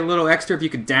you pay a little extra if you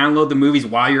could download the movies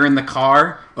while you're in the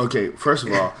car? Okay, first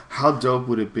of all, how dope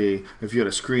would it be if you had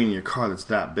a screen in your car that's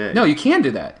that big? No, you can do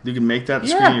that. You can make that the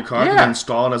screen in your car. You can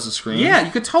install it as a screen. Yeah,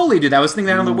 you could totally do that. I was thinking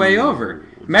that on the way over.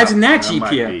 Imagine that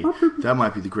GPU. That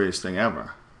might be the greatest thing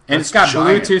ever. And it's got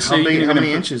giant. Bluetooth, so how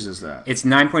many inches is that? It's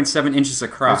 9.7 inches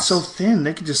across. It's so thin.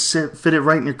 They could just fit it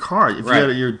right in your car if you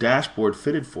had your dashboard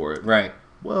fitted for it. Right.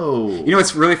 Whoa. You know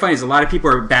what's really funny is a lot of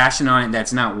people are bashing on it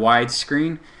that's not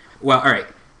widescreen. Well, all right.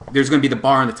 There's going to be the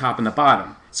bar on the top and the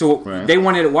bottom. So they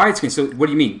wanted it widescreen. So what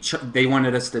do you mean? They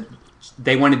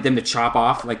wanted them to chop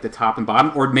off like the top and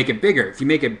bottom, or make it bigger. If you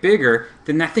make it bigger,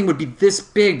 then that thing would be this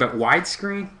big, but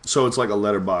widescreen. So it's like a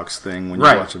letterbox thing when you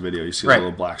watch a video. You see the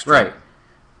little black stripe. Right.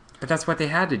 But that's what they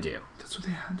had to do. That's what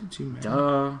they had to do, man.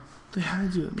 Duh. They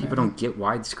had to do it, man. People don't get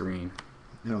widescreen.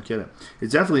 They don't get it.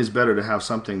 It definitely is better to have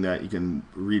something that you can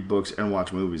read books and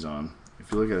watch movies on,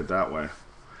 if you look at it that way.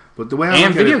 But the way I look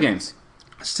at video games.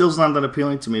 Still's not that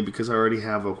appealing to me because I already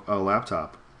have a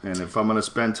laptop. And if I'm going to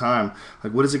spend time,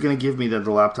 like, what is it going to give me that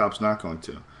the laptop's not going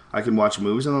to? I can watch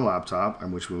movies on the laptop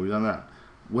and watch movies on that.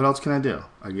 What else can I do?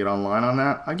 I get online on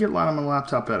that. I get online on my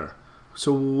laptop better.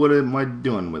 So what am I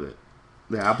doing with it?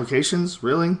 The applications?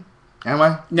 Really? Am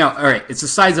I? No, all right. It's the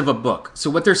size of a book. So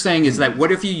what they're saying is that what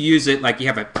if you use it like you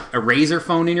have a razor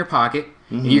phone in your pocket,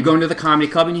 and you go into the comedy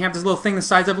club and you have this little thing the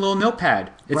size of a little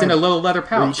notepad. It's in a little leather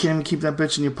pouch. Well, you can't even keep that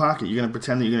bitch in your pocket. You're going to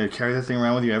pretend that you're going to carry that thing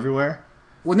around with you everywhere?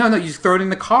 Well, no, you just throw it in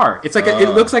the car. It's like it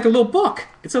looks like a little book.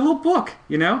 It's a little book,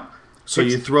 you know? So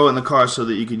you throw it in the car so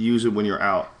that you could use it when you're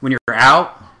out. When you're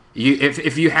out,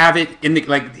 if you have it in the,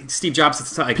 like Steve Jobs,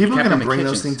 it's like people are going to bring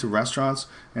those things to restaurants,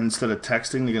 and instead of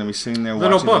texting, they're going to be sitting there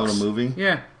watching a little movie.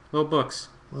 Yeah, little books.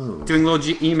 Whoa. Doing little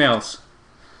emails,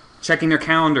 checking their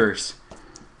calendars.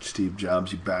 Steve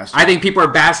Jobs, you bastard. I think people are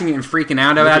bashing it and freaking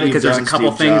out about it because there's a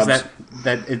couple things that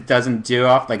it doesn't do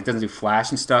like it doesn't do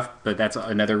Flash and stuff, but that's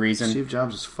another reason. Steve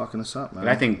Jobs is fucking us up, man. But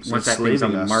I think once that thing's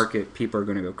on the market, people are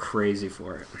going to go crazy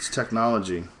for it. It's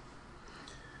technology.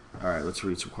 All right, let's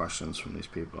read some questions from these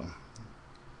people.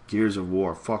 Gears of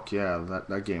War, fuck yeah,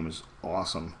 that game is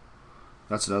awesome.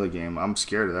 That's another game. I'm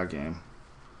scared of that game.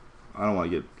 I don't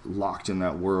want to get locked in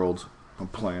that world. I'm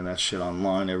playing that shit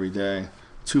online every day.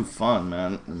 Too fun,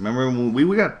 man. Remember when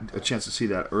we got a chance to see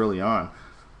that early on?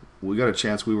 We got a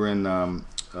chance. We were in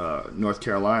North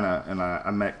Carolina, and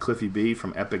I met Cliffy B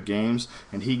from Epic Games,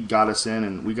 and he got us in,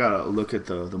 and we got a look at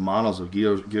the models of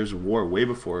Gears of War way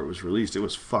before it was released. It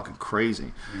was fucking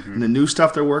crazy. Mm-hmm. And the new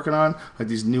stuff they're working on, like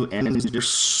these new enemies, they're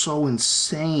so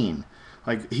insane.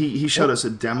 Like he showed us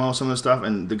a demo of some of the stuff,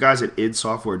 and the guys at id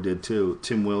Software did too.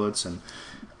 Tim Willits and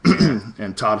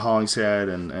and Todd Hollingshead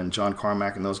and John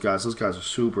Carmack and those guys are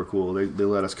super cool. They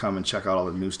let us come and check out all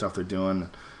the new stuff they're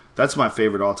doing. That's my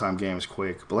favorite all-time game is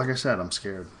Quake. But like I said, I'm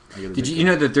scared. Did you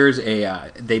know that there's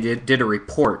they did a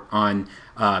report on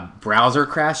browser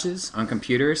crashes on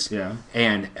computers? Yeah.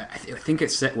 And I think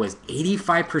it was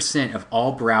 85% of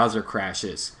all browser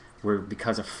crashes were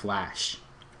because of Flash.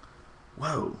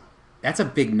 Whoa. That's a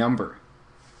big number.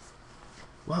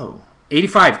 Whoa.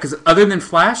 85, because other than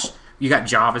Flash, you got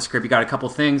JavaScript, you got a couple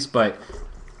things, but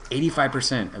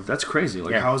 85% of... That's crazy.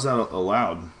 Like, how is that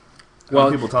allowed? Well,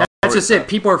 that's just it.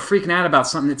 People are freaking out about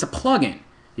something. It's a plugin,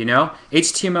 you know?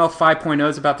 HTML 5.0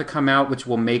 is about to come out, which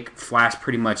will make Flash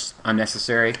pretty much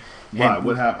unnecessary. Why?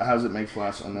 How does it make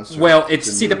Flash unnecessary? Well,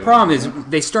 the problem is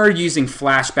they started using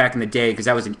Flash back in the day because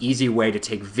that was an easy way to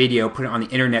take video, put it on the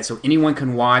internet so anyone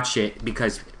can watch it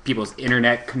because people's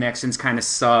internet connections kind of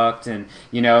sucked and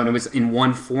it was in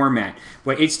one format.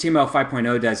 What HTML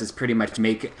 5.0 does is pretty much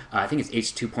make, I think it's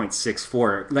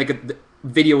H2.64, like the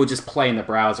video will just play in the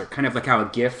browser, kind of like how a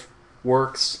GIF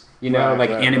works.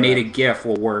 Animated GIF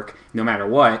will work no matter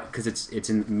what because it's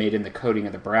made in the coding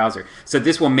of the browser. So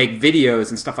this will make videos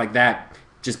and stuff like that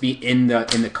just be in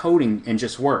the coding and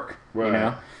just work.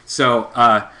 Right. So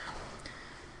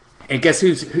and guess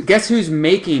who's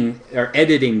making or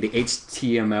editing the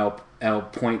HTML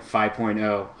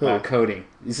 5.0 coding?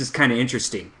 This is kind of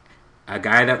interesting. A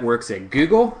guy that works at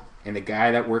Google and the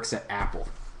guy that works at Apple.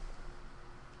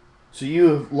 So you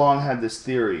have long had this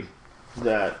theory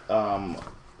that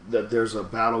that there's a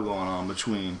battle going on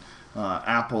between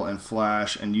Apple and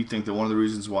Flash, and you think that one of the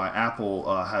reasons why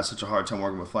Apple has such a hard time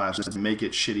working with Flash is to make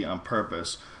it shitty on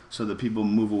purpose so that people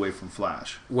move away from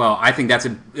Flash. Well, I think that's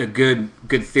a good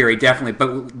theory, definitely.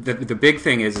 But the big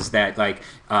thing is that like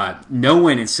no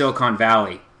one in Silicon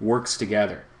Valley works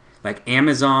together. Like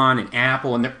Amazon and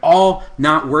Apple, and they're all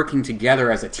not working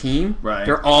together as a team. Right.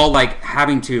 They're all like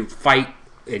having to fight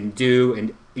and do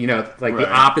and the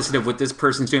opposite of what this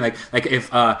person's doing. Like if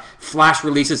Flash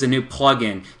releases a new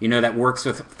plugin, that works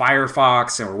with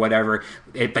Firefox or whatever,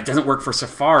 but doesn't work for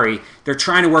Safari. They're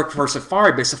trying to work for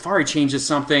Safari, but Safari changes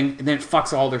something and then it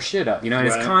fucks all their shit up. And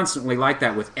it's constantly like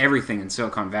that with everything in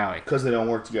Silicon Valley because they don't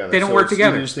work together. They don't work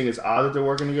together. You just think it's odd that they're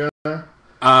working together.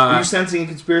 Are you sensing a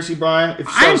conspiracy, Brian? If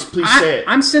so, please say it.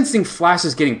 I'm sensing Flash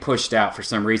is getting pushed out for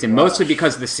some reason, mostly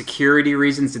because of the security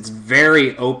reasons. It's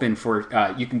very open for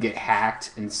you can get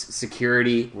hacked and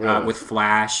security with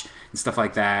Flash and stuff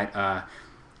like that.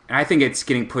 And I think it's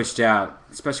getting pushed out,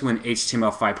 especially when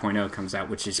HTML 5.0 comes out,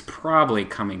 which is probably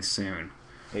coming soon.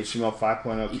 HTML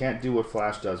 5.0 can't do what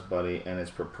Flash does, buddy, and it's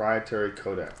proprietary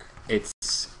codec.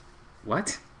 It's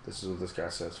what? This is what this guy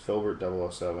says. Filbert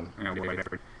 007.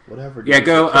 Whatever. Yeah,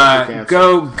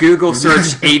 go Google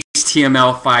search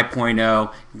HTML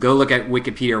 5.0. Go look at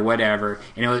Wikipedia or whatever,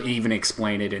 and it'll even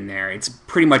explain it in there. It's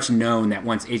pretty much known that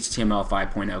once HTML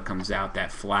 5.0 comes out,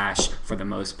 that Flash, for the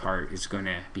most part, is going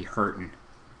to be hurting.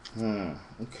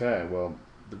 Okay, well,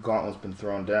 the gauntlet's been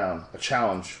thrown down. A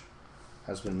challenge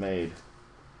has been made.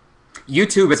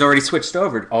 YouTube has already switched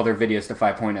over all their videos to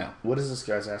 5.0. What is this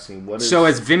guy's asking? So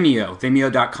has Vimeo.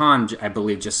 Vimeo.com, I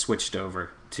believe, just switched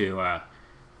over to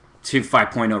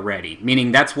 5.0 ready.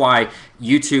 Meaning that's why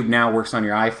YouTube now works on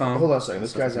your iPhone. Hold on a second.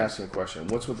 This guy's asking a question.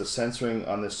 What's with the censoring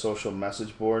on this social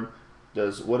message board?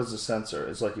 What is the censor?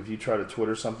 It's like if you try to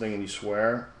Twitter something and you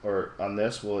swear, or on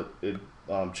this, will it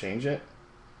change it?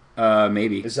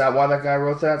 Maybe. Is that why that guy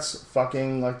wrote that?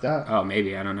 Fucking like that? Oh,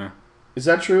 maybe. I don't know. Is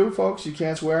that true, folks? You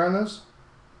can't swear on this?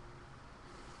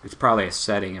 It's probably a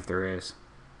setting if there is.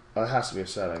 Oh, it has to be a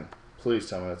setting. Please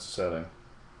tell me that's a setting.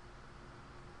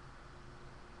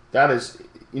 That is,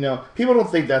 people don't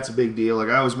think that's a big deal. Like,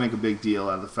 I always make a big deal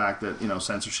out of the fact that,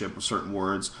 censorship of certain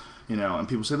words, and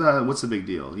people say, what's the big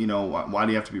deal? Why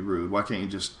do you have to be rude? Why can't you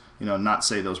just, not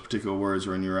say those particular words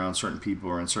when you're around certain people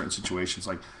or in certain situations?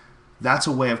 Like, that's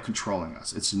a way of controlling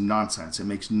us. It's nonsense. It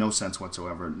makes no sense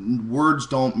whatsoever. Words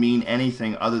don't mean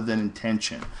anything other than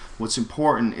intention. What's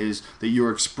important is that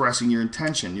you're expressing your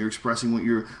intention. You're expressing what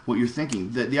you're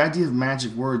thinking. The idea of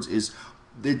magic words is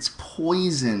it's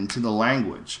poison to the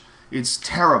language. It's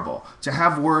terrible to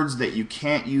have words that you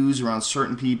can't use around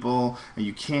certain people and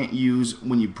you can't use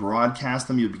when you broadcast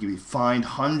them. You'll be fined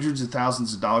hundreds of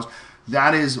thousands of dollars.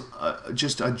 That is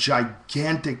just a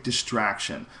gigantic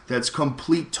distraction. That's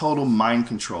complete, total mind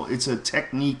control. It's a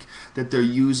technique that they're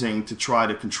using to try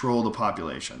to control the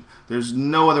population. There's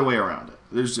no other way around it.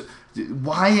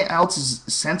 Why else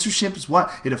is censorship? Is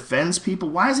what? It offends people.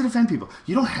 Why does it offend people?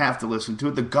 You don't have to listen to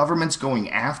it. The government's going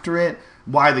after it.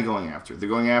 Why are they going after it? They're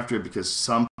going after it because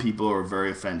some people are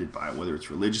very offended by it, whether it's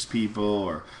religious people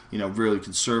or really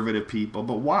conservative people.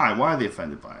 But why? Why are they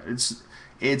offended by it?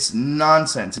 It's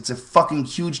nonsense. It's a fucking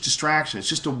huge distraction. It's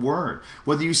just a word.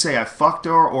 Whether you say I fucked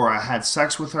her or I had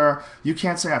sex with her, you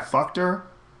can't say I fucked her.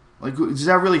 Like, is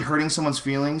that really hurting someone's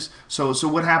feelings? So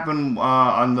what happened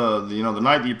on the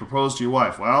night that you proposed to your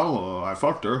wife? Well, I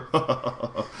fucked her.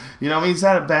 Is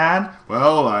that bad?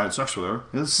 Well, I had sex with her.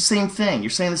 It's the same thing.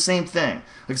 You're saying the same thing.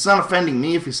 Like, it's not offending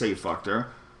me if you say you fucked her.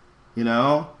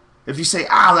 If you say,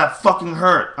 that fucking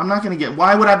hurt, I'm not going to get...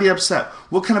 Why would I be upset?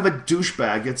 What kind of a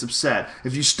douchebag gets upset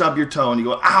if you stub your toe and you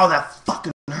go, that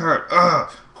fucking hurt?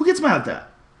 Ugh. Who gets mad at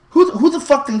that? Who the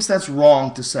fuck thinks that's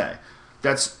wrong to say?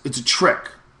 It's a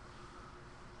trick.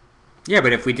 Yeah,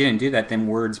 but if we didn't do that, then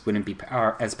words wouldn't be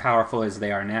as powerful as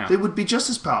they are now. They would be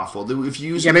just as powerful if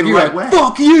you use them the right way.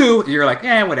 Fuck you! You're like,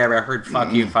 whatever, I heard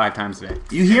fuck you 5 times a day.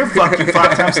 You hear fuck you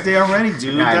 5 times a day already,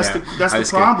 dude. That's the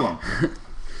problem.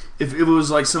 If it was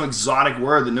like some exotic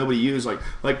word that nobody used, like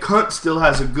cunt still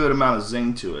has a good amount of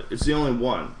zing to it. It's the only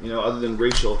one, other than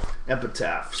racial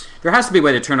epitaphs. There has to be a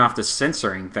way to turn off the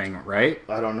censoring thing, right?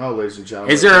 I don't know, ladies and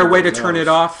gentlemen. Is there a way to turn it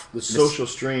off? The social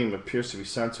stream appears to be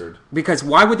censored. Because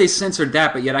why would they censor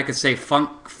that, but yet I could say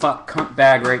fuck, cunt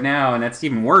bag right now, and that's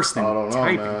even worse than I don't know,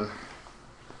 typing. Man.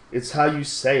 It's how you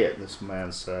say it, this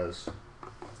man says.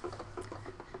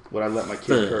 Would I let my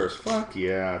kid curse? Fuck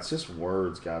yeah, it's just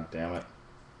words, god damn it.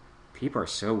 People are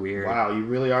so weird. Wow, you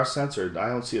really are censored. I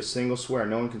don't see a single swear.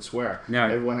 No one can swear. No.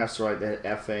 Everyone has to write that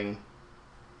effing.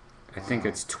 I think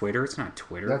it's Twitter. It's not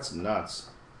Twitter. That's nuts.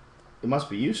 It must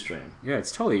be Ustream. Yeah,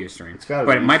 it's totally Ustream. It's gotta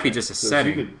but be it might be Ustream. just a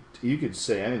setting. You could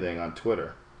say anything on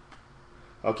Twitter.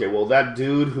 Okay, well, that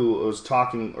dude who was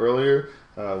talking earlier,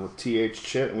 with TH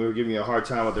Chit, and we were giving you a hard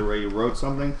time with the way you wrote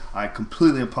something. I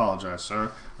completely apologize,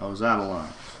 sir. I was out of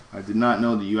line. I did not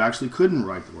know that you actually couldn't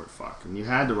write the word fuck, and you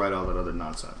had to write all that other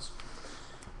nonsense.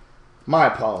 My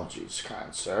apologies,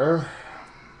 kind sir.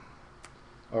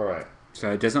 All right.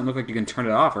 So it doesn't look like you can turn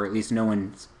it off, or at least no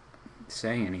one's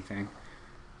saying anything.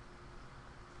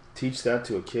 Teach that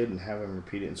to a kid and have him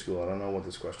repeat it in school. I don't know what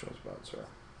this question was about, sir.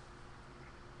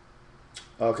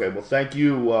 Okay, well, thank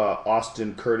you,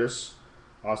 Austin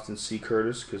C.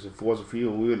 Curtis, because if it wasn't for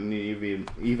you, we wouldn't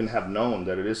even have known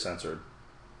that it is censored.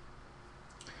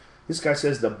 This guy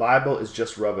says the Bible is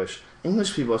just rubbish.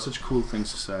 English people have such cool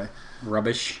things to say.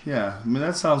 Rubbish. Yeah, I mean,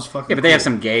 that sounds fucking Yeah, but they have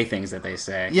some gay things that they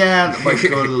say. Yeah, like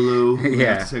go to the loo.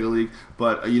 Yeah. Have to take a leak.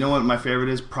 But you know what my favorite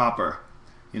is? Proper.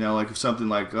 You know, like if something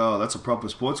like, oh, that's a proper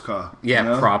sports car. Yeah, you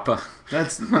know? proper.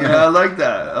 I like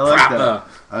that. I like Proper. that.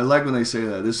 I like when they say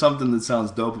that. There's something that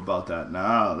sounds dope about that.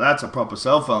 No, that's a proper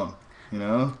cell phone. You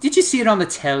know? Did you see it on the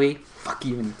telly? Fuck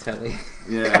you in the telly.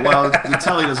 Yeah, well, the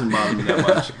telly doesn't bother me that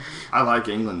much. I like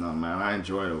England, though, man. I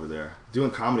enjoy it over there.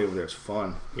 Doing comedy over there is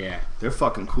fun. Yeah. They're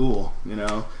fucking cool, you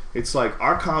know? It's like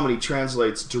our comedy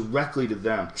translates directly to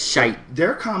them. Shite. Like,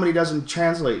 their comedy doesn't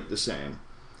translate the same.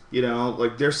 You know,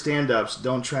 like their stand-ups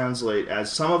don't translate as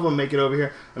some of them make it over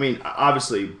here. I mean,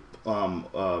 obviously,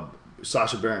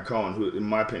 Sacha Baron Cohen, who in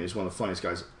my opinion is one of the funniest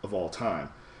guys of all time,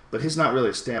 but he's not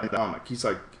really a stand-up comic. He's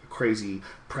like a crazy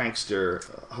prankster,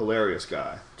 hilarious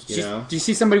guy. You know? Do you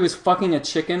see somebody was fucking a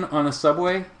chicken on a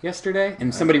subway yesterday,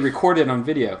 and somebody recorded it on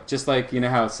video, just like you know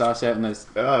how Sacha and those.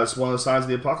 It's one of the signs of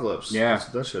the apocalypse. Yeah, that's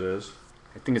what that shit is.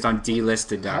 I think it's on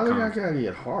delisted.com. How did that guy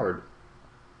get hard?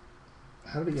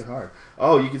 How did he get hard?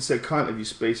 Oh, you can say cunt if you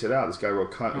space it out. This guy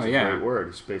wrote cunt as a great word.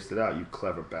 He spaced it out, you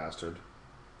clever bastard.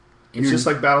 It's just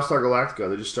like Battlestar Galactica.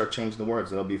 They just start changing the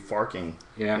words. They'll be farking.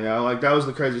 Yeah. You know, like that was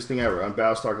the craziest thing ever on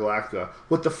Battlestar Galactica.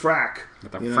 What the frack?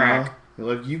 What the frack?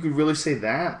 Like, you could really say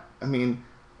that? I mean,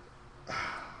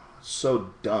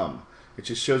 so dumb. It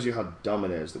just shows you how dumb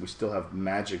it is that we still have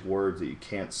magic words that you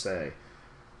can't say.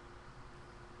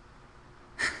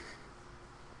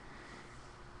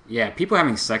 Yeah, people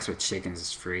having sex with chickens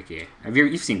is freaky.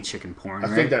 You've seen chicken porn,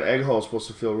 right? I think that egg hole is supposed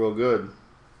to feel real good.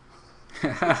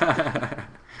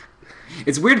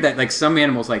 It's weird that like some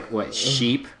animals, like what,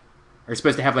 sheep, are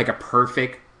supposed to have like a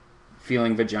perfect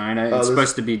feeling vagina. It's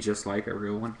supposed to be just like a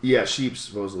real one. Yeah, sheep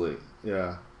supposedly.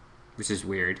 Yeah, which is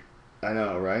weird. I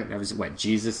know, right? That was what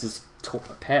Jesus'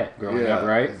 pet growing up,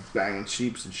 right? Banging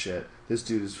sheeps and shit. This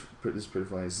dude is pretty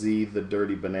funny. Z the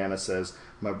Dirty Banana says,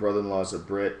 "My brother-in-law's a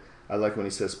Brit. I like when he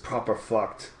says proper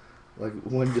fucked." Like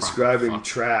when describing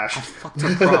trash. I fucked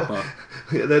a proper.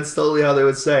 Yeah, that's totally how they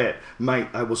would say it. Mate,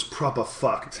 I was proper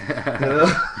fucked. You know?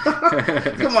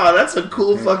 Come on, that's a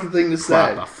cool fucking thing to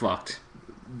say. Proper fucked.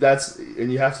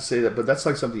 And you have to say that, but that's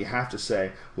like something you have to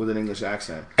say with an English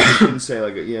accent. You couldn't say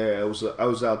like, yeah, I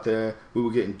was out there, we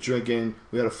were drinking,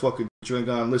 we had a fucking drink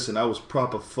on. Listen, I was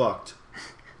proper fucked.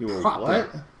 You go, what?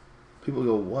 People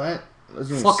go, what?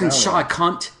 Fucking shy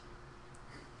cunt.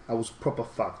 I was proper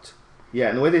fucked. Yeah,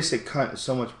 and the way they say cunt is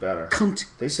so much better. Cunt.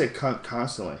 They say cunt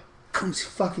constantly. Cunt.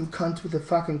 Fucking cunt with a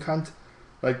fucking cunt.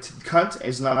 Like, cunt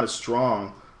is not as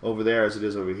strong over there as it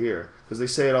is over here. Because they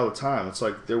say it all the time. It's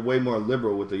like they're way more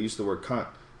liberal with the use of the word cunt.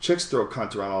 Chicks throw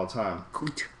cunt around all the time.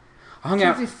 Cunt. I hung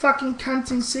out. Give you fucking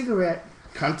cunting cigarette.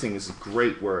 Cunting is a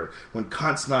great word. When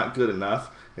cunt's not good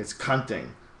enough, it's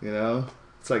cunting. You know?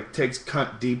 It's like takes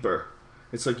cunt deeper.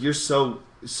 It's like you're so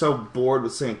bored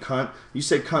with saying cunt. You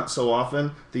say cunt so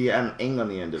often that you add an ing on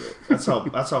the end of it. That's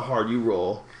how hard you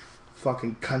roll.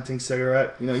 Fucking cunting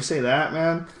cigarette. You know, you say that,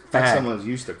 man. That's someone who's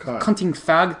used to cunt. Cunting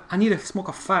fag. I need to smoke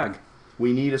a fag.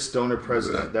 We need a stoner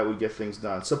president that would get things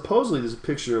done. Supposedly, there's a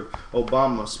picture of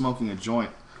Obama smoking a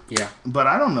joint. Yeah, but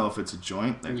I don't know if it's a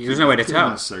joint. There's no way to tell.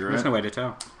 There's no way to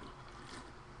tell.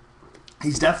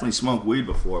 He's definitely smoked weed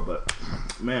before, but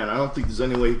man, I don't think there's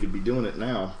any way he could be doing it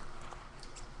now.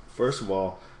 First of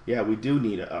all, yeah, we do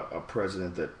need a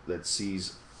president that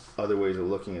sees other ways of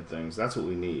looking at things. That's what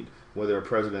we need. Whether a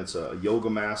president's a yoga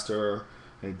master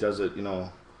and he does it, you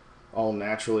know, all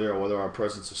naturally, or whether our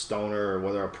president's a stoner, or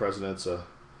whether our president's a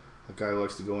guy who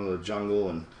likes to go into the jungle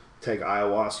and take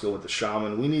ayahuasca with the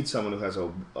shaman. We need someone who has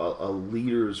a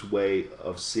leader's way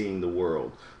of seeing the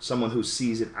world. Someone who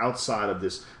sees it outside of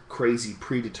this crazy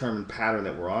predetermined pattern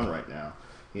that we're on right now.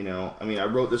 You know, I mean, I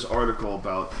wrote this article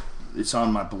about, it's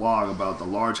on my blog, about the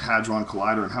Large Hadron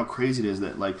Collider and how crazy it is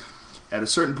that, like, at a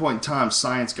certain point in time,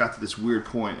 science got to this weird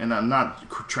point, and I'm not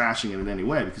trashing it in any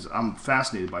way because I'm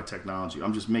fascinated by technology.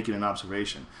 I'm just making an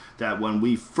observation that when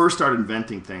we first started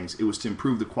inventing things, it was to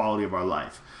improve the quality of our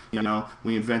life. You know,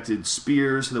 we invented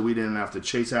spears so that we didn't have to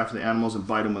chase after the animals and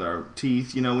bite them with our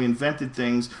teeth. You know, we invented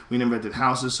things. We invented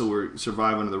houses so we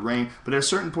survive under the rain. But at a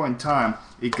certain point in time,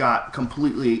 it got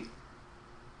completely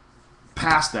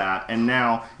past that, and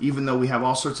now even though we have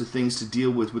all sorts of things to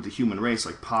deal with the human race,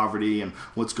 like poverty and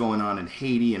what's going on in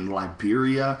Haiti and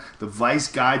Liberia, the Vice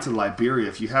Guide to Liberia,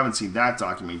 if you haven't seen that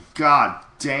documentary, god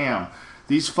damn,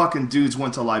 these fucking dudes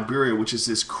went to Liberia, which is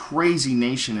this crazy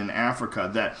nation in Africa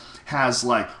that has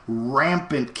like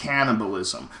rampant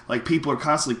cannibalism. Like people are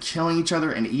constantly killing each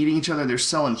other and eating each other. They're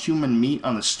selling human meat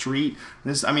on the street.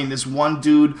 This one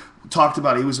dude talked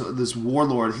about, he was this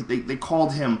warlord. They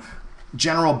called him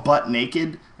General Butt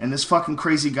Naked, and this fucking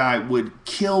crazy guy would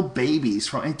kill babies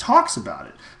from, and he talks about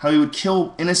it, how he would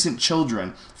kill innocent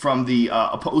children from the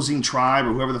opposing tribe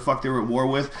or whoever the fuck they were at war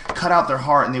with, cut out their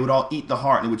heart, and they would all eat the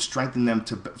heart, and it would strengthen them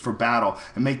for battle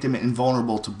and make them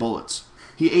invulnerable to bullets.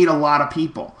 He ate a lot of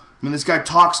people. I mean, this guy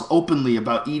talks openly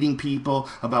about eating people,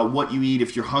 about what you eat.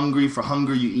 If you're hungry, for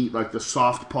hunger, you eat like the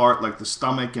soft part, like the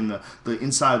stomach and the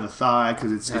inside of the thigh,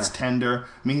 because it's tender.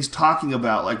 I mean, he's talking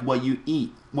about like what you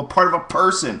eat, what part of a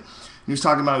person. He was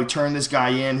talking about he turned this guy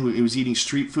in who he was eating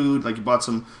street food, like he bought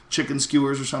some chicken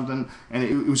skewers or something, and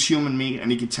it was human meat,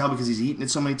 and he could tell because he's eaten it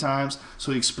so many times.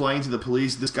 So he explained to the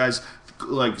police, this guy's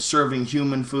like serving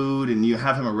human food, and you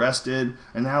have him arrested,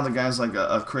 and now the guy's like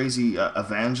a crazy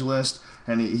evangelist.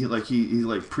 And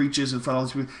he preaches in front of all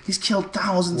these people. He's killed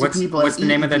thousands of people. What's the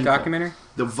name of that documentary?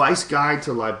 The Vice Guide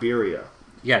to Liberia.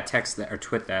 Yeah, text that or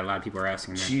tweet that. A lot of people are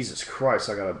asking that. Jesus Christ,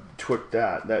 I gotta twit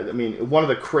that. I mean, one of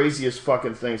the craziest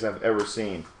fucking things I've ever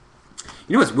seen.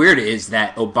 You know what's weird is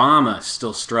that Obama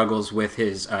still struggles with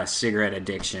his cigarette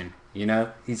addiction. You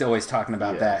know, he's always talking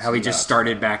about that. How he just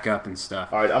started back up and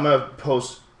stuff. All right, I'm gonna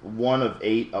post one of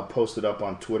 8. I'll post it up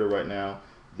on Twitter right now.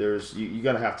 There's you're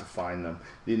gonna have to find them.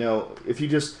 You know, if you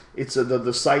just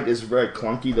the site is very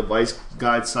clunky. The Vice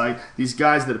Guide site. These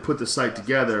guys that put the site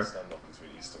together,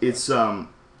 it's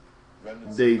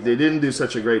they didn't do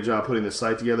such a great job putting the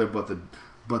site together, but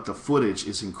the footage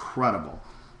is incredible.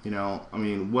 You know, I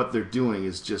mean, what they're doing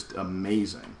is just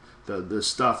amazing. The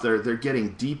stuff they're getting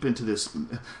deep into this.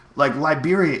 Like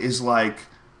Liberia is like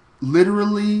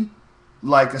literally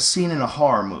like a scene in a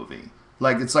horror movie.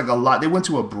 Like, it's like a lot. They went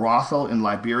to a brothel in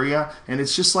Liberia, and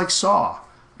it's just like Saw.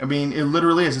 I mean, it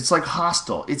literally is. It's like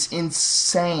Hostel. It's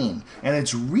insane, and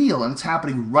it's real, and it's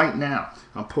happening right now.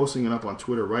 I'm posting it up on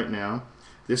Twitter right now.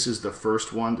 This is the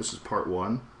first one. This is part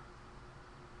 1.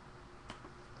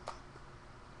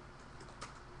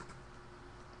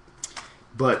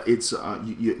 But it's, I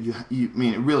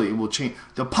mean, it will change.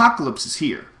 The apocalypse is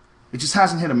here. It just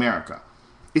hasn't hit America.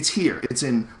 It's here. It's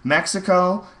in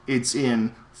Mexico. It's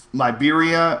in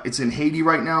Liberia, it's in Haiti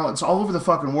right now. It's all over the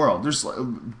fucking world. There's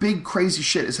big crazy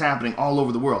shit is happening all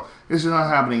over the world. This is not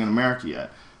happening in America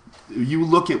yet. You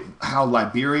look at how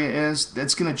Liberia is,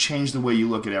 that's going to change the way you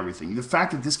look at everything. The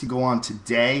fact that this could go on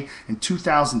today in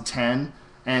 2010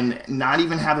 and not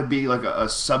even have it be like a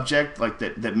subject like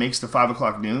that makes the 5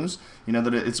 o'clock news, you know,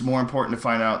 that it's more important to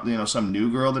find out, you know, some new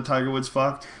girl that Tiger Woods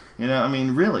fucked. You know, I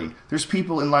mean, really, there's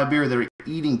people in Liberia that are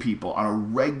eating people on a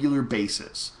regular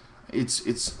basis.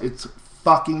 It's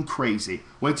fucking crazy.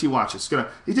 Wait till you watch it.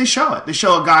 They show it. They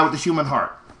show a guy with a human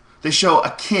heart. They show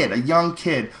a young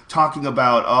kid talking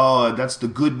about, oh, that's the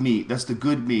good meat. That's the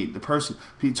good meat. The person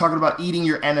talking about eating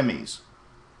your enemies.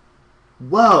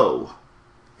 Whoa.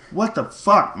 What the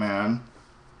fuck, man?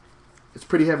 It's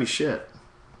pretty heavy shit.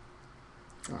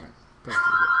 All right.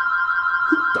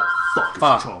 Who the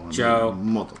fuck is calling me, Joe.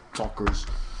 Motherfuckers.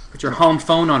 Put your home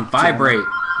phone on vibrate.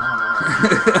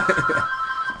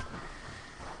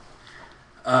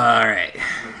 All right.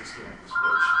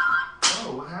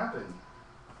 Oh, what happened?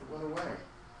 It went away.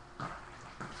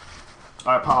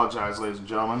 I apologize, ladies and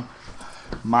gentlemen.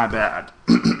 My bad.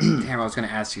 Damn, I was going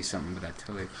to ask you something, but I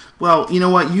totally... Well, you know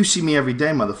what? You see me every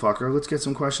day, motherfucker. Let's get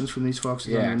some questions from these folks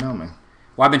that don't even know me.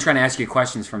 Well, I've been trying to ask you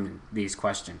questions from these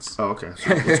questions. Oh, okay.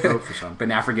 So let's go for some. But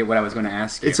now I forget what I was going to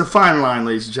ask you. It's a fine line,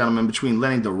 ladies and gentlemen, between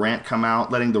letting the rant come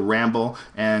out, letting the ramble,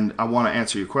 and I want to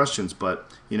answer your questions. But,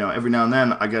 you know, every now and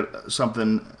then I get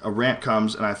something, a rant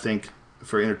comes, and I think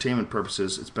for entertainment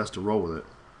purposes, it's best to roll with it.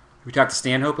 Have you talked to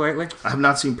Stanhope lately? I have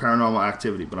not seen Paranormal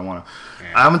Activity, but I want to.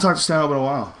 Yeah. I haven't talked to Stanhope in a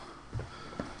while.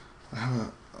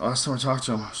 Last time I talked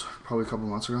to him was probably a couple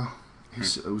months ago. He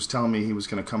was telling me he was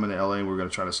going to come into LA and we were going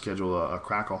to try to schedule a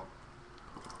crackle.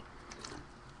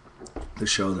 The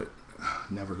show that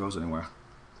never goes anywhere.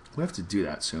 We have to do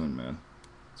that soon, man.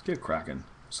 Let's get cracking,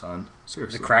 son.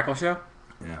 Seriously. The Crackle Show?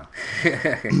 Yeah.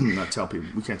 Not tell people.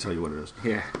 We can't tell you what it is.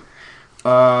 Yeah.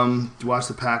 Do you watch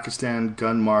the Pakistan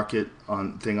gun market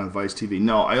thing on Vice TV?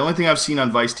 No. The only thing I've seen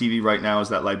on Vice TV right now is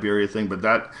that Liberia thing, but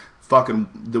that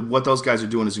what those guys are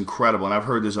doing is incredible, and I've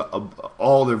heard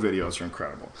all their videos are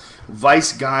incredible.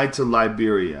 Vice Guide to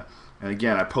Liberia. And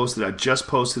again, I just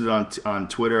posted it on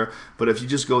Twitter, but if you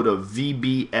just go to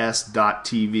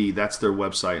vbs.tv, that's their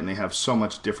website, and they have so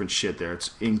much different shit there.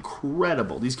 It's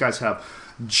incredible. These guys have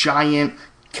giant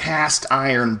cast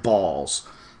iron balls.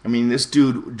 I mean, this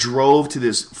dude drove to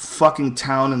this fucking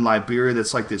town in Liberia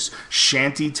that's like this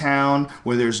shanty town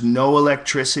where there's no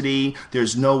electricity,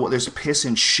 there's piss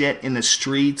and shit in the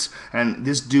streets, and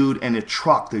this dude in a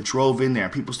truck, they drove in there,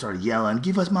 and people started yelling,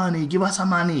 give us money, give us some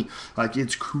money. Like,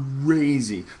 it's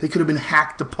crazy. They could have been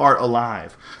hacked apart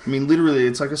alive. I mean, literally,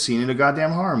 it's like a scene in a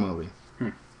goddamn horror movie.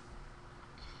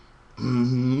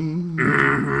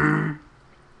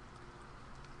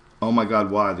 Oh my God,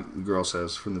 why? The girl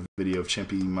says from the video of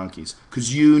Chimp eating monkeys.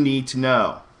 Because you need to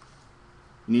know.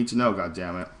 You need to know,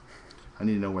 goddammit. I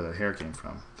need to know where that hair came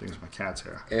from. I think it's my cat's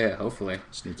hair. Yeah, hopefully.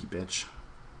 Sneaky bitch.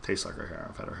 Tastes like her hair.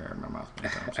 I've had her hair in my mouth many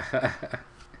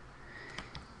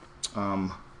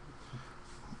times.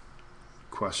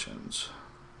 Questions.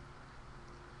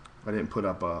 I didn't put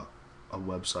up a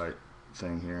website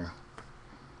thing here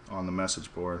on the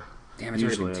message board. Damn, it's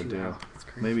usually already been 2 I do. hours. That's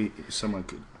crazy. Maybe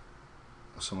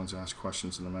someone's asked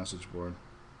questions in the message board.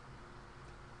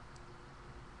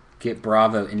 Get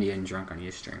Bravo Indian drunk on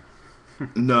Ustream.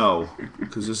 No,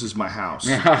 because this is my house.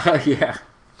 Yeah.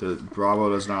 The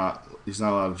Bravo he's not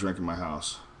allowed to drink in my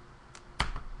house.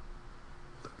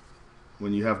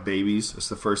 When you have babies, it's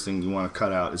the first thing you want to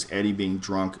cut out is Eddie being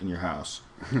drunk in your house.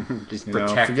 Just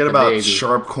Forget about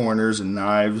sharp corners and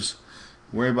knives.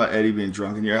 Worry about Eddie being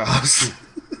drunk in your house.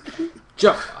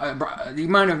 Joe, do you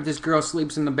mind if this girl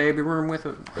sleeps in the baby room with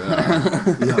her?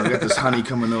 Yeah, I got this honey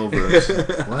coming over.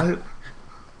 What?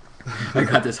 I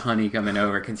got this honey coming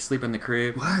over. Can you sleep in the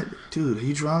crib? What? Dude, are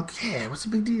you drunk? Yeah, what's the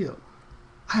big deal?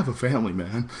 I have a family,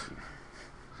 man.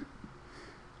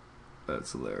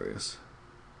 That's hilarious.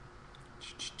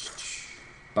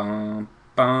 Bum,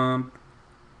 bum.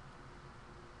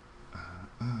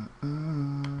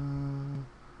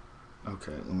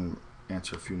 Okay, let me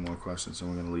answer a few more questions and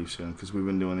we're going to leave soon because we've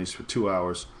been doing these for 2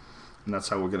 hours and that's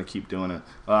how we're going to keep doing it.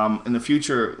 In the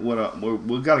future,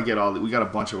 we've got to get we got a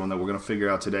bunch of them that we're going to figure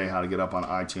out today how to get up on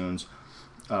iTunes.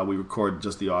 We record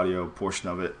just the audio portion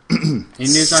of it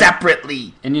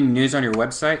separately. Any news on your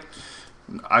website?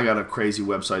 I got a crazy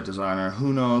website designer.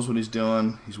 Who knows what he's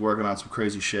doing? He's working on some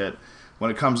crazy shit. When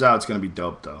it comes out, it's going to be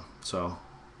dope though. So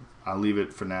I'll leave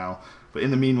it for now. But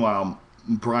in the meanwhile,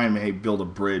 Brian may build a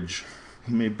bridge.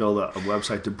 He may build a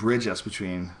website to bridge us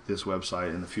between this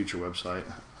website and the future website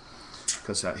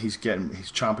because he's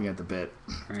chomping at the bit.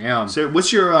 Yeah. So,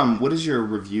 what is your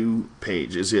review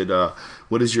page? Is it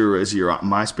is your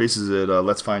MySpace? Is it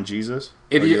Let's Find Jesus?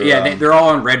 They're all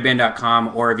on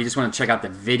redban.com, or if you just want to check out the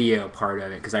video part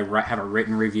of it, because I have a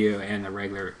written review and a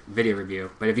regular video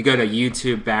review. But if you go to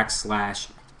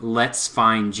YouTube/Let's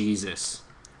Find Jesus.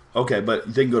 Okay,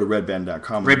 but they can go to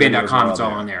redban.com. Redban.com, it's all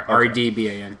on there. Okay.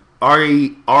 REDBAN.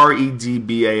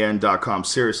 redban.com.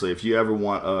 Seriously, if you ever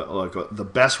want the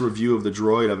best review of the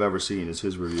droid I've ever seen is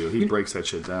his review. He breaks that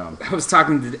shit down. I was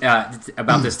talking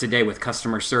about this today with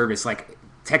customer service. Like,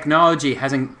 technology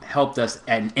hasn't helped us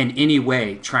in any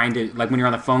way. Trying to, like, when you're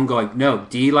on the phone, going, no,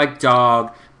 D like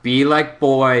dog, B like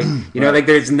boy. You know, like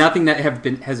there's nothing that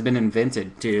has been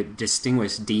invented to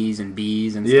distinguish D's and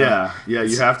B's and stuff. Yeah.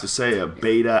 You have to say a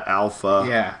beta, alpha.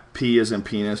 Yeah. P as in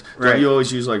penis. Right. Don't you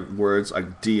always use like words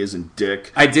like D as in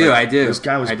dick? I do. This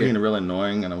guy was being really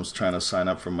annoying, and I was trying to sign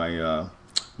up for my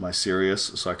my Sirius,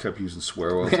 so I kept using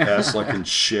swear words. S like in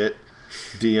shit,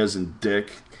 D as in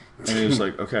dick. And he was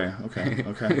like, okay.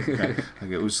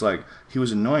 Like, it was like he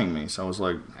was annoying me, so I was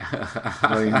like,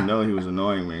 letting him know he was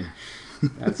annoying me.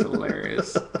 That's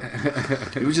hilarious.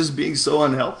 He was just being so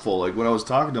unhelpful. Like when I was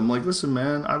talking to him, like, listen,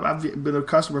 man, I've been a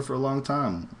customer for a long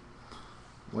time.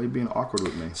 Why are you being awkward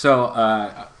with me? So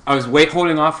I was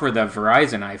holding off for the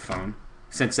Verizon iPhone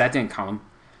since that didn't come.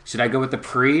 Should I go with the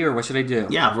pre or what should I do?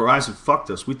 Yeah, Verizon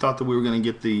fucked us. We thought that we were going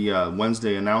to get the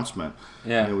Wednesday announcement.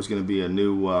 Yeah, and it was going to be a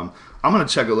new. I'm going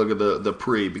to check a look at the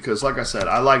pre because, like I said,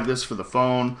 I like this for the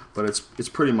phone, but it's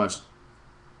pretty much,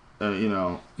 You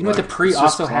know what the pre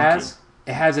also has?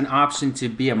 It has an option to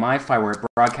be a MiFi where it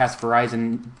broadcasts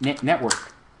Verizon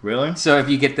network. Really? So if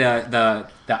you get the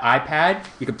iPad,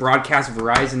 you could broadcast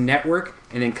Verizon network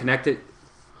and then connect it.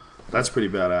 That's pretty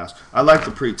badass. I like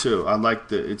the Pre too. I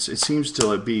like it seems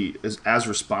to be as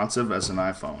responsive as an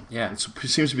iPhone. Yeah. It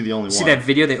seems to be the only one. See that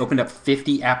video? They opened up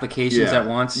 50 applications at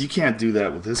once. You can't do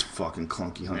that with this fucking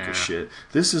clunky hunk of shit.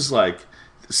 This is like,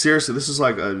 seriously, this is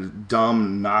like a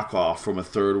dumb knockoff from a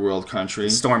third world country.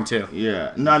 Storm 2.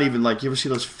 Yeah. Not even like, you ever see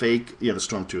those fake, the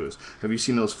Storm 2 is. Have you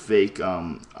seen those fake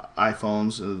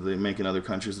iPhones they make in other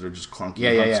countries that are just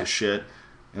clunky hunks of shit?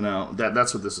 You know,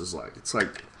 that's what this is like. It's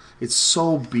like, it's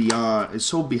so behind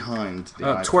the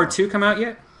iPhone. Tor 2 come out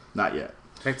yet? Not yet.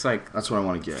 That's what I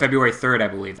want to get. February 3rd, I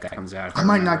believe that comes out. I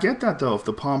might not get that though if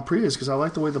the Palm Pre is, because I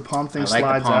like the way the Palm thing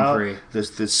slides out.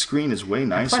 The screen is way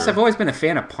nicer. Plus, I've always been a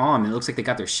fan of Palm, and it looks like they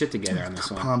got their shit together on this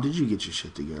one. Palm, did you get your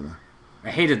shit together? I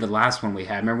hated the last one we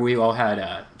had. Remember, we all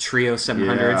had Trio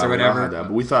 700s or whatever. We all had that,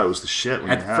 but we thought it was the shit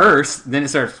when at first. Then it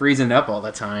started freezing up all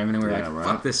the time, and then we were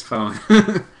fuck this phone.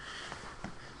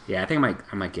 Yeah, I think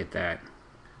I might get that.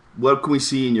 What can we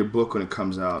see in your book when it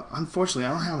comes out? Unfortunately,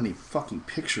 I don't have any fucking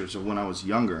pictures of when I was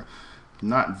younger.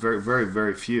 Not very, very,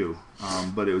 very few.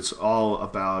 But it was all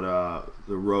about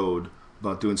the road,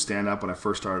 about doing stand-up when I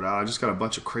first started out. I just got a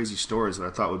bunch of crazy stories that I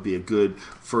thought would be a good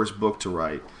first book to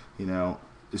write. You know,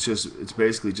 it's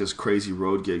basically just crazy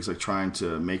road gigs, like trying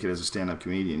to make it as a stand-up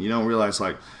comedian. You don't realize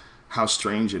like how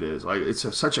strange it is. Like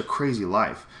it's such a crazy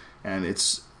life, and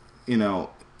it's, you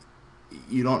know,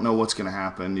 you don't know what's going to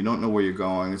happen. You don't know where you're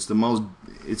going. It's the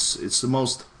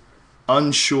most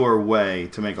unsure way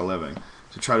to make a living,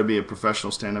 to try to be a professional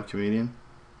stand-up comedian.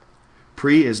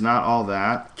 Pre is not all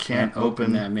that. Can't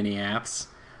open that many apps.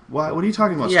 What are you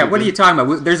talking about? Yeah, stupid? what are you talking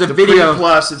about? There's a the video. Pre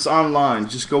Plus, it's online.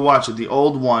 Just go watch it. The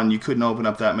old one, you couldn't open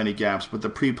up that many gaps, but the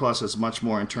Pre Plus has much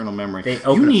more internal memory.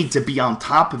 You need to be on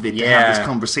top of it to have this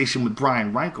conversation with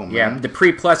Brian Redban, man. Yeah, the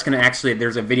Pre Plus can actually.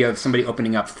 There's a video of somebody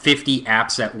opening up 50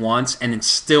 apps at once and then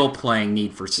still playing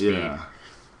Need for Speed. Yeah.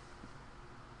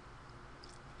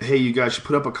 Hey, you guys should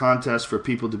put up a contest for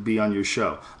people to be on your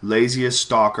show. Laziest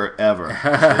stalker ever.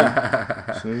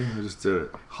 See? I just did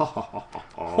it.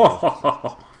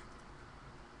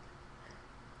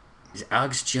 Is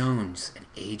Alex Jones an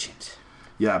agent?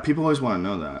 Yeah, people always want to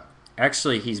know that.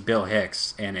 Actually, he's Bill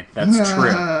Hicks, and that's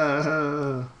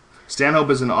true. Stanhope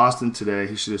is in Austin today.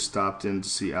 He should have stopped in to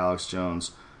see Alex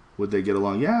Jones. Would they get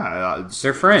along? Yeah.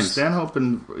 They're friends. Stanhope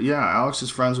and, Alex is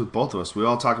friends with both of us. We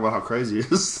all talk about how crazy he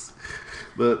is.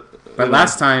 But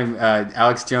last time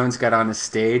Alex Jones got on the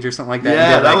stage or something like that.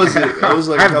 Yeah, that was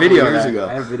like a couple years ago.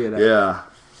 I have video of that. Yeah.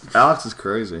 Alex is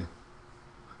crazy.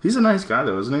 He's a nice guy,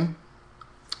 though, isn't he?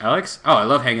 Alex? Oh, I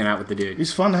love hanging out with the dude.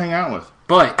 He's fun to hang out with.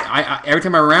 But I every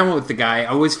time I'm around with the guy, I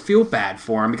always feel bad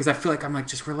for him because I feel like I'm like,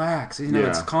 just relax. You know,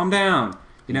 just calm down.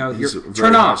 You know, he's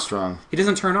turn off. Strong. He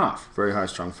doesn't turn off. Very high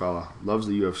strung fella. Loves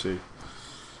the UFC.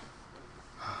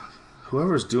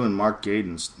 Whoever's doing Mark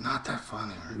Gaden's not that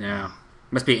funny. Right? No.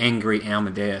 Must be angry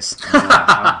Amadeus.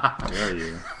 How dare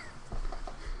you?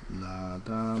 La,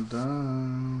 da,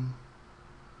 da.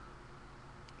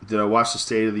 Did I watch the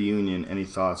State of the Union? Any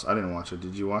thoughts? I didn't watch it.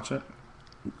 Did you watch it?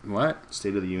 What?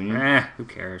 State of the Union? Who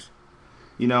cares?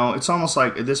 You know, it's almost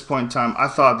like at this point in time, I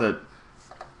thought that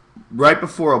right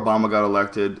before Obama got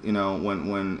elected, you know,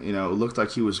 when it looked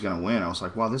like he was going to win, I was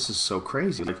like, wow, this is so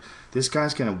crazy. Like, this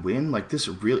guy's going to win? Like, it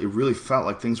really felt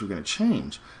like things were going to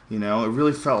change. You know, it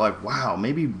really felt like, wow,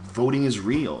 maybe voting is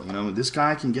real. You know, this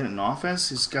guy can get in office.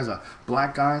 This guy's a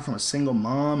black guy from a single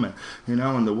mom, and, you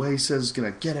know, and the way he says he's going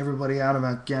to get everybody out of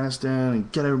Afghanistan and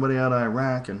get everybody out of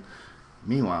Iraq, and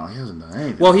meanwhile, he hasn't done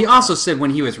anything. Well, he also said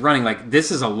when he was running, like,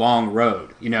 this is a long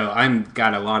road. You know, I've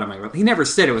got a lot on my road. He never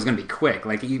said it was going to be quick.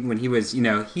 Like, when he was, you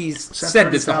know, he's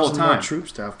said this the whole time. More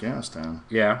troops to Afghanistan.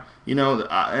 Yeah. You know,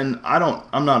 and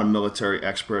I'm not a military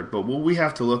expert, but what we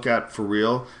have to look at for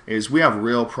real is we have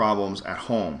real problems at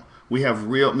home. We have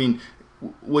when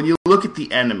you look at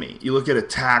the enemy, you look at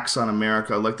attacks on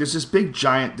America, like there's this big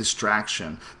giant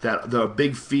distraction that the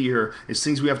big fear is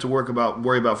things we have to worry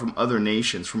about from other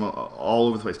nations, from all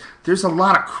over the place. There's a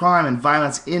lot of crime and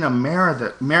violence in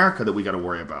America that we got to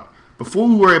worry about. Before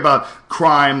we worry about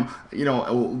crime, you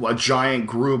know, a giant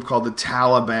group called the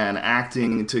Taliban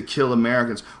acting to kill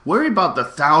Americans, worry about the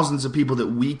thousands of people that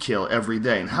we kill every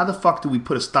day. And how the fuck do we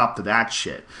put a stop to that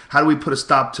shit? How do we put a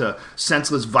stop to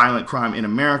senseless violent crime in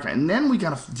America? And then we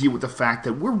got to deal with the fact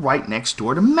that we're right next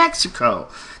door to Mexico.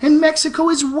 And Mexico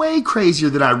is way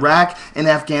crazier than Iraq and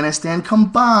Afghanistan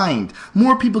combined.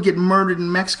 More people get murdered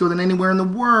in Mexico than anywhere in the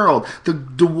world.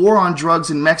 The war on drugs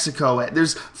in Mexico,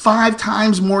 there's 5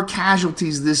 times more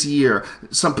casualties this year.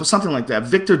 Something like that.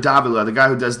 Victor Davila, the guy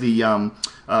who does the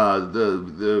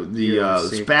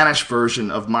Spanish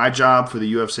version of My Job for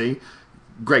the UFC,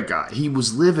 great guy. He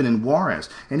was living in Juarez,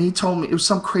 and he told me it was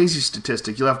some crazy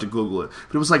statistic. You'll have to Google it,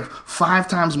 but it was like 5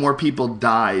 times more people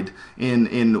died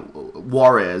in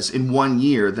Juarez in 1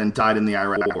 year than died in the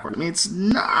Iraq War. I mean, it's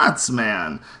nuts,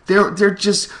 man. They're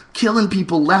just killing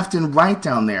people left and right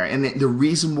down there, and the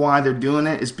reason why they're doing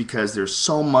it is because there's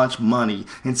so much money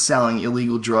in selling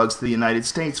illegal drugs to the United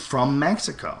States from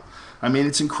Mexico. I mean,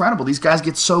 it's incredible. These guys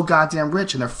get so goddamn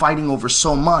rich, and they're fighting over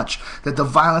so much that the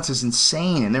violence is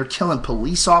insane, and they're killing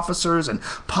police officers and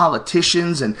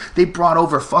politicians, and they brought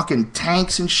over fucking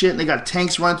tanks and shit, and they got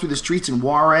tanks running through the streets in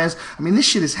Juarez. I mean, this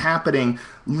shit is happening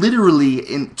literally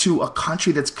into a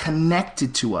country that's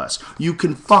connected to us. You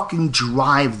can fucking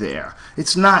drive there.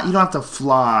 It's not, you don't have to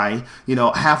fly,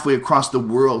 halfway across the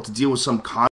world to deal with some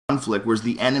conflict, whereas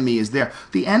the enemy is there.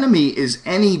 The enemy is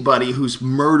anybody who's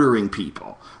murdering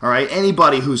people. All right,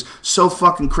 anybody who's so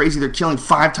fucking crazy they're killing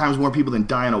 5 times more people than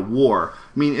die in a war.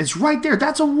 I mean, it's right there.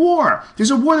 That's a war.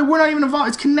 There's a war that we're not even involved.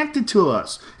 It's connected to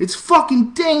us. It's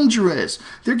fucking dangerous.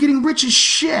 They're getting rich as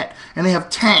shit, and they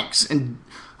have tanks, and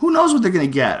who knows what they're gonna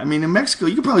get? I mean, in Mexico,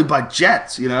 you could probably buy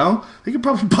jets. They could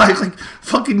probably buy like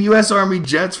fucking U.S. Army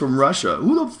jets from Russia.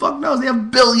 Who the fuck knows? They have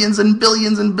billions and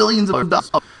billions and billions of dollars.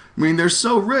 I mean, they're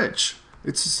so rich.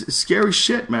 It's scary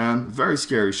shit, man. Very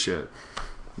scary shit.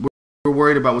 We're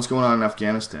worried about what's going on in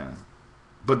Afghanistan.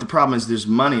 But the problem is there's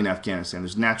money in Afghanistan.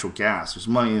 There's natural gas. There's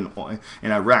money in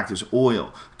Iraq. There's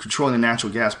oil. Controlling the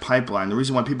natural gas pipeline. The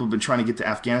reason why people have been trying to get to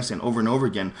Afghanistan over and over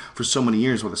again for so many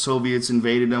years, where the Soviets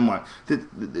invaded them,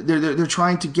 they're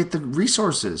trying to get the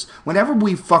resources. Whenever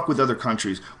we fuck with other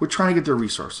countries, we're trying to get their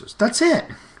resources. That's it.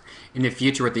 In the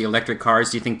future with the electric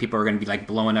cars, do you think people are going to be like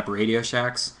blowing up Radio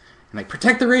Shacks? And like,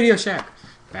 protect the Radio Shack.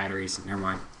 Batteries. Never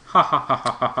mind. Ha ha ha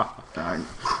ha ha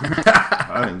ha.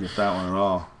 I didn't get that one at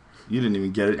all. You didn't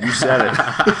even get it. You said it.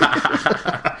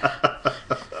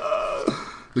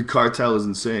 The cartel is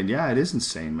insane. Yeah, it is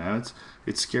insane, man.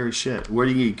 It's scary shit. Where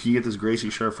can you get this Gracie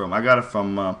shirt from? I got it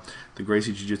from the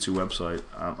Gracie Jiu-Jitsu website.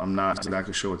 I'm not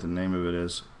exactly sure what the name of it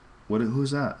is.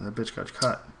 Who's that? That bitch got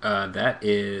cut. That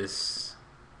is...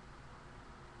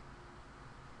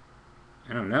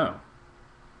 I don't know.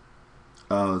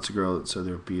 Oh, it's a girl that said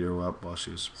they beat her up while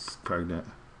she was pregnant.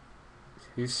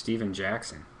 Who's Steven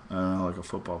Jackson? I don't know, like a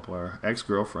football player.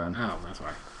 Ex-girlfriend. Oh, that's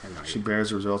why. She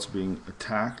bears the results of being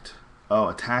attacked. Oh,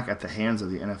 attack at the hands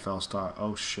of the NFL star.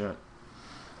 Oh, shit.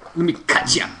 Let me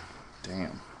cut ya.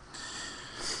 Damn.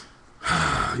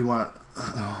 You want...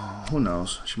 who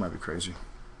knows? She might be crazy.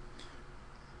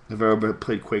 Have I ever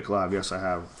played Quake Live? Yes, I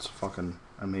have. It's fucking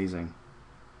amazing.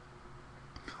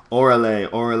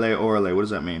 Orale. What does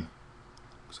that mean?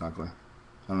 Exactly. I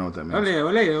don't know what that means.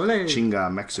 Ole.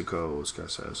 Chinga, Mexico, this guy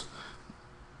says.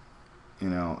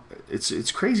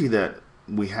 It's crazy that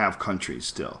we have countries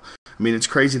still. I mean, it's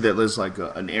crazy that there's like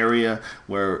an area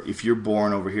where if you're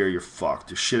born over here, you're fucked.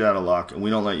 You're shit out of luck, and we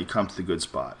don't let you come to the good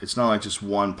spot. It's not like just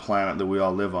one planet that we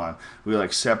all live on. We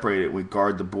like separate it. We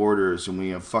guard the borders, and we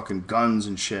have fucking guns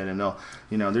and shit. And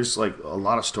there's like a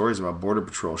lot of stories about Border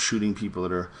Patrol shooting people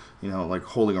that are, like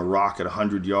holding a rock at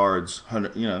 100 yards.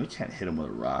 You can't hit them with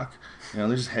a rock. They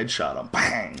just headshot him.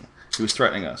 Bang! He was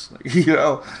threatening us.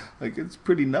 Like it's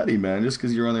pretty nutty, man. Just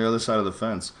because you're on the other side of the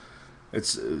fence.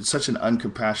 It's such an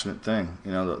uncompassionate thing,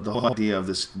 the whole idea of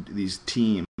these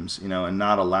teams, and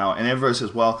not allow. And everybody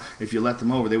says, well, if you let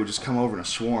them over, they would just come over in a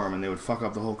swarm and they would fuck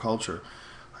up the whole culture.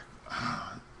 Like,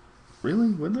 really?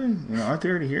 Would they? Aren't they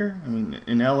already here? I mean,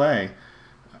 in L.A.,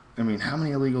 how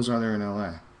many illegals are there in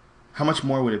L.A.? How much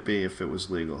more would it be if it was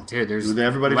legal? Dude, there's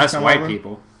less white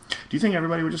people. Do you think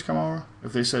everybody would just come over?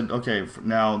 If they said, okay,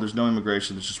 now there's no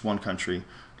immigration, there's just one country,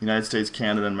 the United States,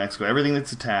 Canada, and Mexico, everything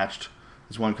that's attached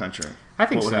is one country. I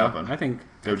think what would happen? I think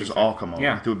they would just all come over.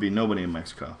 Yeah. There would be nobody in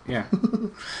Mexico. Yeah.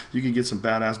 You could get some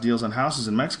badass deals on houses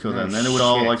in Mexico then. Then it would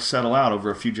all like settle out over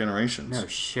a few generations. No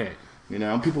shit.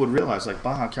 People would realize like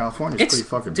Baja California is pretty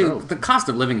fucking dope. The cost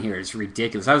of living here is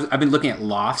ridiculous. I've been looking at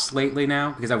lofts lately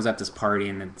now because I was at this party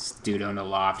and this dude owned a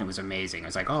loft and it was amazing. I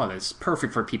was like, oh, that's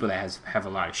perfect for people that have a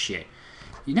lot of shit.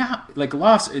 Like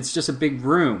lofts, it's just a big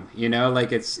room.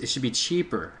 Like it should be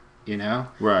cheaper.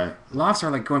 Right. Lofts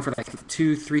are like going for like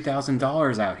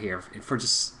 $2,000-$3,000 out here for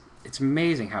just. It's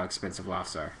amazing how expensive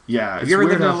lofts are. Yeah. Have you ever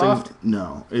lived in a loft?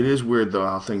 No. It is weird though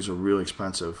how things are really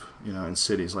expensive. In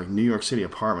cities like New York City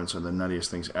apartments are the nuttiest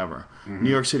things ever. Mm-hmm.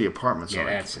 New York City apartments are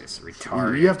it's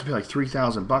retarded. You have to pay like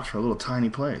 $3,000 for a little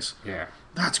tiny place. Yeah.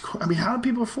 That's how do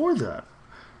people afford that?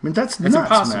 That's nuts,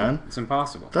 impossible. Man. It's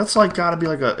impossible. That's like got to be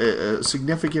like a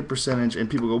significant percentage, and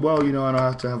people go, well, I don't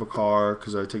have to have a car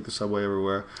because I take the subway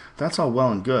everywhere. That's all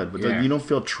well and good, but you don't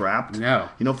feel trapped? No.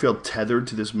 You don't feel tethered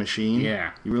to this machine?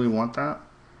 Yeah. You really want that?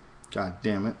 God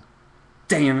damn it.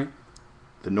 damn it.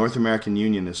 The North American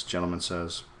Union, this gentleman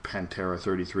says, Pantera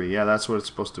 33. Yeah, that's what it's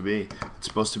supposed to be. It's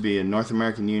supposed to be a North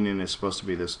American Union is supposed to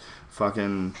be this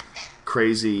fucking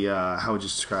crazy, how would you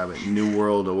describe it? New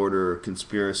World Order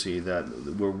conspiracy that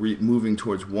we're moving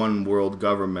towards one world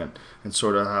government, and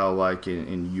sort of how like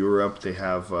in Europe they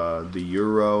have the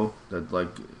euro that like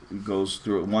goes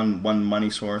through one money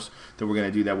source. That we're going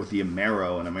to do that with the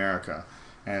Amero in America,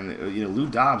 and Lou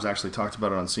Dobbs actually talked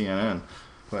about it on CNN.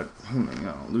 But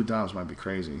Lou Dobbs might be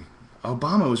crazy.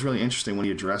 Obama was really interesting when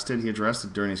he addressed it. He addressed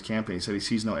it during his campaign. He said he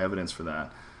sees no evidence for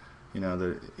that. And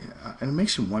it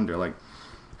makes you wonder, like,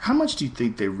 how much do you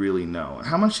think they really know? And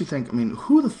how much do you think? I mean,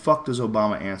 who the fuck does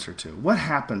Obama answer to? What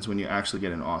happens when you actually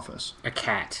get in office? A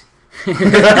cat.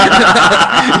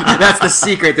 That's the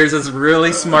secret. There's this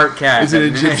really smart cat. It's an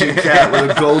Egyptian cat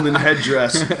with a golden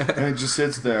headdress, and it just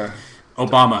sits there.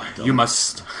 Obama, you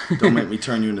must. Don't make me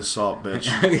turn you into salt, bitch.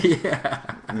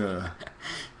 Yeah.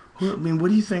 I mean, what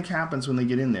do you think happens when they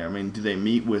get in there? I mean, do they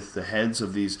meet with the heads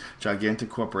of these gigantic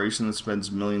corporations that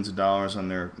spends millions of dollars on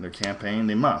their campaign?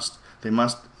 They must.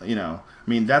 I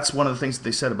mean, that's one of the things that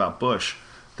they said about Bush,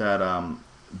 that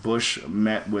Bush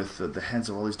met with the heads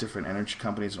of all these different energy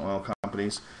companies and oil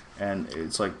companies, and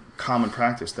it's like common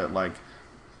practice that like,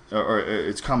 or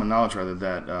it's common knowledge rather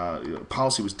that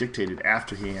policy was dictated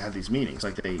after he had these meetings.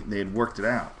 Like they had worked it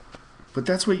out. But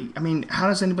that's what how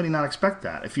does anybody not expect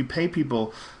that? If you pay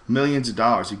people millions of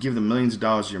dollars, you give them millions of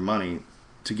dollars of your money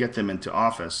to get them into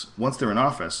office. Once they're in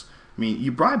office,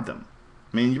 you bribe them.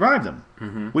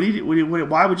 Mm-hmm. What do you?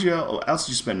 Why would you else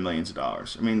you spend millions of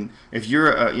dollars? I mean, if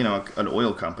you're an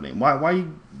oil company, why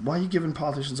are you giving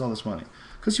politicians all this money?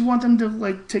 Because you want them to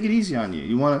like take it easy on you.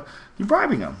 You're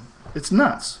bribing them. It's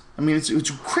nuts. I mean,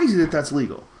 it's crazy that that's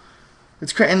legal.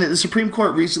 It's crazy. And the Supreme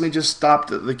Court recently just stopped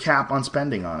the cap on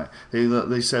spending on it.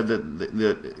 They said that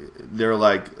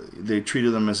they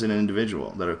treated them as an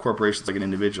individual, that a corporation's like an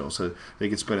individual, so they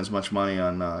could spend as much money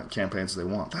on campaigns as they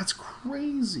want. That's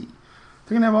crazy.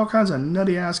 They're gonna have all kinds of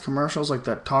nutty ass commercials, like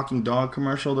that talking dog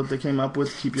commercial that they came up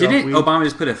with. Didn't Obama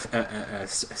just put a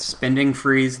spending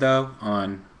freeze though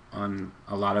on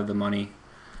a lot of the money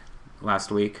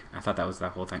last week? I thought that was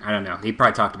that whole thing. I don't know. He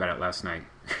probably talked about it last night.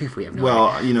 If we have no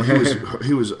idea.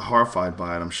 He was horrified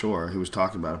by it. I'm sure he was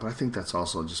talking about it, but I think that's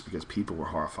also just because people were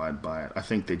horrified by it. I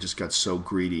think they just got so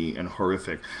greedy and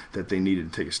horrific that they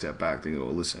needed to take a step back. They go,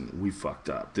 listen, we fucked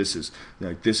up. This is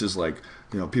like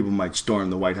people might storm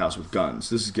the White House with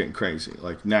guns. This is getting crazy.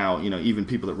 Like now, even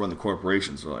people that run the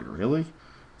corporations are like, really?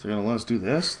 They're gonna let us do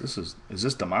this? Is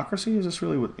this democracy? Is this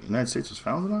really what the United States was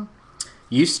founded on?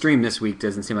 Ustream this week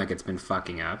doesn't seem like it's been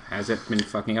fucking up. Has it been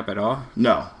fucking up at all?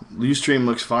 No. Ustream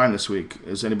looks fine this week.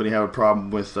 Does anybody have a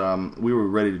problem with... we were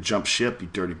ready to jump ship, you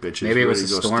dirty bitches. Maybe it was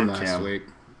the storm last week.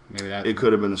 Maybe that... It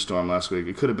could have been the storm last week.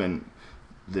 It could have been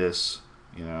this,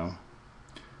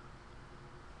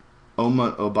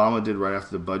 Obama did right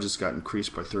after the budgets got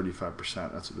increased by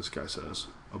 35%. That's what this guy says.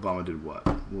 Obama did what?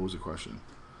 What was the question?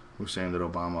 We're saying that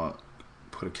Obama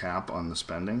put a cap on the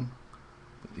spending.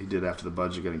 He did after the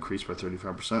budget got increased by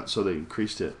 35%, so they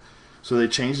increased it. So they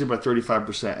changed it by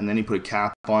 35%, and then he put a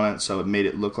cap on it, so it made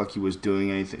it look like he was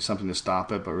doing something to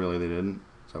stop it, but really they didn't.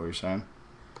 Is that what you're saying?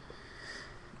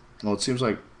 Well, it seems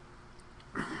like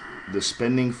the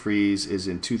spending freeze is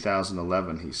in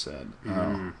 2011, he said.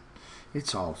 Mm-hmm.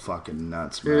 It's all fucking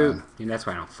nuts, man. That's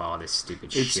why I don't follow this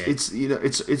stupid shit.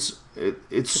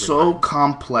 It's so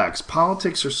complex.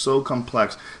 Politics are so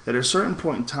complex that at a certain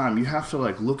point in time, you have to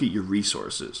look at your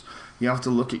resources. You have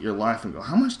to look at your life and go,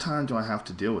 how much time do I have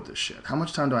to deal with this shit? How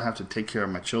much time do I have to take care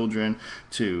of my children,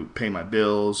 to pay my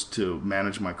bills, to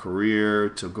manage my career,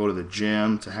 to go to the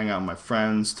gym, to hang out with my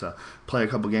friends, to play a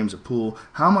couple games of pool?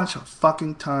 How much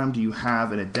fucking time do you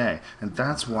have in a day? And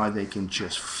that's why they can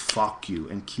just fuck you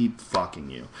and keep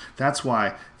fucking you. That's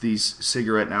why these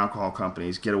cigarette and alcohol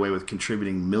companies get away with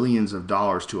contributing millions of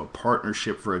dollars to a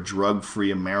partnership for a drug-free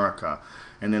America.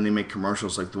 And then they make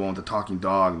commercials like the one with the talking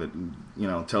dog that,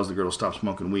 tells the girl to stop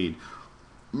smoking weed.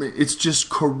 I mean, it's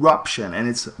just corruption, and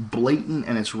it's blatant,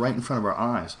 and it's right in front of our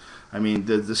eyes. I mean,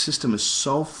 the system is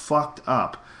so fucked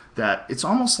up that it's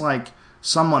almost like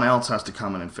someone else has to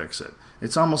come in and fix it.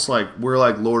 It's almost like we're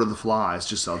like Lord of the Flies,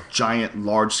 just a giant,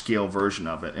 large-scale version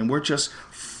of it, and we're just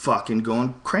fucking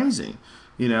going crazy.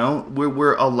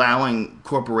 We're allowing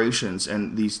corporations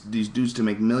and these dudes to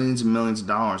make millions and millions of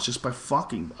dollars just by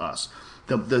fucking us.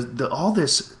 All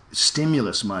this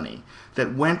stimulus money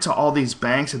that went to all these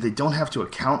banks that they don't have to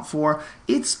account for.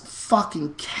 It's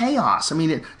fucking chaos. I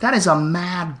mean, that is a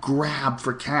mad grab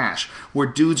for cash where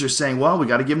dudes are saying, well, we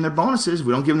got to give them their bonuses. If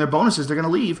we don't give them their bonuses, they're going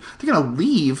to leave. They're going to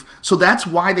leave. So that's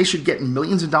why they should get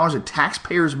millions of dollars of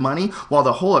taxpayers' money while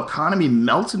the whole economy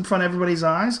melts in front of everybody's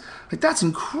eyes. Like, that's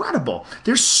incredible.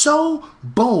 They're so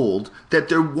bold that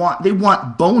they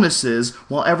want bonuses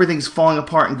while everything's falling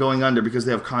apart and going under because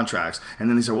they have contracts. And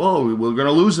then they say, whoa, we're going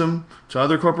to lose them to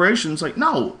other corporations. Like,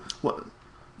 no. What?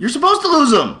 You're supposed to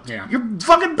lose them. Yeah. Your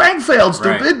fucking bank failed,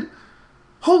 stupid. Right.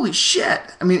 Holy shit.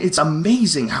 I mean, it's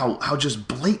amazing how just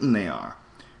blatant they are.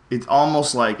 It's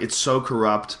almost like it's so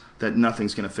corrupt that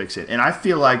nothing's going to fix it. And I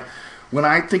feel like when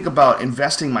I think about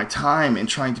investing my time and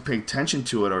trying to pay attention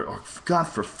to it, or God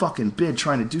for fucking bid,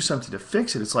 trying to do something to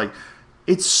fix it, it's like,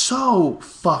 it's so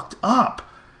fucked up.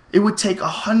 It would take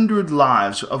 100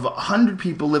 lives of 100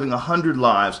 people living 100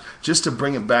 lives just to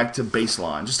bring it back to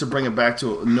baseline, just to bring it back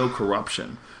to no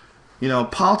corruption. You know,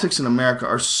 politics in America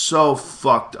are so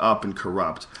fucked up and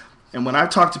corrupt. And when I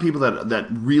talk to people that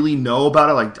really know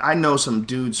about it, like I know some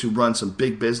dudes who run some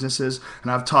big businesses,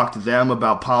 and I've talked to them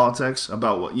about politics,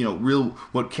 about what, you know,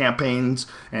 what campaigns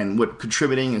and what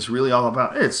contributing is really all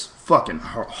about. It's fucking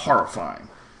horrifying.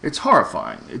 It's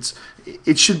horrifying.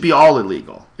 It should be all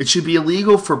illegal. It should be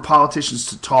illegal for politicians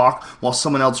to talk while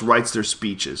someone else writes their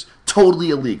speeches. Totally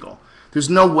illegal. There's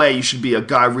no way you should be a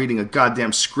guy reading a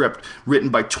goddamn script written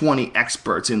by 20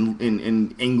 experts in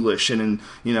English and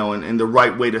in the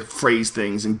right way to phrase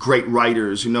things, and great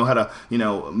writers who know how to,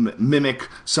 mimic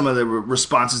some of the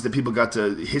responses that people got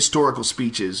to historical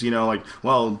speeches. Like,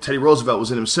 well, Teddy Roosevelt was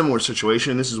in a similar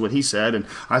situation. This is what he said, and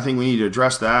I think we need to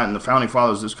address that. And the founding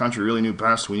fathers of this country really knew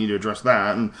best. We need to address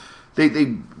that. And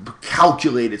They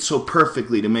calculate it so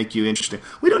perfectly to make you interesting.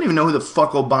 We don't even know who the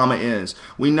fuck Obama is.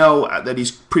 We know that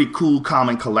he's pretty cool, calm,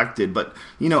 and collected. But,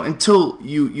 until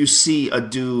you see a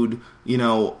dude,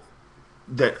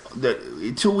 that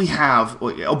until we have...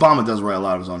 Obama does write a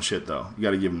lot of his own shit, though. You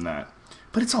got to give him that.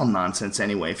 But it's all nonsense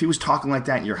anyway. If he was talking like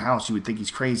that in your house, you would think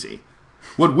he's crazy.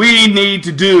 What we need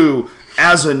to do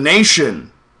as a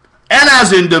nation and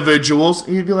as individuals,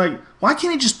 you'd be like, why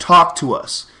can't he just talk to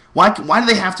us? Why do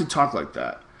they have to talk like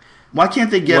that? Why can't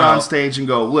they get on stage and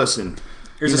go, listen...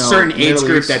 There's a certain age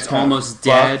group that's almost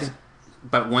dead,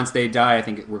 but once they die, I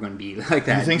think we're going to be like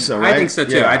that. You think so, right? I think so,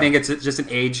 too. Yeah. I think it's just an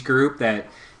age group that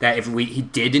if he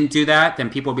didn't do that, then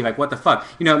people will be like, what the fuck?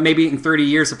 Maybe in 30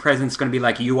 years, the president's going to be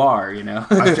like, you are,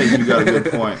 I think you got a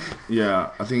good point.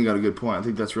 Yeah, I think you got a good point. I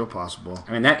think that's real possible.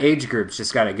 I mean, that age group's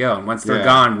just got to go. And once they're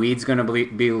gone, weed's going to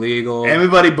be legal.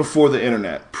 Everybody before the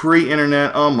internet.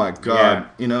 Pre-internet, oh my God.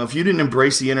 Yeah. If you didn't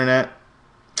embrace the internet,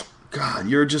 God,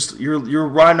 you're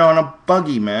riding on a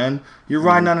buggy, man. You're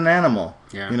riding on an animal.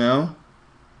 Yeah.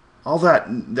 All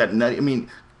that nutty. I mean,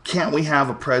 can't we have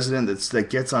a president that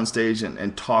gets on stage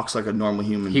and talks like a normal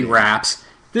human being? He raps.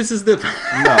 This is the...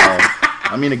 No.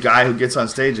 I mean a guy who gets on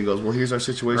stage and goes, well, here's our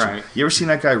situation. Right. You ever seen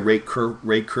that guy Ray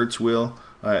Kurzweil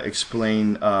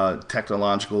explain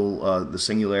technological, the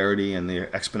singularity and the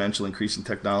exponential increase in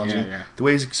technology? Yeah. The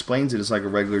way he explains it is like a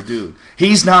regular dude.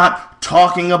 He's not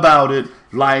talking about it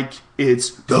like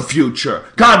it's the future.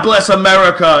 God bless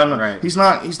America. And right. He's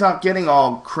not getting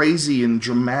all crazy and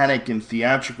dramatic and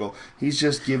theatrical. He's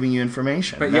just giving you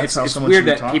information. But it's weird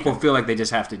that people feel like they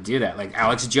just have to do that. Like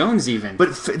Alex Jones even. But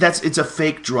it's a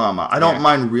fake drama. I don't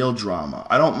mind real drama.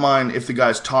 I don't mind if the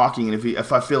guy's talking and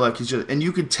if I feel like he's just... And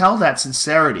you could tell that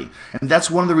sincerity. And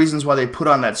that's one of the reasons why they put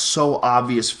on that so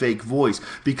obvious fake voice,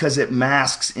 because it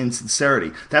masks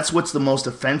insincerity. That's what's the most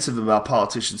offensive about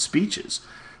politicians' speeches.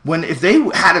 If they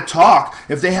had to talk,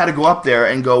 if they had to go up there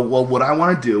and go, well, what I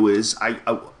want to do is,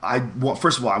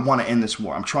 first of all, I want to end this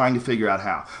war. I'm trying to figure out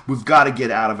how. We've got to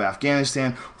get out of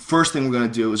Afghanistan. First thing we're going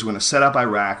to do is we're going to set up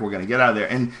Iraq. We're going to get out of there.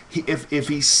 And if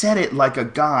he said it like a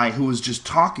guy who was just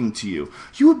talking to you,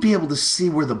 you would be able to see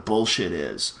where the bullshit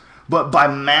is. But by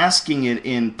masking it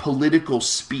in political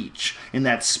speech, in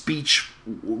that speech,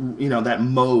 that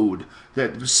mode,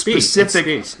 that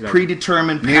specific,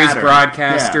 predetermined news pattern.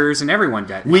 Broadcasters and everyone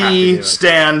does. We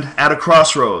stand at a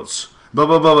crossroads. Blah,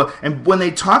 blah, blah, blah. And when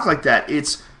they talk like that,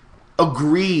 it's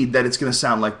agreed that it's going to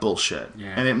sound like bullshit.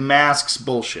 Yeah. And it masks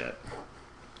bullshit.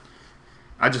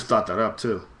 I just thought that up,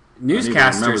 too.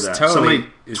 Newscasters that. Totally...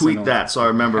 Somebody tweet that so I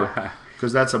remember.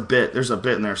 Because that's a bit. There's a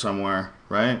bit in there somewhere,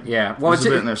 right? Yeah. Well, there's a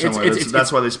bit in there somewhere.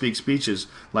 That's why they speak speeches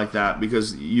like that,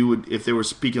 because you would, if they were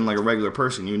speaking like a regular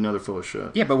person, you'd know they're full of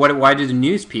shit. Yeah, but why do the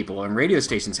news people and radio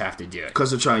stations have to do it? Because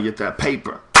they're trying to get that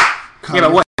paper. Yeah,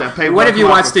 but what? What if you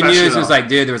watched the news and was like,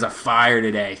 dude, there was a fire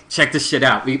today. Check this shit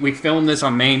out. We filmed this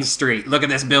on Main Street. Look at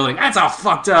this building. That's all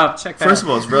fucked up. Check that out. First of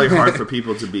all, it's really hard for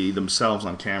people to be themselves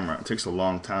on camera. It takes a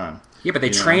long time. Yeah, but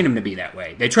they train them to be that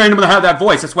way. They train them to have that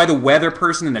voice. That's why the weather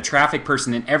person and the traffic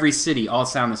person in every city all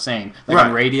sound the same. Like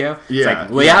on radio. Yeah. It's like,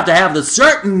 we have to have the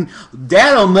certain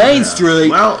dad on Main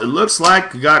Street. Well, it looks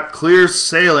like you got clear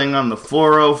sailing on the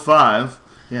 405.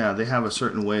 Yeah, they have a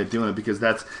certain way of doing it because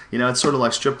that's, it's sort of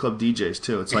like strip club DJs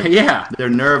too. It's like they're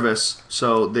nervous,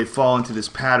 so they fall into this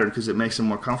pattern because it makes them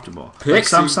more comfortable. Like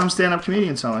some stand-up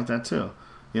comedians sound like that too.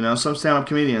 Some stand-up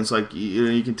comedians, like,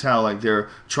 you can tell, like, they're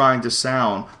trying to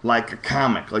sound like a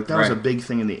comic. Like, that was a big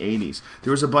thing in the 80s.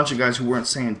 There was a bunch of guys who weren't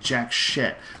saying jack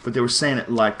shit, but they were saying it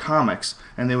like comics,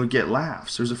 and they would get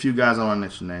laughs. There's a few guys, I don't want to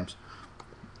mention names.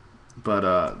 But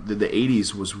the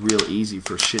 80s was real easy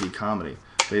for shitty comedy.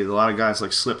 A lot of guys,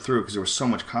 like, slipped through because there was so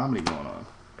much comedy going on.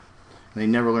 And they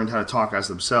never learned how to talk as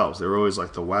themselves. They were always,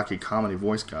 like, the wacky comedy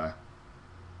voice guy.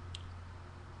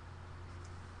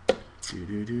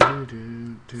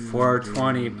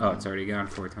 420. Oh, it's already gone.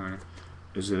 420.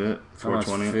 Is it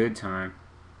 420? Food time.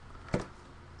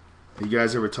 You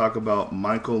guys ever talk about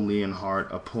Michael Leonhardt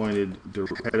appointed the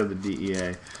head of the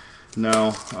DEA?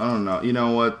 No, I don't know. You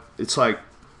know what? It's like,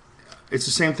 it's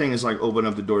the same thing as like opening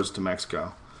up the doors to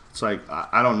Mexico. It's like,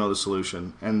 I don't know the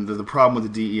solution. And the problem with the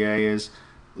DEA is,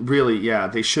 really, yeah,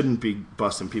 they shouldn't be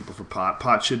busting people for pot.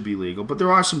 Pot should be legal. But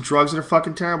there are some drugs that are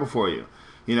fucking terrible for you.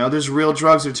 There's real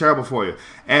drugs that are terrible for you.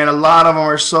 And a lot of them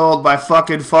are sold by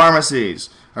fucking pharmacies.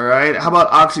 All right? How about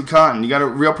OxyContin? You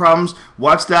got real problems?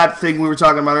 Watch that thing we were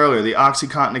talking about earlier, the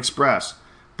OxyContin Express.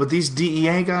 But these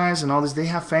DEA guys and all this, they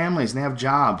have families and they have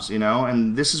jobs,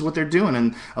 and this is what they're doing.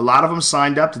 And a lot of them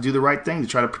signed up to do the right thing, to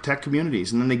try to protect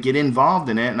communities. And then they get involved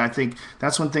in it, and I think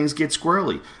that's when things get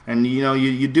squirrely. And,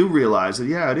 you do realize that,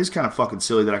 yeah, it is kind of fucking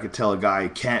silly that I could tell a guy he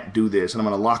can't do this, and I'm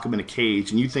going to lock him in a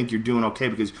cage, and you think you're doing okay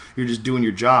because you're just doing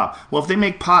your job. Well, if they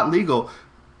make pot legal,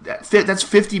 that's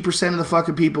 50% of the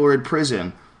fucking people are in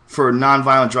prison for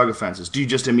nonviolent drug offenses. Do you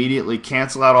just immediately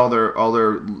cancel out all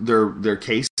their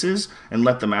cases and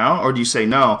let them out? Or do you say,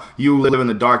 no, you live in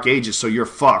the dark ages, so you're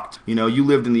fucked. You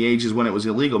lived in the ages when it was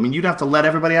illegal. I mean, you'd have to let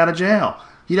everybody out of jail.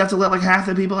 You'd have to let like half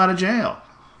the people out of jail.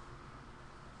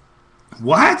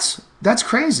 What? That's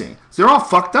crazy. They're all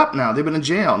fucked up now. They've been in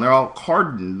jail, and they're all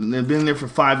hardened, and they've been there for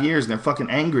 5 years, and they're fucking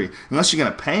angry. Unless you're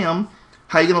going to pay them,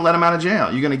 how are you going to let them out of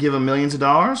jail? You're going to give them millions of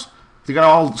dollars? They're going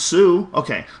to all sue?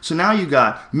 Okay, so now you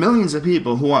got millions of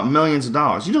people who want millions of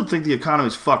dollars. You don't think the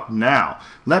economy's fucked now.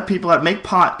 Let people out, make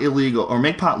pot illegal, or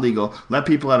make pot legal, let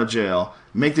people out of jail,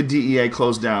 make the DEA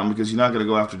close down because you're not going to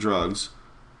go after drugs.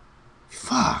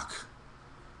 Fuck.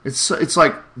 It's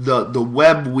like the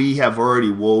web we have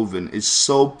already woven is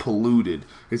so polluted.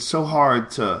 It's so hard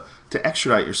to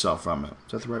extradite yourself from it.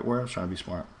 Is that the right word? I was trying to be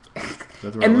smart.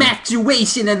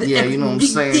 Immaculation of the you know what I'm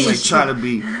saying? Like trying to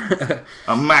be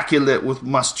immaculate with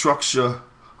my structure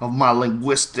of my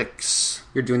linguistics.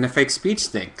 You're doing the fake speech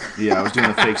thing. Yeah, I was doing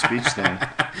the fake speech thing.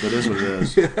 That is what it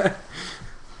is.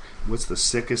 What's the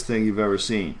sickest thing you've ever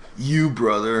seen? You,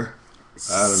 brother.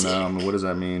 I don't know. I mean, what does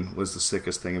that mean? What's the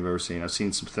sickest thing I've ever seen? I've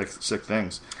seen some sick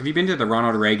things. Have you been to the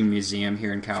Ronald Reagan Museum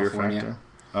here in California? Fear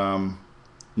Factor?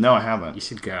 No, I haven't. You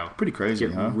should go. Pretty crazy,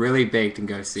 Get huh? really baked and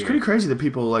go see it. It's pretty crazy that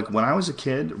people, like, when I was a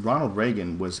kid, Ronald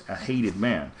Reagan was a hated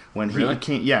man. When he Really?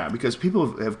 came, yeah, because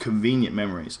people have convenient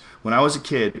memories. When I was a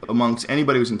kid, amongst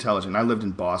anybody who's intelligent, I lived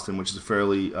in Boston, which is a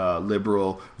fairly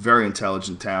liberal, very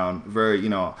intelligent town, very,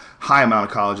 high amount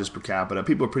of colleges per capita.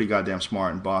 People are pretty goddamn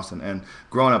smart in Boston. And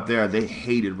growing up there, they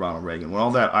hated Ronald Reagan. When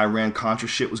all that Iran-Contra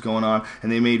shit was going on,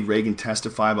 and they made Reagan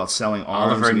testify about selling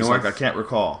arms, Oliver and he's North. like, I can't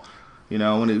recall.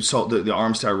 When it sold the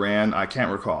arms to Iran, I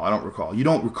can't recall. I don't recall. You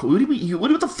don't recall.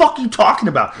 What the fuck are you talking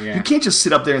about? Yeah. You can't just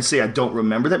sit up there and say, I don't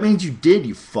remember. That means you did,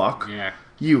 you fuck. Yeah.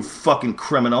 You fucking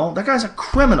criminal. That guy's a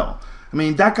criminal. I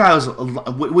mean, that guy was...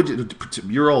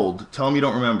 You're old. Tell him you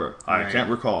don't remember. I can't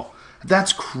recall.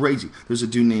 That's crazy. There's a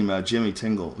dude named Jimmy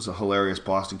Tingle, who's a hilarious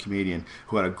Boston comedian,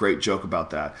 who had a great joke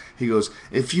about that. He goes,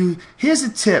 here's a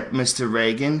tip, Mr.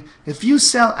 Reagan. If you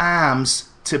sell arms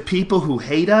to people who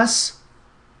hate us...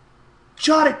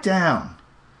 jot it down.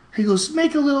 He goes,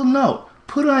 make a little note.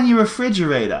 Put it on your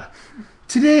refrigerator.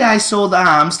 Today I sold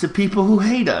arms to people who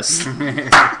hate us. And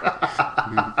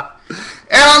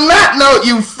on that note,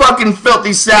 you fucking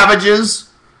filthy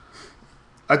savages,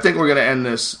 I think we're going to end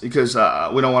this because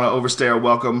we don't want to overstay our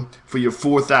welcome for your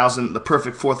 4,000, the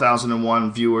perfect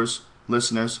 4,001 viewers,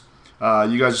 listeners.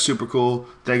 You guys are super cool.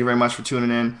 Thank you very much for tuning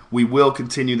in. We will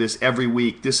continue this every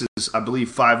week. This is, I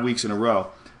believe, 5 weeks in a row.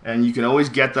 And you can always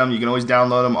get them. You can always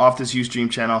download them off this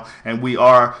Ustream channel. And we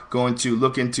are going to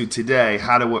look into today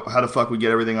how the fuck we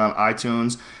get everything on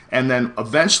iTunes. And then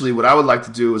eventually what I would like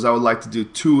to do is I would like to do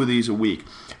 2 of these a week.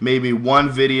 Maybe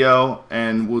 1 video,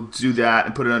 and we'll do that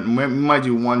and put it on. We might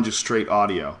do 1 just straight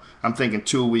audio. I'm thinking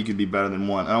 2 a week would be better than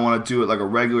 1. I don't want to do it like a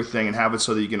regular thing and have it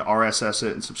so that you can RSS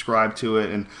it and subscribe to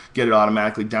it and get it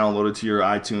automatically downloaded to your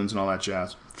iTunes and all that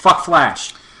jazz. Fuck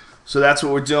Flash. So that's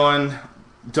what we're doing.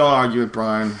 Don't argue with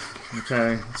Brian,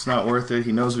 okay? It's not worth it.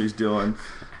 He knows what he's doing.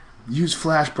 Use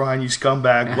Flash, Brian, you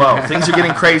scumbag. Well, things are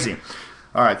getting crazy.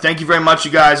 All right, thank you very much, you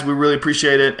guys. We really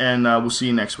appreciate it, and we'll see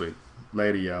you next week.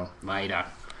 Later, yo. Later.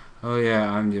 Oh,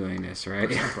 yeah, I'm doing this, right?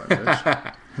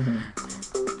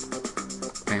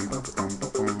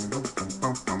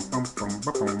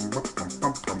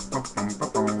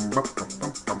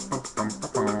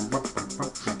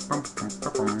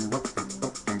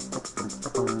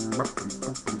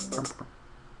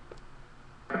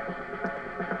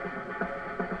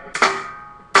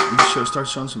 Start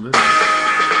showing some videos.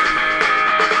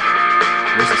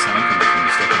 Where's the sound coming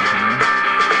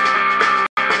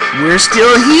from? We're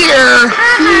still here.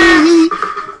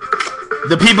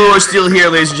 The people who are still here,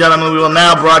 ladies and gentlemen, we will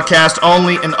now broadcast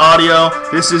only in audio.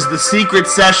 This is the secret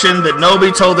session that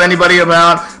nobody told anybody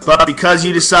about, but because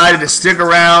you decided to stick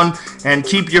around and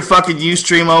keep your fucking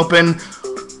Ustream open,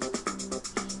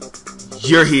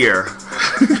 you're here.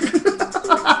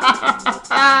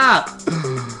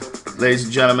 Ladies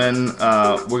and gentlemen,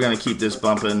 we're gonna keep this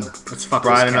bumping. Let's fuck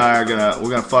Brian this and cat.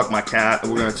 we're gonna fuck my cat,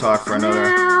 and we're gonna talk for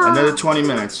another 20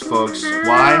 minutes, folks.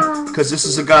 Why? Because this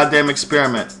is a goddamn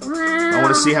experiment. I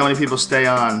want to see how many people stay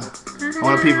on. I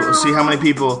want to see how many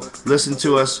people listen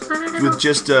to us with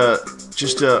just a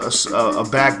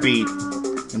backbeat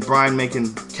and Brian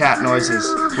making cat noises.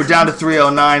 We're down to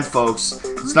 309, folks.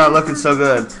 It's not looking so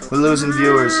good. We're losing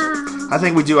viewers. I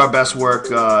think we do our best work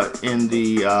in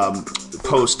the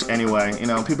post anyway. You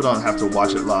know, people don't have to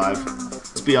watch it live.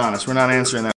 Let's be honest, we're not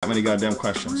answering that many goddamn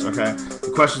questions, okay?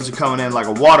 The questions are coming in like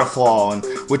a waterfall, and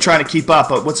we're trying to keep up,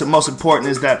 but what's most important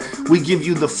is that we give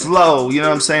you the flow, you know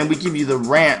what I'm saying? We give you the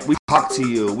rant, we talk to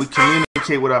you, we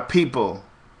communicate with our people.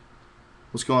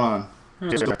 What's going on?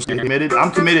 Committed?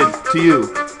 I'm committed to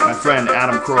you, my friend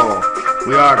Adam Kroll.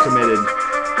 We are committed.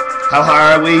 How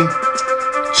high are we?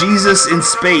 Jesus in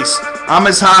space. I'm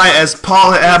as high as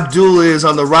Paula Abdul is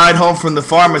on the ride home from the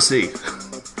pharmacy.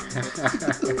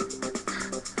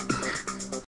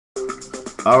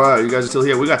 Alright, you guys are still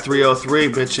here. We got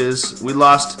 303, bitches. We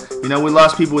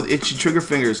lost people with itchy trigger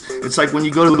fingers. It's like when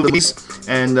you go to the movies,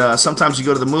 and sometimes you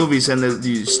go to the movies and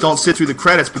you just don't sit through the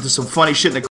credits, but there's some funny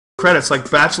shit in the credits, like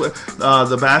The Bachelor,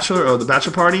 or The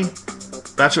Bachelor Party.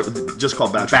 Just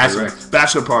called Bachelor. Right?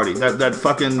 Bachelor Party. That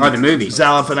fucking. Oh, the movie.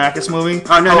 Galifianakis movie.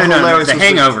 Oh no. The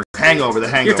Hangover. The Hangover.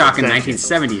 You're talking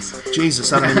 1970s.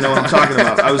 Jesus, I don't even know what I'm talking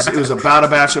about. It was about a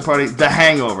bachelor party. The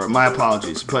Hangover. My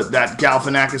apologies, but that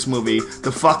Galifianakis movie,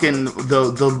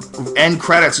 the end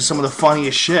credits are some of the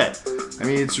funniest shit. I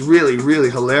mean, it's really,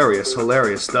 really hilarious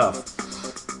stuff.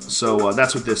 So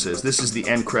that's what this is. This is the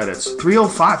end credits.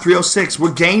 305, 306.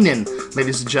 We're gaining,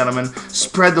 ladies and gentlemen.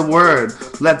 Spread the word.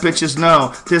 Let bitches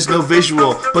know there's no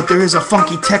visual, but there is a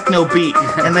funky techno beat,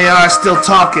 and they are still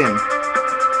talking.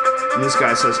 And this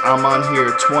guy says, I'm on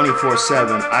here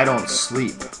 24/7. I don't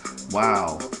sleep.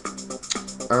 Wow.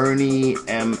 Ernie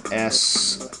M.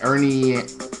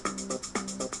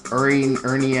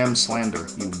 Slander,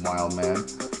 you wild man.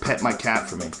 Pet my cat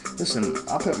for me. Listen,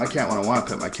 I'll pet my cat when I want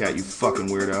to pet my cat, you fucking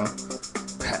weirdo.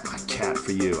 Pet my cat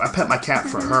for you. I pet my cat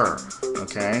for her,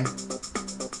 okay?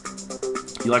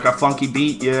 You like our funky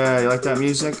beat? Yeah, you like that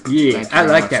music? Yeah, I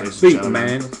like that beat,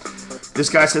 man. This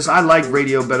guy says, I like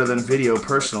radio better than video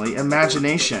personally.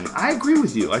 Imagination. I agree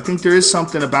with you. I think there is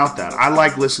something about that. I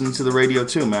like listening to the radio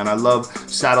too, man. I love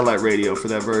satellite radio for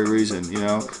that very reason, you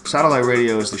know. Satellite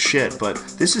radio is the shit, but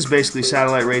this is basically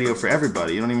satellite radio for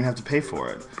everybody. You don't even have to pay for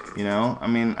it, you know. I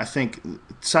mean, I think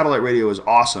satellite radio is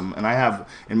awesome, and I have,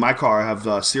 in my car, I have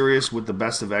Sirius with the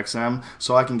best of XM,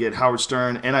 so I can get Howard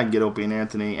Stern, and I can get Opie and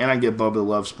Anthony, and I can get Bubba the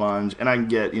Love Sponge, and I can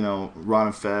get, you know, Ron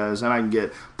and Fez, and I can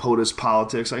get POTUS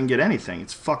Politics. I can get anything.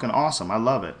 It's fucking awesome. I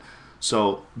love it.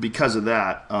 So because of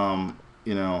that,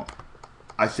 you know,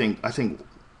 I think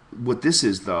what this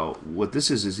is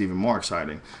even more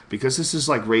exciting, because this is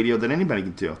like radio that anybody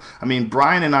can do. I mean,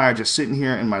 Brian and I are just sitting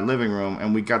here in my living room,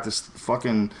 and we got this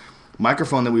fucking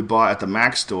microphone that we bought at the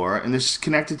Mac store, and this is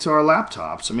connected to our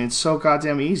laptops. I mean, it's so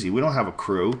goddamn easy. We don't have a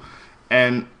crew,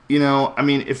 and you know, I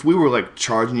mean, if we were like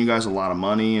charging you guys a lot of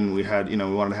money and we had, you know,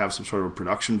 we wanted to have some sort of a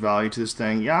production value to this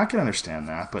thing, yeah, I can understand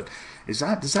that. But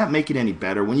does that make it any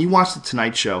better? When you watch the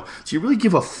Tonight Show, do you really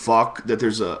give a fuck that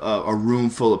there's a room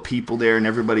full of people there and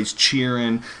everybody's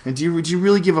cheering? And do you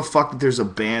really give a fuck that there's a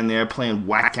band there playing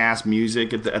whack ass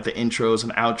music at the intros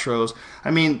and outros?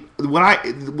 I mean, what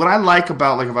I like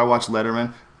about, like, if I watch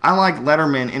Letterman, I like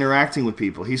Letterman interacting with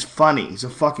people. He's funny. He's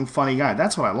a fucking funny guy.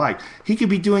 That's what I like. He could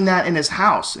be doing that in his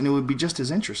house, and it would be just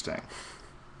as interesting.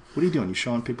 What are you doing? You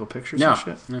showing people pictures and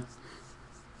shit? No.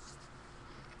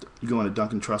 You going to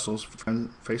Duncan Trussell's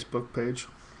Facebook page?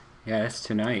 Yeah, that's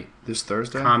tonight. This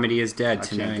Thursday? Comedy is Dead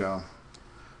tonight. I can't go.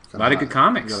 A lot of good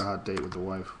comics. Got a hot date with the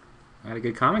wife. A lot of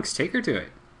good comics. Take her to it.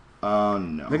 Oh,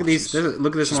 no. Look at these.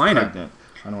 Look at this lineup. Pregnant.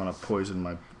 I don't want to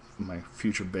poison my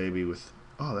future baby with...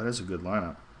 Oh, that is a good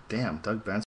lineup. Damn, Doug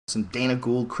Benson, Dana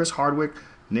Gould, Chris Hardwick,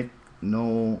 Nick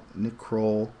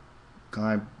Kroll,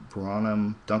 Guy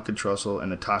Branum, Duncan Trussell, and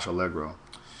Natasha Allegro.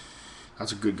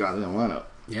 That's a good goddamn lineup.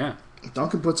 Yeah.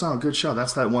 Duncan puts on a good show.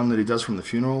 That's that one that he does from the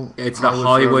funeral. It's the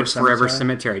Hollywood Forever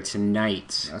Cemetery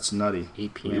tonight. That's nutty.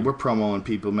 8 p.m. We're promoting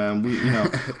people, man. We, you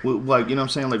know, like, you know what I'm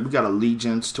saying? Like, we got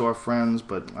allegiance to our friends,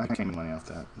 but I can't make money off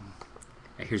that.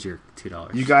 Here's your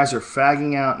 $2. You guys are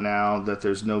fagging out now that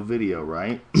there's no video,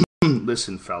 right?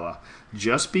 Listen, fella,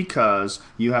 just because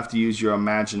you have to use your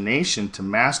imagination to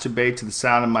masturbate to the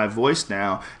sound of my voice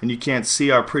now and you can't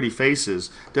see our pretty faces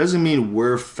doesn't mean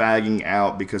we're fagging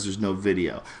out because there's no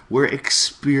video. We're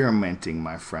experimenting,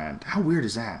 my friend. How weird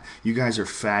is that? You guys are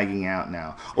fagging out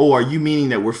now. Oh, are you meaning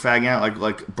that we're fagging out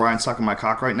like Brian sucking my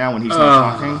cock right now when he's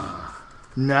not talking?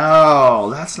 No,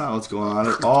 that's not what's going on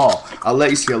at all. I'll let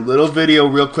you see a little video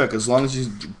real quick as long as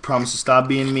you promise to stop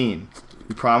being mean.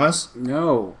 You promise?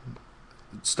 No.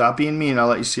 Stop being mean. I'll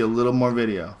let you see a little more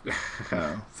video.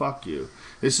 Fuck you.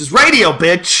 This is radio,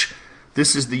 bitch.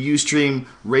 This is the Ustream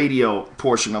radio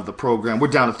portion of the program. We're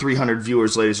down to 300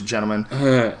 viewers, ladies and gentlemen.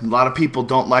 A lot of people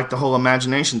don't like the whole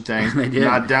imagination thing.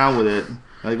 Not down with it.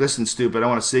 Like, listen, stupid, I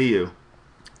want to see you.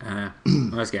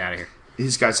 Let's get out of here.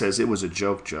 This guy says, it was a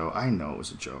joke, Joe. I know it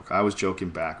was a joke. I was joking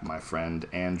back, my friend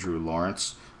Andrew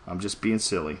Lawrence. I'm just being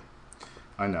silly.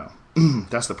 I know.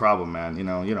 That's the problem, man. You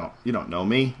know, you don't know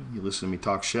me. You listen to me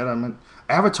talk shit. I mean,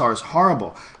 Avatar is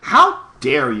horrible. How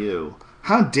dare you?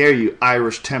 How dare you,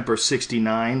 Irish Temper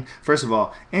 69? First of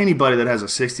all, anybody that has a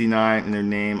 69 in their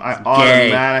name, I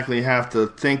automatically have to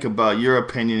think about your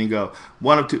opinion and go,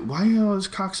 one of two. Why are you always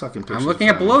cocksucking pictures? I'm looking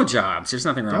at blowjobs. There's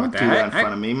nothing wrong with that. Don't do that in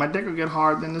front of me. My dick will get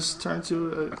hard, then this turns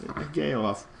to a gay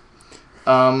off.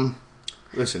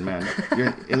 Listen, man,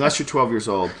 unless you're 12 years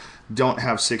old, don't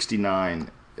have 69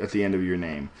 at the end of your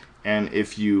name. And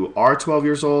if you are 12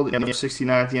 years old and you have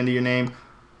 69 at the end of your name,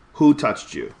 who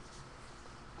touched you?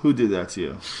 Who did that to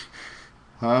you?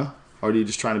 Huh? Or are you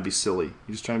just trying to be silly?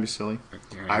 You just trying to be silly?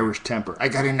 Irish temper. I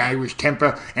got an Irish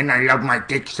temper, and I love my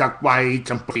dick sucked while I eat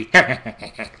some pussy. Blow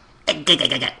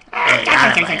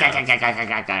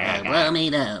me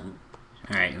down.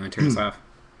 Alright, you want to turn this off?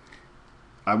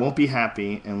 I won't be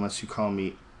happy unless you call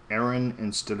me Aaron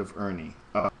instead of Ernie.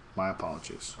 My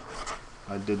apologies.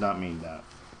 I did not mean that.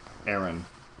 Aaron.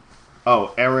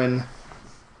 Oh, Aaron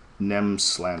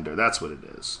Nemslander. That's what it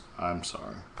is. I'm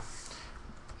sorry.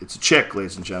 It's a chick,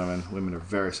 ladies and gentlemen. Women are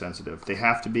very sensitive. They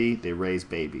have to be. They raise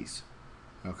babies.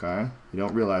 Okay? You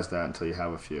don't realize that until you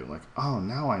have a few. Like, oh,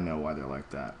 now I know why they're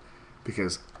like that.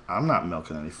 Because I'm not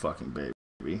milking any fucking baby.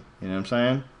 You know what I'm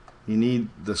saying? You need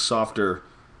the softer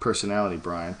personality,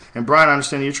 Brian. And Brian, I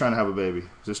understand you're trying to have a baby.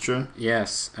 Is this true?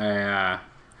 Yes.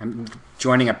 I'm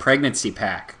joining a pregnancy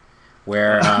pack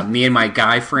where me and my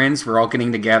guy friends, we're all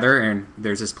getting together, and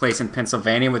there's this place in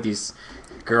Pennsylvania with these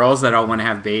girls that all want to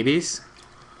have babies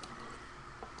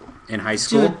in high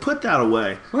school. Dude, put that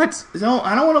away. What? No,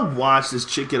 I don't want to watch this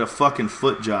chick get a fucking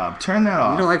foot job. Turn that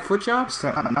off. You don't like foot jobs?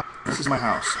 This is my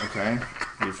house, okay?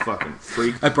 You fucking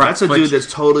freak. That's a dude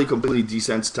that's totally, completely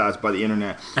desensitized by the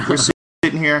internet. We're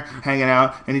sitting here, hanging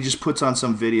out, and he just puts on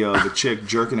some video of a chick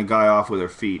jerking a guy off with her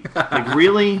feet. Like,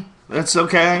 really? That's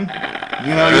okay?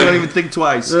 You know, you don't even think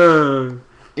twice.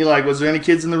 You're like, was there any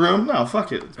kids in the room? No,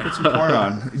 fuck it. Put some porn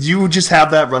on. You just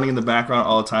have that running in the background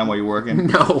all the time while you're working?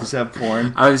 No. Just have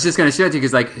porn? I was just going to show it to you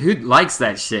because, like, who likes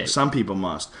that shit? Some people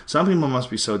must. Some people must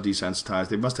be so desensitized.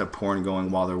 They must have porn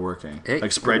going while they're working.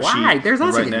 Like spreadsheet. Why? There's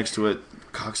right next to it.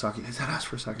 Cocksucking. Is that us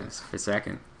for a second? For a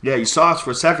second. Yeah, you saw us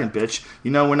for a second, bitch.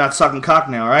 You know we're not sucking cock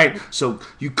now, all right? So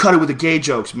you cut it with the gay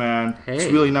jokes, man. Hey.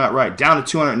 It's really not right. Down to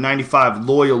 295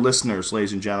 loyal listeners,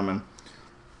 ladies and gentlemen.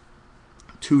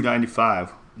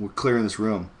 295. We're clearing this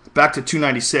room. Back to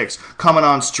 296. Coming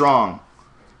on strong.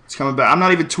 It's coming back. I'm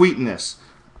not even tweeting this.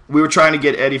 We were trying to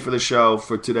get Eddie for the show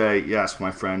for today. Yes,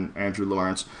 my friend Andrew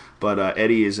Lawrence. But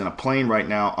Eddie is in a plane right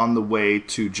now on the way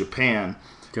to Japan.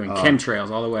 Doing chemtrails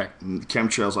all the way.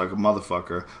 Chemtrails like a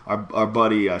motherfucker. Our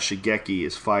buddy Shigeki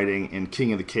is fighting in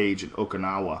King of the Cage in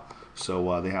Okinawa.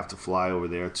 So they have to fly over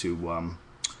there to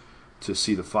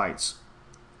see the fights.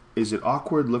 Is it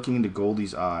awkward looking into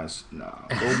Goldie's eyes? No,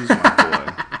 Goldie's my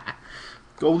boy.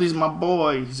 Goldie's my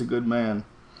boy. He's a good man.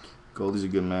 Goldie's a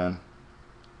good man.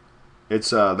 It's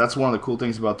that's one of the cool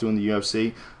things about doing the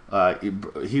UFC.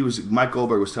 Mike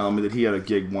Goldberg was telling me that he had a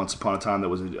gig once upon a time that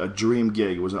was a dream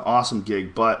gig. It was an awesome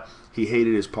gig, but he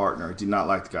hated his partner. He did not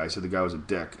like the guy. He said the guy was a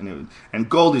dick. And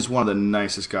Goldie's one of the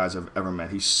nicest guys I've ever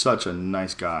met. He's such a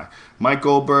nice guy. Mike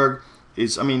Goldberg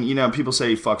is, I mean, people say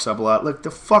he fucks up a lot. Look,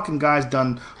 the fucking guy's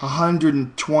done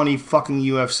 120 fucking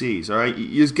UFCs, all right?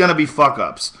 There's going to be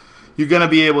fuck-ups. You're going to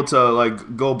be able to,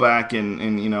 like, go back and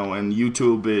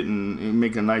YouTube it and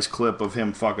make a nice clip of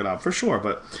him fucking up, for sure.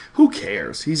 But who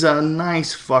cares? He's a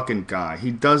nice fucking guy.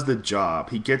 He does the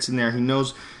job. He gets in there. He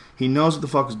knows what the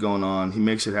fuck is going on. He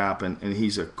makes it happen, and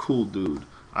he's a cool dude.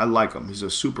 I like him. He's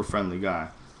a super friendly guy.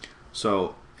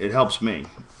 So it helps me.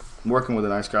 Working with a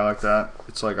nice guy like that,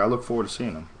 it's like I look forward to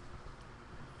seeing him.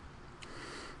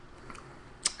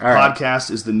 All right. Podcast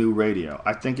is the new radio.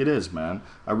 I think it is, man.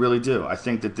 I really do. I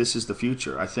think that this is the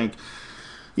future. I think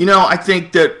that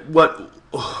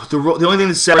the only thing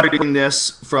that's separating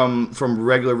this from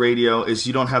regular radio is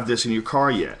you don't have this in your car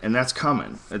yet, and that's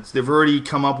coming. They've already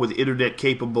come up with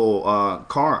internet-capable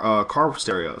car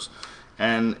stereos,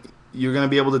 and you're going to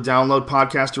be able to download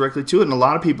podcasts directly to it. And a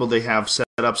lot of people, they have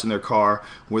setups in their car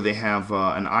where they have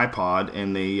an iPod,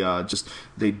 and they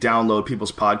download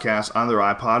people's podcasts on their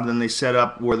iPod, and then they set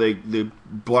up where they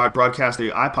broadcast the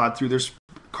iPod through their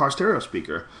car stereo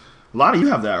speaker. A lot of you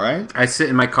have that, right? I sit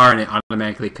in my car and it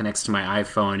automatically connects to my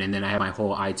iPhone, and then I have my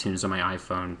whole iTunes on my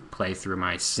iPhone play through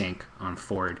my sync on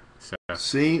Ford. So.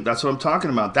 See, that's what I'm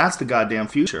talking about. That's the goddamn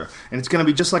future. And it's going to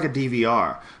be just like a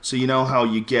DVR. So you know how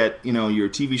you get, your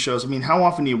TV shows. I mean, how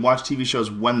often do you watch TV shows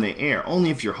when they air?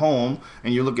 Only if you're home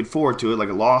and you're looking forward to it, like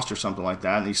a Lost or something like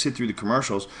that, and you sit through the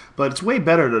commercials. But it's way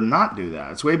better to not do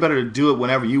that. It's way better to do it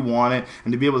whenever you want it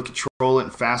and to be able to control it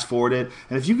and fast forward it.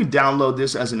 And if you can download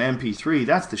this as an MP3,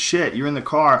 that's the shit. You're in the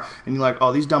car and you're like,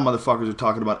 oh, these dumb motherfuckers are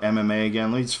talking about MMA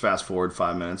again. Let me just fast forward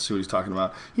 5 minutes, see what he's talking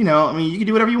about. You can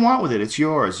do whatever you want with it. It's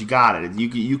yours. You got it.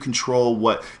 You control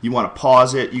what you want to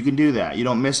pause it. You can do that. You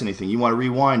don't miss anything. You want to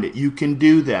rewind it. You can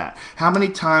do that. How many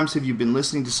times have you been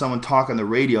listening to someone talk on the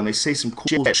radio and they say some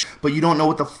cool shit, but you don't know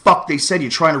what the fuck they said? You're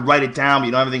trying to write it down, but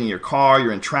you don't have anything in your car.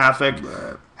 You're in traffic.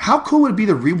 How cool would it be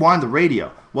to rewind the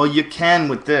radio? Well, you can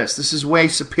with this. This is way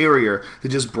superior to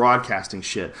just broadcasting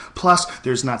shit. Plus,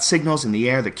 there's not signals in the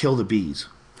air that kill the bees.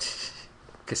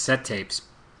 Cassette tapes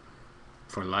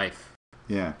for life.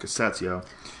 Yeah, cassettes, yo.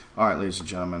 All right, ladies and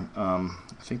gentlemen, I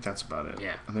think that's about it.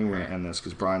 Yeah. I think we're going to end this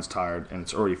because Brian's tired, and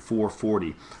it's already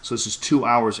 4:40. So this is 2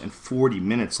 hours and 40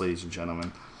 minutes, ladies and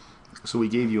gentlemen. So we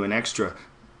gave you an extra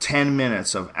 10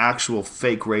 minutes of actual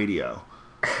fake radio.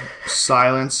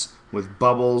 Silence with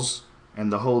bubbles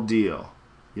and the whole deal.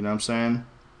 You know what I'm saying?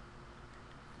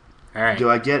 All right. Do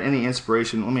I get any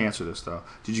inspiration? Let me answer this, though.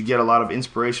 Did you get a lot of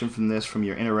inspiration from this, from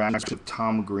your interaction with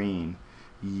Tom Green?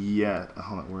 Yeah.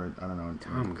 Hold on. I don't know.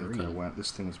 Tom Green. Went.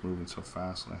 This thing is moving so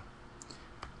fastly.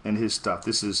 And his stuff.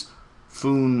 This is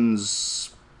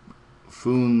Foons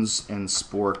and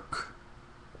Spork.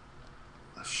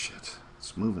 Oh, shit.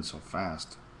 It's moving so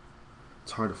fast.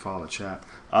 It's hard to follow the chat.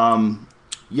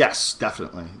 Yes,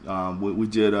 definitely. We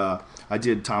did. I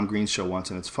did Tom Green's show once,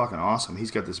 and it's fucking awesome.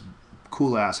 He's got this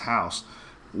cool ass house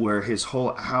where his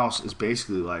whole house is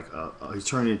basically like he's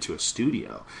turned it into a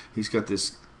studio. He's got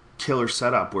this killer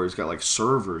setup where he's got like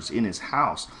servers in his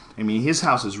house. I mean, his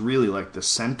house is really like the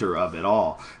center of it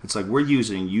all. It's like we're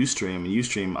using Ustream, and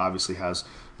Ustream obviously has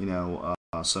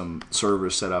some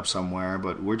servers set up somewhere,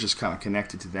 but we're just kind of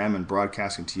connected to them and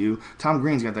broadcasting to you. Tom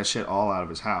Green's got that shit all out of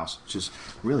his house, which is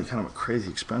really kind of a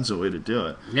crazy expensive way to do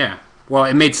it. Yeah. Well,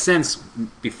 it made sense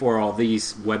before all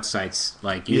these websites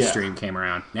like Ustream came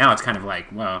around. Now it's kind of like,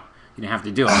 well, you didn't have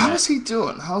to do all that. How's he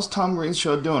doing? How's Tom Green's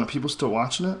show doing? Are people still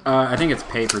watching it? I think it's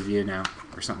pay-per-view now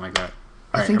or something like that.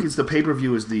 I think it's the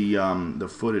pay-per-view is the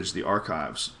footage, the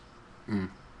archives.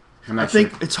 I sure.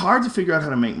 think it's hard to figure out how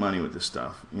to make money with this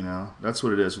stuff, That's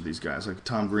what it is with these guys. Like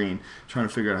Tom Green, trying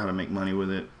to figure out how to make money with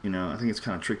it, I think it's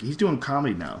kind of tricky. He's doing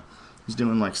comedy now. He's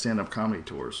doing, like, stand-up comedy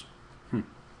tours.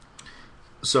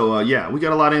 So, we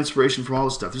got a lot of inspiration from all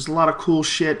this stuff. There's a lot of cool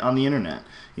shit on the internet.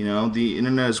 The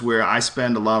internet is where I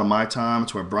spend a lot of my time.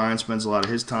 It's where Brian spends a lot of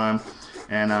his time.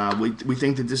 And we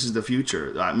think that this is the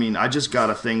future. I mean, I just got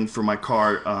a thing for my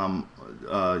car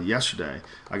yesterday.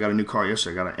 I got a new car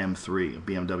yesterday. I got an M3, a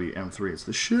BMW M3. It's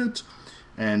the shit.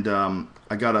 And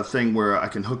I got a thing where I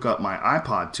can hook up my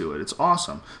iPod to it. It's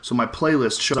awesome. So my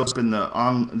playlist shows up in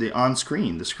the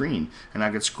screen, and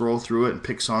I can scroll through it and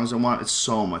pick songs I want. It's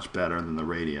so much better than the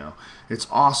radio. It's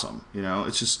awesome. You know,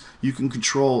 it's just you can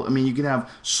control. I mean, you can have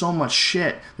so much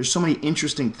shit. There's so many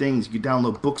interesting things. You can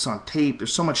download books on tape.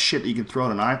 There's so much shit that you can throw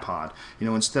in an iPod. You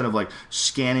know, instead of like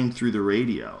scanning through the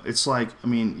radio. It's like, I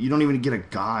mean, you don't even get a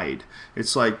guide.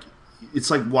 It's like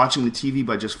watching the TV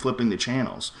by just flipping the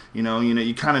channels. You know,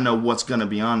 you kind of know what's going to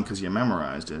be on because you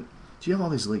memorized it. Do you have all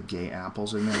these like gay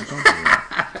apples in there? Don't do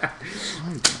that.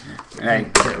 All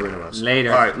right, get rid of us.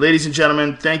 Later. All right, ladies and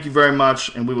gentlemen, thank you very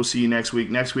much, and we will see you next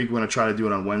week. Next week, we're going to try to do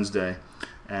it on Wednesday.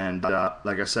 And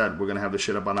like I said, we're going to have the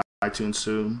shit up on iTunes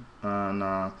soon.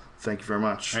 And thank you very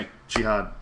much. Right. Jihad.